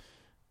game.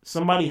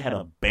 Somebody had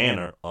a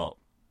banner up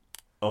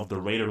of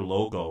the Raider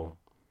logo,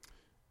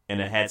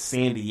 and it had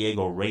San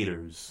Diego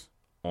Raiders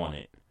on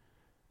it,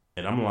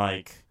 and I'm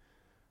like,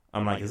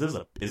 is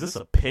this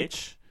a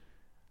pitch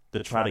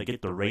to try to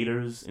get the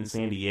Raiders in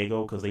San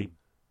Diego because they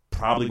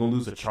probably gonna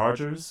lose the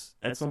Chargers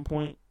at some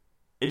point?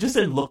 It just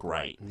didn't look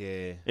right.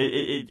 Yeah,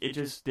 it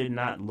just did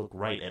not look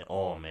right at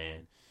all,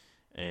 man.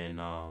 And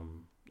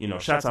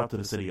shouts out to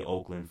the city of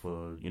Oakland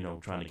for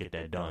trying to get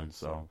that done.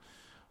 So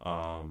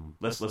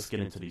let's get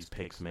into these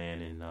picks,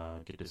 man,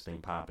 and get this thing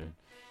popping.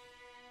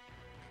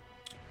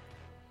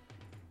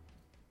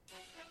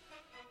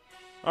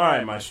 All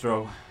right,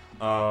 Maestro.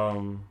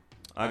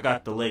 I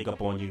got the leg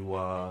up on you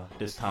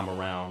this time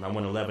around. I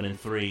went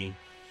 11-3,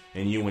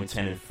 and you went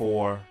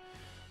 10-4.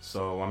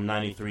 So I'm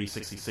 93,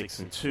 66,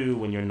 and 2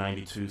 when you're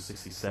 92,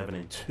 67,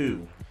 and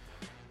 2.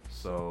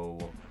 So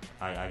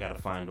I got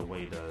to find a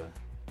way to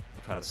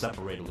try to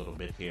separate a little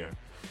bit here.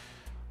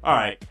 All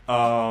right.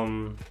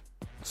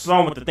 So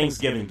on with the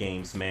Thanksgiving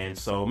games, man.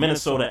 So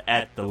Minnesota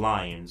at the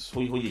Lions.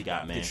 Who you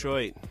got, man?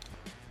 Detroit.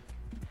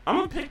 I'm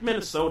gonna pick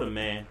Minnesota,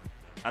 man.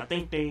 I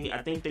think they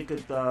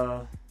could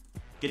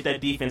get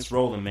that defense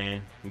rolling,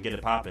 man, and get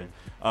it popping.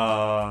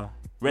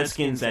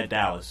 Redskins at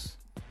Dallas.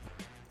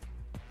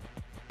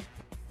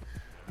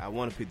 I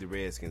want to pick the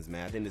Redskins,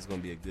 man. I think this is going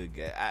to be a good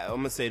game. I'm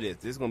going to say this.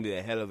 This is going to be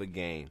a hell of a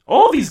game.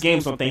 All these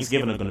games on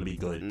Thanksgiving are going to be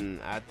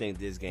good. I think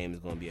this game is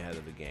going to be a hell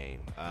of a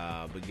game.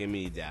 But give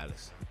me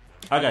Dallas.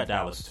 I got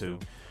Dallas, too.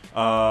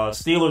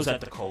 Steelers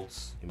at the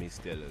Colts. Give me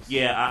Steelers.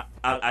 Yeah,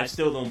 I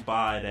still don't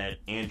buy that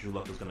Andrew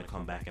Luck is going to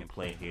come back and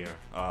play here.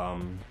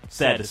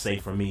 Sad to say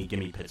for me, give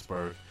me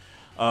Pittsburgh.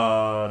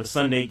 The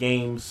Sunday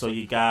games, so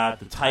you got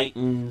the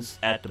Titans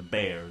at the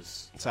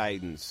Bears.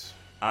 Titans.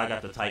 I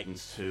got the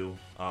Titans, too.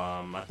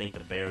 I think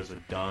the Bears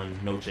are done.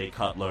 No Jay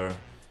Cutler.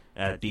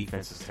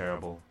 Defense is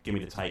terrible. Give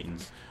me the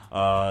Titans.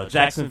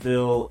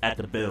 Jacksonville at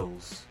the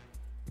Bills.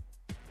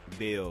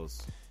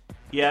 Bills.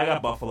 Yeah, I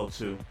got Buffalo,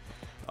 too.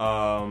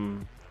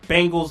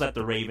 Bengals at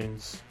the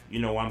Ravens. You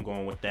know I'm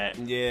going with that.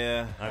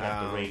 Yeah. I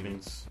got the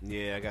Ravens.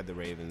 Yeah, I got the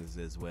Ravens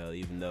as well,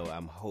 even though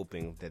I'm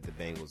hoping that the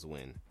Bengals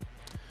win.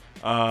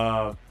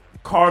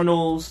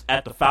 Cardinals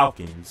at the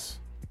Falcons.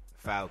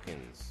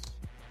 Falcons.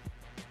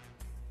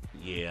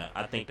 Yeah,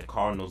 I think the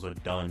Cardinals are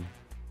done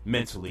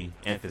mentally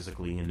and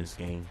physically in this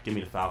game. Give me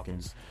the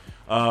Falcons.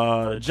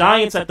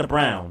 Giants at the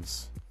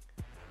Browns.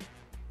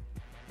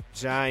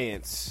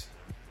 Giants.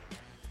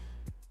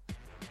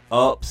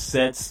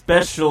 Upset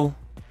special.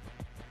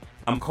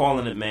 I'm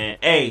calling it, man.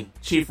 Hey,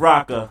 Chief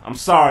Rocker, I'm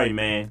sorry,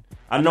 man.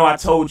 I know I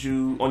told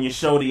you on your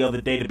show the other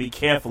day to be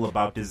careful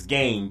about this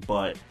game,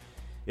 but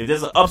if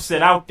there's an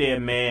upset out there,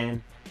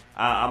 man,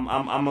 I'm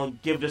gonna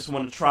give this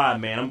one a try,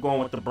 man. I'm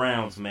going with the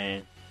Browns,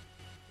 man.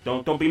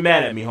 Don't be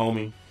mad at me,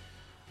 homie.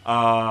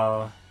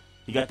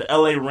 You got the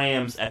LA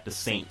Rams at the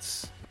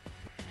Saints.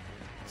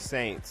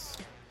 Saints.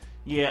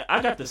 Yeah, I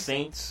got the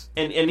Saints.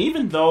 And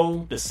even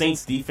though the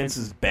Saints defense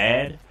is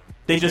bad,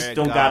 they just Jared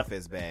don't Goff got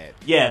is bad.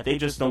 Yeah, they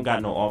just don't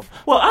got no off.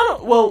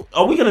 Well,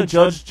 are we gonna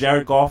judge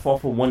Jared Goff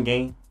off of one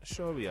game?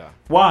 Sure we are.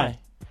 Why?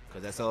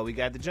 Because that's all we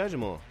got to judge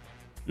him on.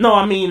 No,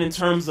 I mean in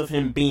terms of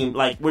him being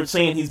like we're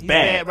saying he's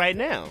bad right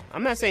now.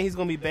 I'm not saying he's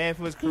going to be bad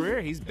for his career.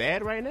 He's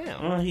bad right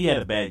now. He had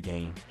a bad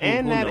game.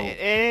 And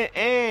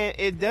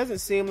it doesn't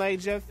seem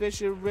like Jeff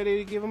Fisher ready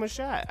to give him a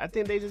shot. I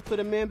think they just put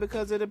him in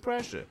because of the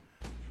pressure.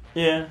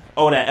 Yeah.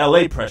 Oh, that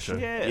LA pressure.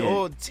 Yeah.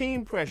 Or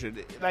team pressure,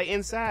 like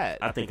inside.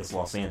 I think it's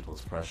Los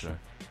Angeles pressure.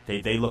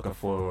 They looking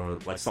for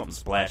like something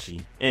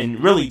splashy.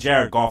 And really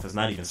Jared Goff is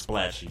not even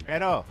splashy.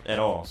 At all.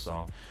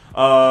 So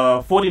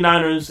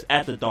 49ers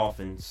at the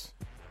Dolphins.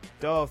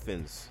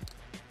 Dolphins.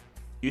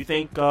 You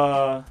think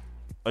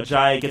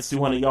Ajayi gets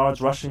 200 yards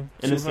rushing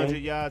in this game?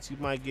 200 yards, you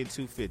might get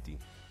 250.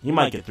 He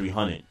might get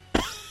 300.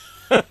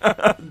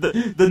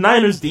 the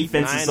Niners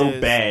defense is so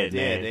bad,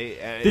 man.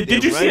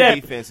 Did you see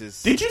that?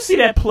 Did you see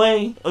that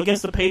play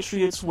against the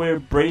Patriots where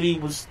Brady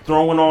was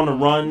throwing on a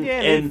run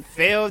and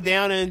fell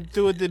down and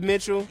threw it to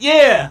Mitchell?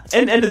 Yeah,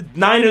 and the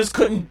Niners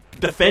couldn't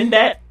defend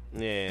that.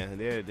 Yeah,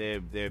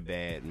 they're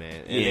bad,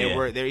 man.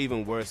 And they're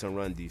even worse on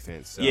run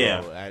defense. So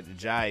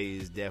Jai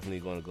is definitely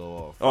going to go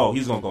off. Oh,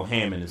 he's going to go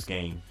ham in this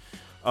game.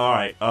 All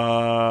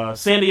right,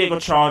 San Diego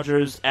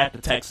Chargers at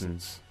the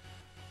Texans.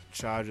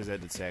 Chargers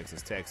at the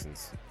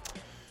Texans.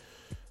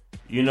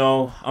 You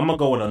know, I'm going to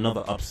go with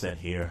another upset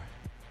here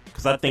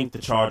because I think the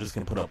Chargers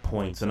can put up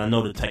points, and I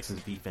know the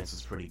Texans' defense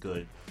is pretty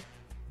good,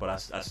 but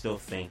I still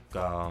think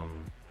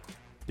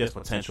there's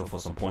potential for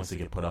some points to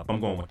get put up. I'm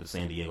going with the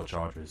San Diego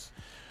Chargers.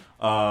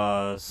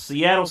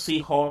 Seattle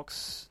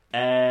Seahawks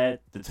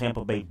at the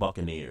Tampa Bay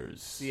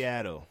Buccaneers.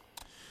 Seattle.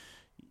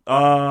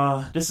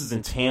 This is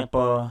in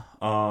Tampa.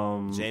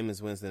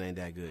 Jameis Winston ain't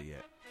that good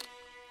yet.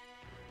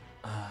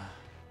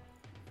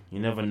 You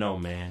never know,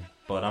 man.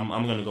 But I'm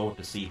gonna go with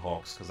the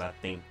Seahawks because I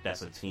think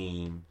that's a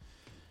team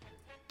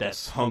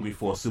that's hungry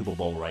for a Super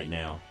Bowl right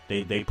now.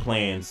 They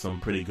playing some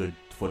pretty good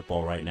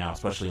football right now,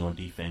 especially on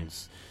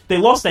defense. They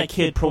lost that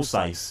kid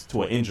Procise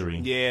to an injury.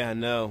 Yeah, I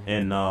know.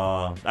 And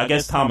I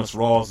guess Thomas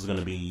Rawls is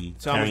gonna be.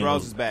 Thomas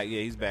Rawls is back. Yeah,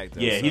 he's back.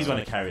 Yeah, he's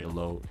gonna carry the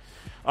load.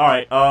 All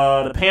right,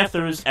 the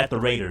Panthers at the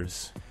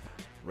Raiders.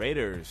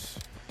 Raiders.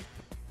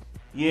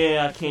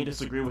 Yeah, I can't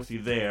disagree with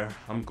you there.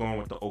 I'm going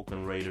with the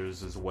Oakland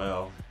Raiders as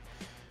well.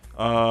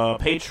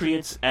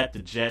 Patriots at the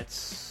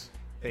Jets.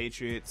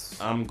 Patriots.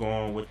 I'm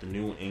going with the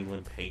New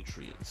England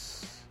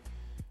Patriots.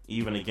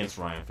 Even against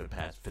Ryan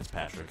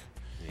Fitzpatrick.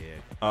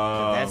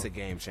 Yeah. That's a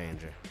game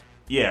changer.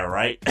 Yeah,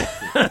 right?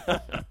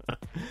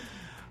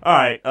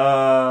 Alright,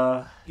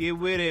 get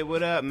with it.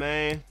 What up,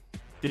 man?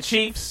 The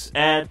Chiefs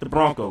at the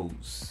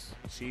Broncos.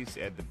 Chiefs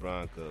at the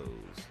Broncos.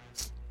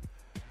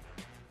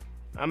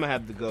 I'm going to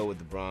have to go with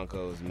the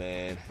Broncos,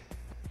 man.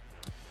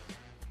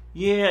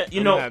 Yeah,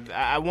 you know.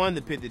 I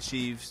wanted to pick the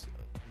Chiefs,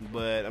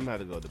 but I'm gonna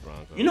have to go with the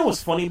Broncos. You know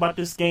what's funny about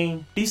this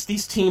game?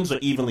 These teams are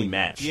evenly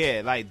matched.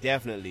 Yeah, like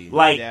definitely.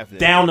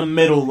 Down the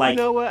middle, like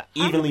you know what?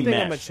 evenly I think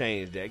matched. I'm gonna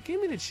change that.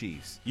 Give me the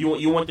Chiefs.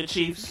 You want the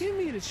Chiefs? Give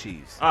me the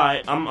Chiefs. All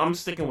right, I'm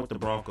sticking with the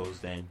Broncos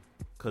then,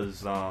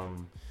 because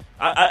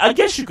I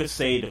guess you could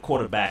say the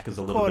quarterback is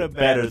a little bit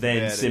better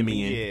than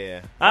Simeon.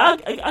 Yeah,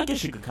 I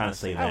guess you could kind of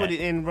say that.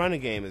 And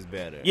running game is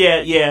better.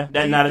 Yeah,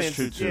 that Defense, is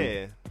true too.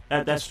 Yeah.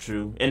 That's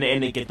true, and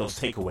they get those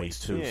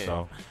takeaways too. Yeah.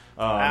 So,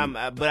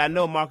 but I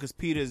know Marcus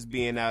Peters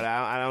being out.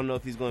 I don't know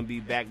if he's going to be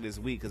back this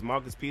week because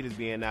Marcus Peters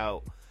being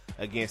out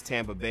against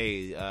Tampa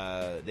Bay,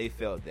 they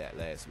felt that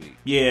last week.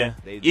 Yeah,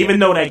 even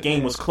though that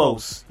game was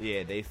close.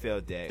 Yeah, they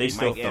felt that. They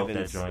still felt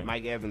that joint.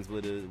 Mike Evans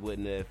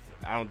wouldn't have.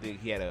 I don't think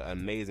he had an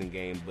amazing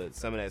game, but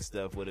some of that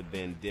stuff would have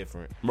been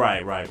different.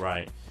 Right. All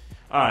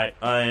right,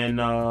 and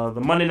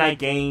the Monday night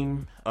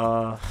game.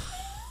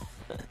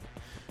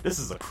 This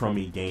is a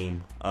crummy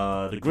game.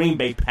 The Green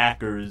Bay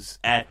Packers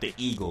at the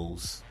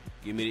Eagles.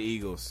 Give me the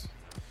Eagles.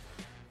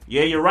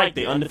 Yeah, you're right.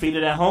 They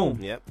undefeated at home.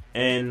 Yep.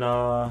 And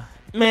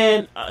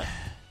man,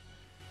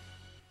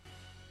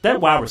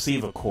 that wide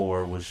receiver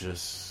core was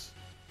just,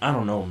 I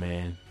don't know,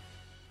 man.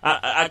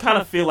 I kind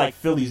of feel like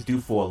Philly's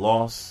due for a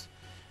loss,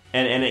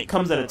 and it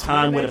comes at a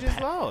time where they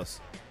just lost.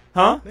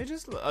 Huh? They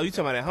just. Oh, you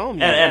talking about at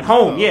home? At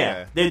home, oh,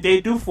 yeah. Okay.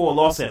 They due for a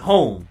loss at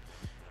home,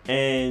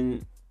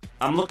 and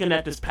I'm looking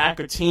at this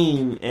Packer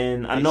team,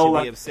 and I know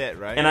should be upset,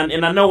 right?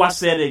 And I know I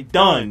said it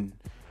done,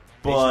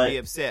 but they should be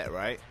upset,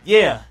 right?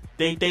 Yeah,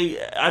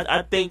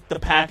 I think the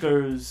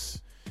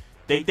Packers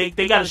they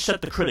got to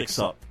shut the critics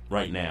up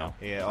right now.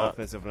 Yeah,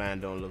 offensive line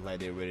don't look like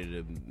they're ready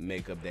to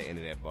make up that end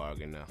of that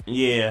bargain now.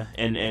 Yeah,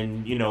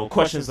 and you know,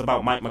 questions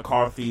about Mike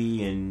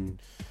McCarthy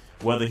and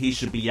whether he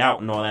should be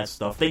out and all that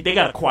stuff. They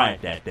got to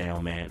quiet that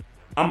down, man.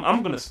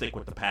 I'm gonna stick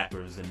with the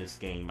Packers in this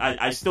game.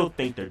 I still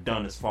think they're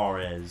done as far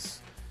as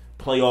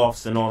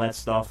playoffs and all that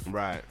stuff.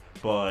 Right.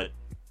 But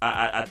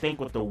I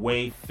think with the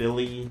way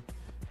Philly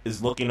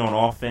is looking on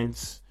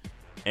offense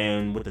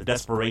and with the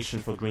desperation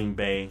for Green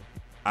Bay,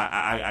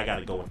 I got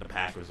to go with the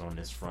Packers on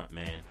this front,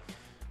 man.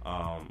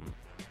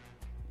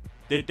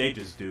 They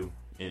just do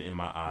in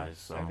my eyes.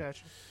 So. I got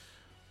you.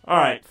 All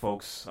right,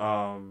 folks.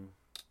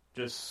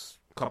 Just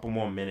a couple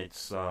more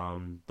minutes.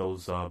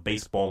 Those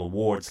baseball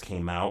awards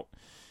came out.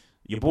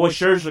 Your boy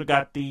Scherzer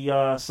got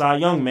the Cy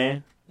Young,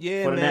 man.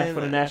 Yeah, for man.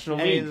 For the National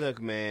Hey, League.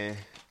 look, man.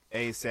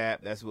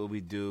 ASAP, that's what we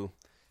do.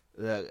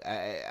 Look,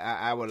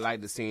 I would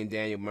like to see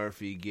Daniel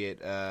Murphy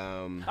get.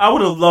 I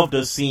would have loved to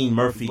have seen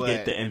Murphy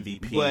get the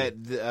MVP.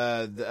 But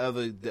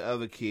the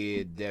other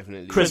kid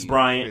definitely. Chris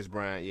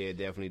Bryant, yeah,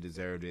 definitely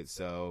deserved it.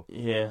 So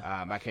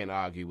yeah, I can't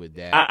argue with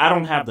that. I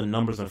don't have the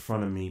numbers in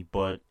front of me,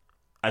 but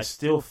I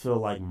still feel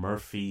like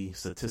Murphy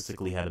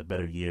statistically had a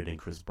better year than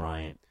Chris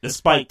Bryant,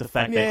 despite the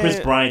fact that Chris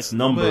Bryant's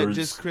numbers, but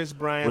just Chris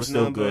Bryant's were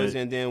still numbers,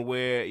 good. and then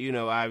where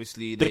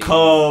obviously the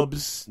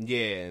Cubs,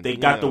 they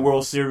got the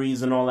World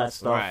Series and all that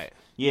stuff. Right.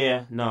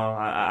 Yeah, no,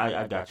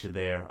 I got you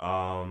there.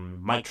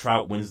 Mike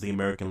Trout wins the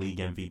American League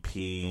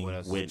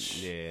MVP,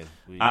 which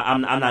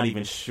I'm not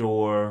even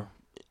sure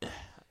if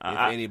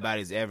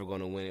anybody's ever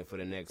going to win it for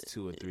the next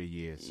 2 or 3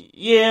 years.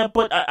 Yeah,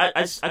 but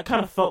I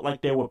kind of felt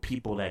like there were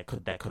people that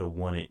could have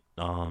won it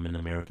in the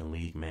American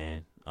League,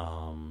 man.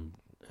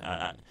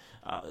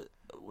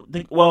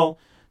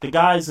 The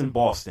guys in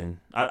Boston,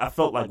 I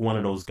felt like one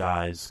of those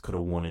guys could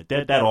have won it.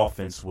 That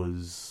offense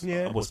was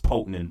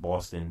potent in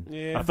Boston.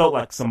 Yeah. I felt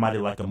like somebody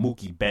like a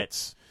Mookie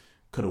Betts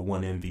could have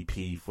won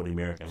MVP for the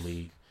American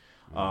League.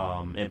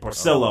 And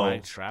Porcello,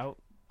 Mike Trout,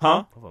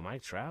 huh? Over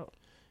Mike Trout.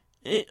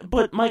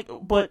 But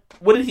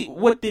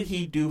what did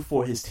he do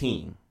for his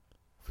team?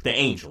 The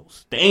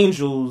Angels. The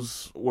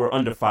Angels were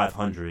under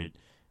 500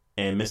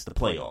 and missed the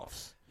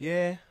playoffs.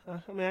 Yeah, I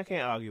mean I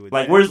can't argue with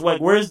that.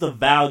 Where's the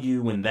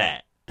value in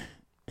that?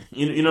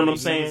 You know what I'm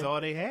saying? That's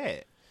all they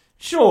had.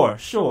 Sure,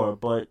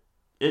 but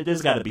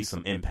there's got to be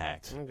some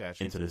impact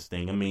into this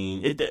thing. I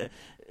mean, it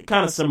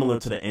kind of similar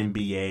to the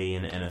NBA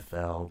and the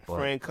NFL. But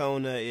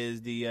Francona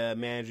is the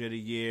manager of the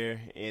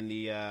year in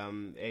the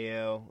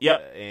AL.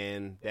 Yep,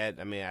 and that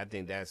I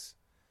think that's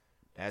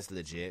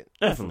legit.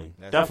 Definitely.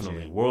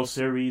 Legit. World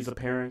Series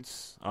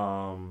appearance,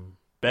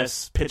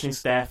 best pitching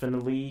staff in the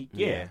league.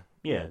 Yeah,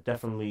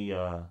 definitely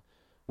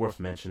worth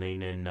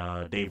mentioning.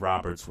 And Dave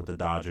Roberts with the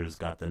Dodgers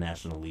got the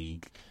National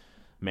League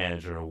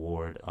Manager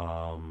Award.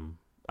 I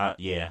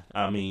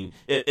mean,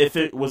 if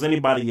it was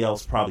anybody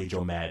else, probably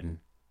Joe Madden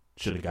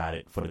should have got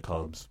it for the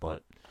Cubs,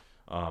 but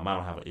I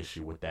don't have an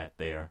issue with that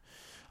there.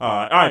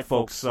 All right,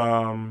 folks.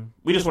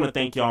 We just want to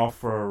thank y'all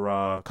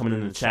for coming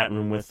in the chat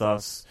room with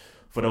us.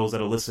 For those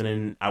that are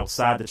listening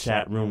outside the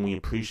chat room, we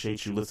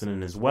appreciate you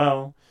listening as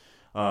well.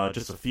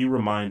 Just a few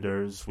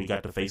reminders. We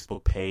got the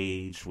Facebook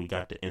page. We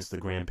got the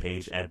Instagram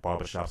page at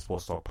Barbershop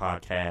Sports Talk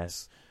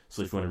Podcast.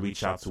 So if you want to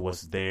reach out to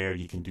us there,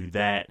 you can do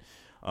that.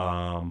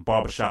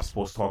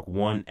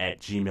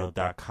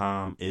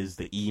 barbershopsportstalk1@gmail.com is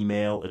the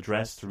email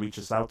address to reach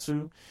us out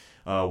to.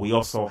 We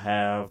also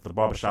have the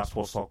Barbershop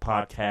Sports Talk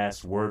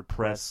Podcast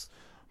WordPress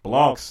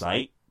blog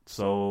site.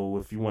 So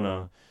if you want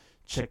to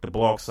check the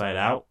blog site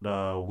out.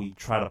 We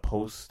try to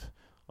post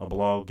a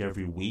blog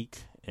every week,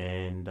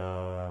 and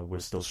we're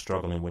still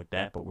struggling with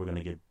that, but we're going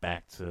to get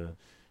back to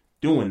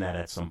doing that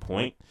at some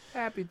point.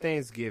 Happy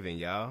Thanksgiving,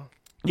 y'all.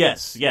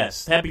 Yes.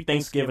 Happy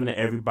Thanksgiving to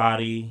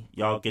everybody.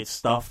 Y'all get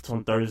stuffed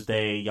on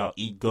Thursday. Y'all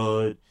eat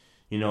good.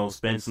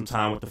 Spend some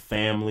time with the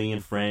family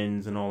and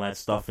friends and all that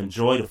stuff.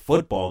 Enjoy the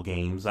football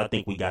games. I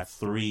think we got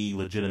 3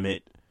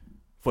 legitimate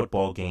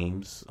football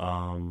games.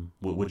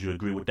 Would you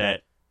agree with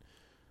that?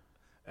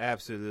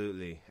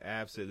 Absolutely.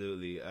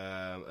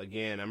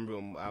 Again,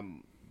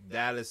 I'm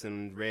Dallas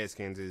and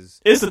Redskins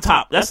is. It's the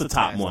top. That's the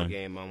top one. The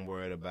game I'm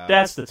worried about.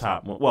 That's the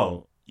top one.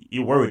 Well,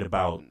 you're worried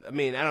about. I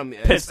don't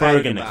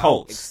Pittsburgh and the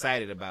Colts.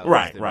 Excited about.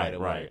 Right.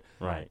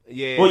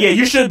 Yeah. Well, yeah,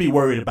 you should be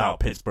worried about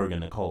Pittsburgh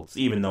and the Colts,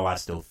 even though I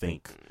still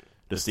think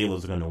the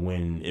Steelers are going to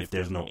win if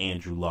there's no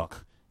Andrew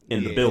Luck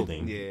in the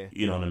building. Yeah.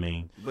 You know what I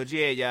mean? But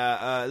yeah,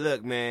 y'all.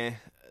 Look, man.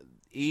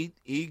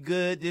 Eat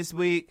good this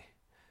week.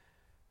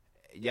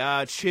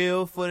 Y'all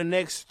chill for the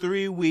next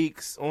 3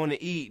 weeks on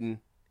the eating.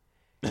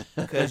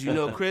 Because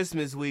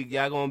Christmas week,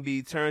 y'all gonna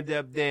be turned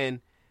up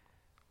then.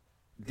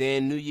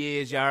 Then New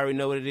Year's, y'all already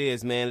know what it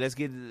is, man.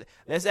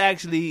 Let's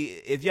actually,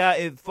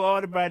 if for all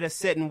everybody that's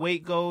setting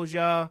weight goals,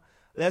 y'all,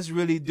 let's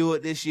really do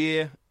it this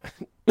year.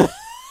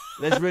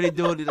 Let's really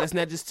do it. Let's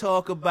not just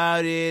talk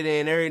about it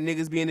and every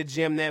niggas be in the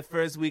gym that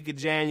first week of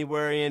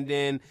January, and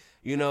then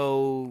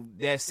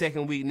that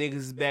second week niggas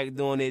is back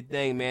doing their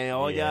thing, man.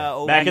 All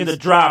y'all back in the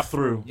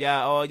drive-through.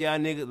 All y'all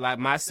niggas like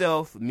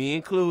myself, me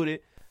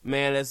included.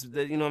 Man, let's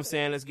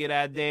let's get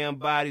our damn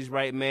bodies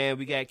right, man.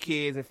 We got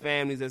kids and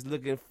families that's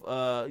looking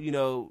forward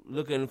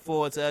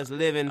to us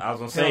living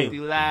healthy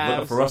lives.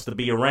 Looking for us to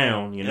be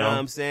around, You know what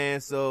I'm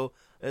saying? So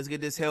let's get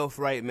this health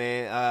right,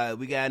 man.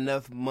 We got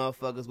enough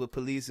motherfuckers with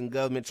police and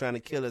government trying to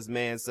kill us,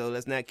 man. So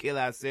let's not kill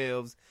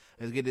ourselves.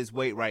 Let's get this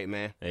weight right,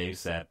 man.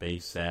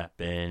 ASAP.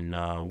 And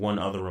one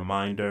other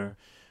reminder,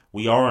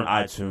 we are on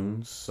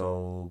iTunes,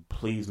 so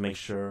please make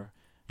sure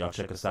y'all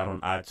check us out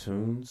on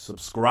iTunes,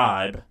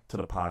 subscribe to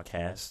the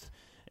podcast,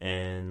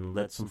 and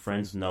let some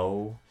friends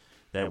know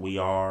that we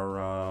are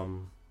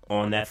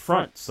on that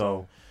front.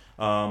 So,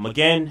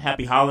 again,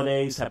 happy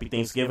holidays, happy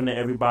Thanksgiving to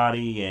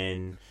everybody,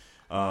 and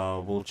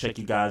we'll check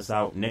you guys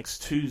out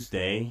next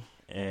Tuesday.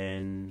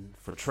 And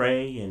for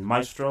Trey and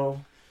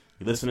Maestro,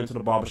 you're listening to the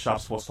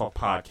Barbershop Sports Talk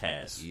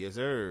Podcast. Yes,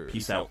 sir.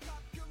 Peace out.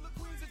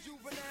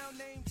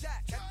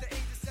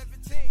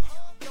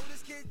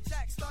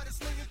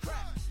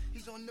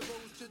 On the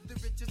road to the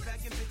riches,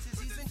 bagging bitches.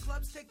 He's in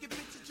clubs, taking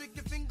pictures,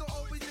 drinking finger,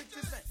 always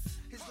interesting.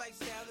 His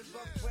lifestyle is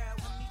rough,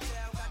 wild, when he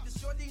child. Got the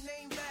shorty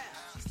named Val.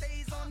 She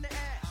stays on the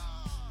ass.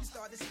 He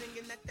started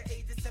singing at the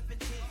age of 17.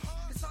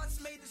 His heart's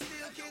made of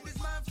steel, kid, his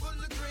mind full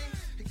of green.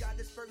 He got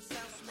his first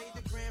house, made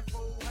a grand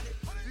 400.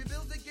 3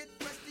 bills to get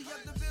fresh, the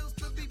other bills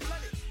to be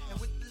flooded.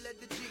 And with the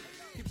letter G,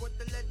 he brought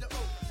the letter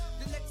O.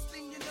 The next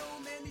thing you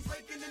know, man, he's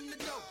raking in the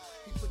dough.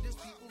 He put his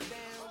people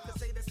down, cause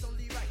say that's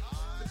only right.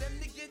 For them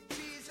to get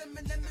cheese,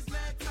 Eminem is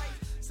mad tight.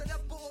 Set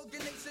up an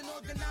organization,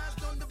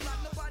 organized on the block.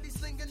 Nobody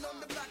slinging on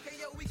the block. Hey,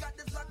 yo, we got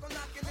this lock on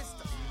lock, and it's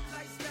the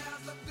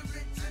lifestyles of the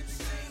rich and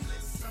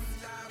shameless. Some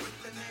die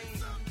with the name,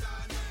 some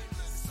die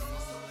nameless. It's all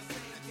the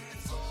same game,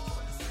 it's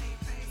all the same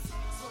thing.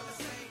 It's all the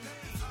same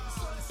game, it's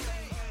all the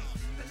same game.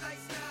 The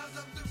lifestyles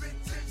of the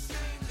rich and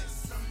shameless.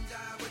 Some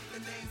die with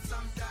the name,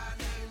 some die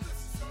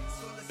nameless. It's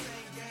all the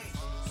same game,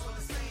 it's all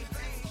the same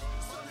thing.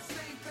 It's all the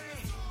same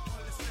thing,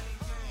 all the same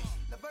game.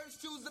 The verse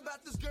 2's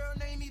about this girl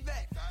named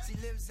Yvette. She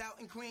lives out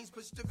in Queens,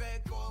 push the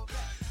red gold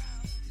back.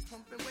 She's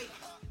pumping weight,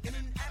 in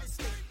and out of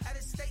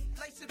state,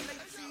 lights and plate.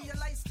 See your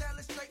lifestyle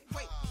is straight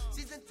weight.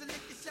 She's into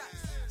licking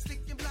shots,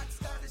 sticking blocks.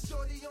 Got a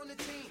shorty on the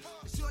team.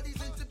 The shorty's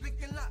into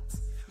picking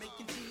locks,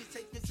 making cheese,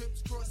 taking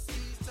trips cross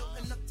seas,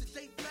 tilting up to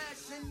date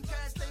fashion.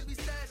 Cash they be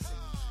stashing.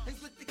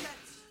 Hangs with the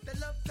cats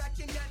that love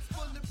packing gats,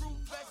 bulletproof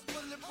vests,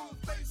 bulletproof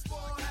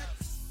baseball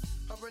hats.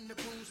 Her in the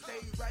pool,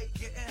 stay right,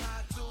 getting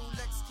high too.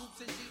 Lex scoops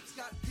and jeeps,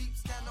 got peeps,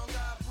 stand on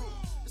God proof.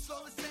 It's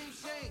all the same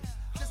shame,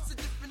 just a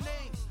different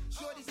name.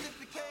 Shorty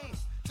sipping cane,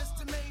 just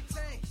to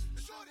maintain.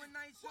 Shorty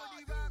night,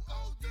 shorty rock,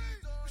 OD.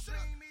 Don't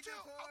blame me, the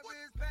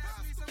chorus,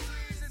 pass me some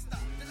trees. It's the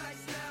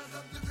lifestyles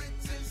of the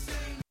rich and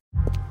shame.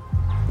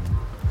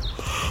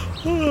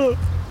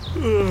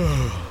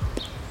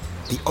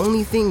 The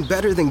only thing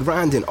better than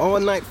grinding all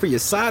night for your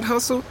side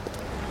hustle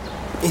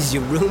is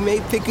your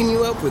roommate picking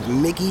you up with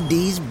Mickey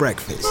D's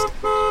breakfast.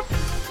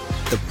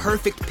 The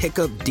perfect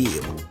pickup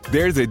deal.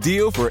 There's a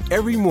deal for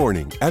every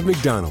morning at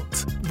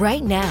McDonald's.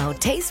 Right now,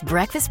 taste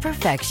breakfast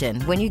perfection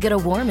when you get a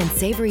warm and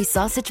savory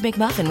sausage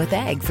McMuffin with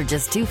egg for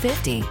just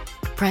 $2.50.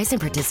 Price and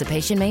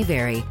participation may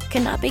vary.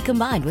 Cannot be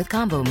combined with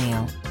combo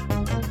meal.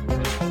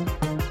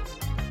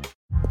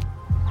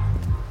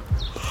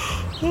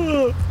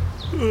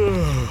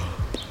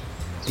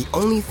 The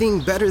only thing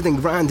better than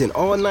grinding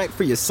all night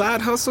for your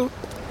side hustle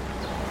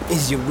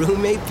is your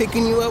roommate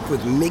picking you up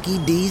with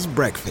Mickey D's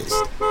breakfast.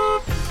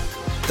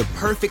 The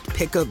perfect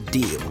pickup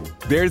deal.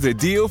 There's a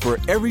deal for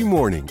every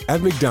morning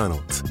at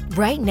McDonald's.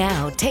 Right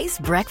now,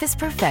 taste breakfast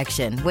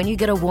perfection when you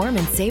get a warm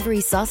and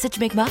savory sausage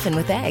McMuffin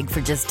with egg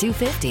for just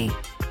 $2.50.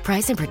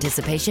 Price and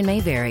participation may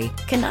vary.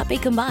 Cannot be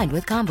combined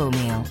with combo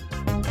meal.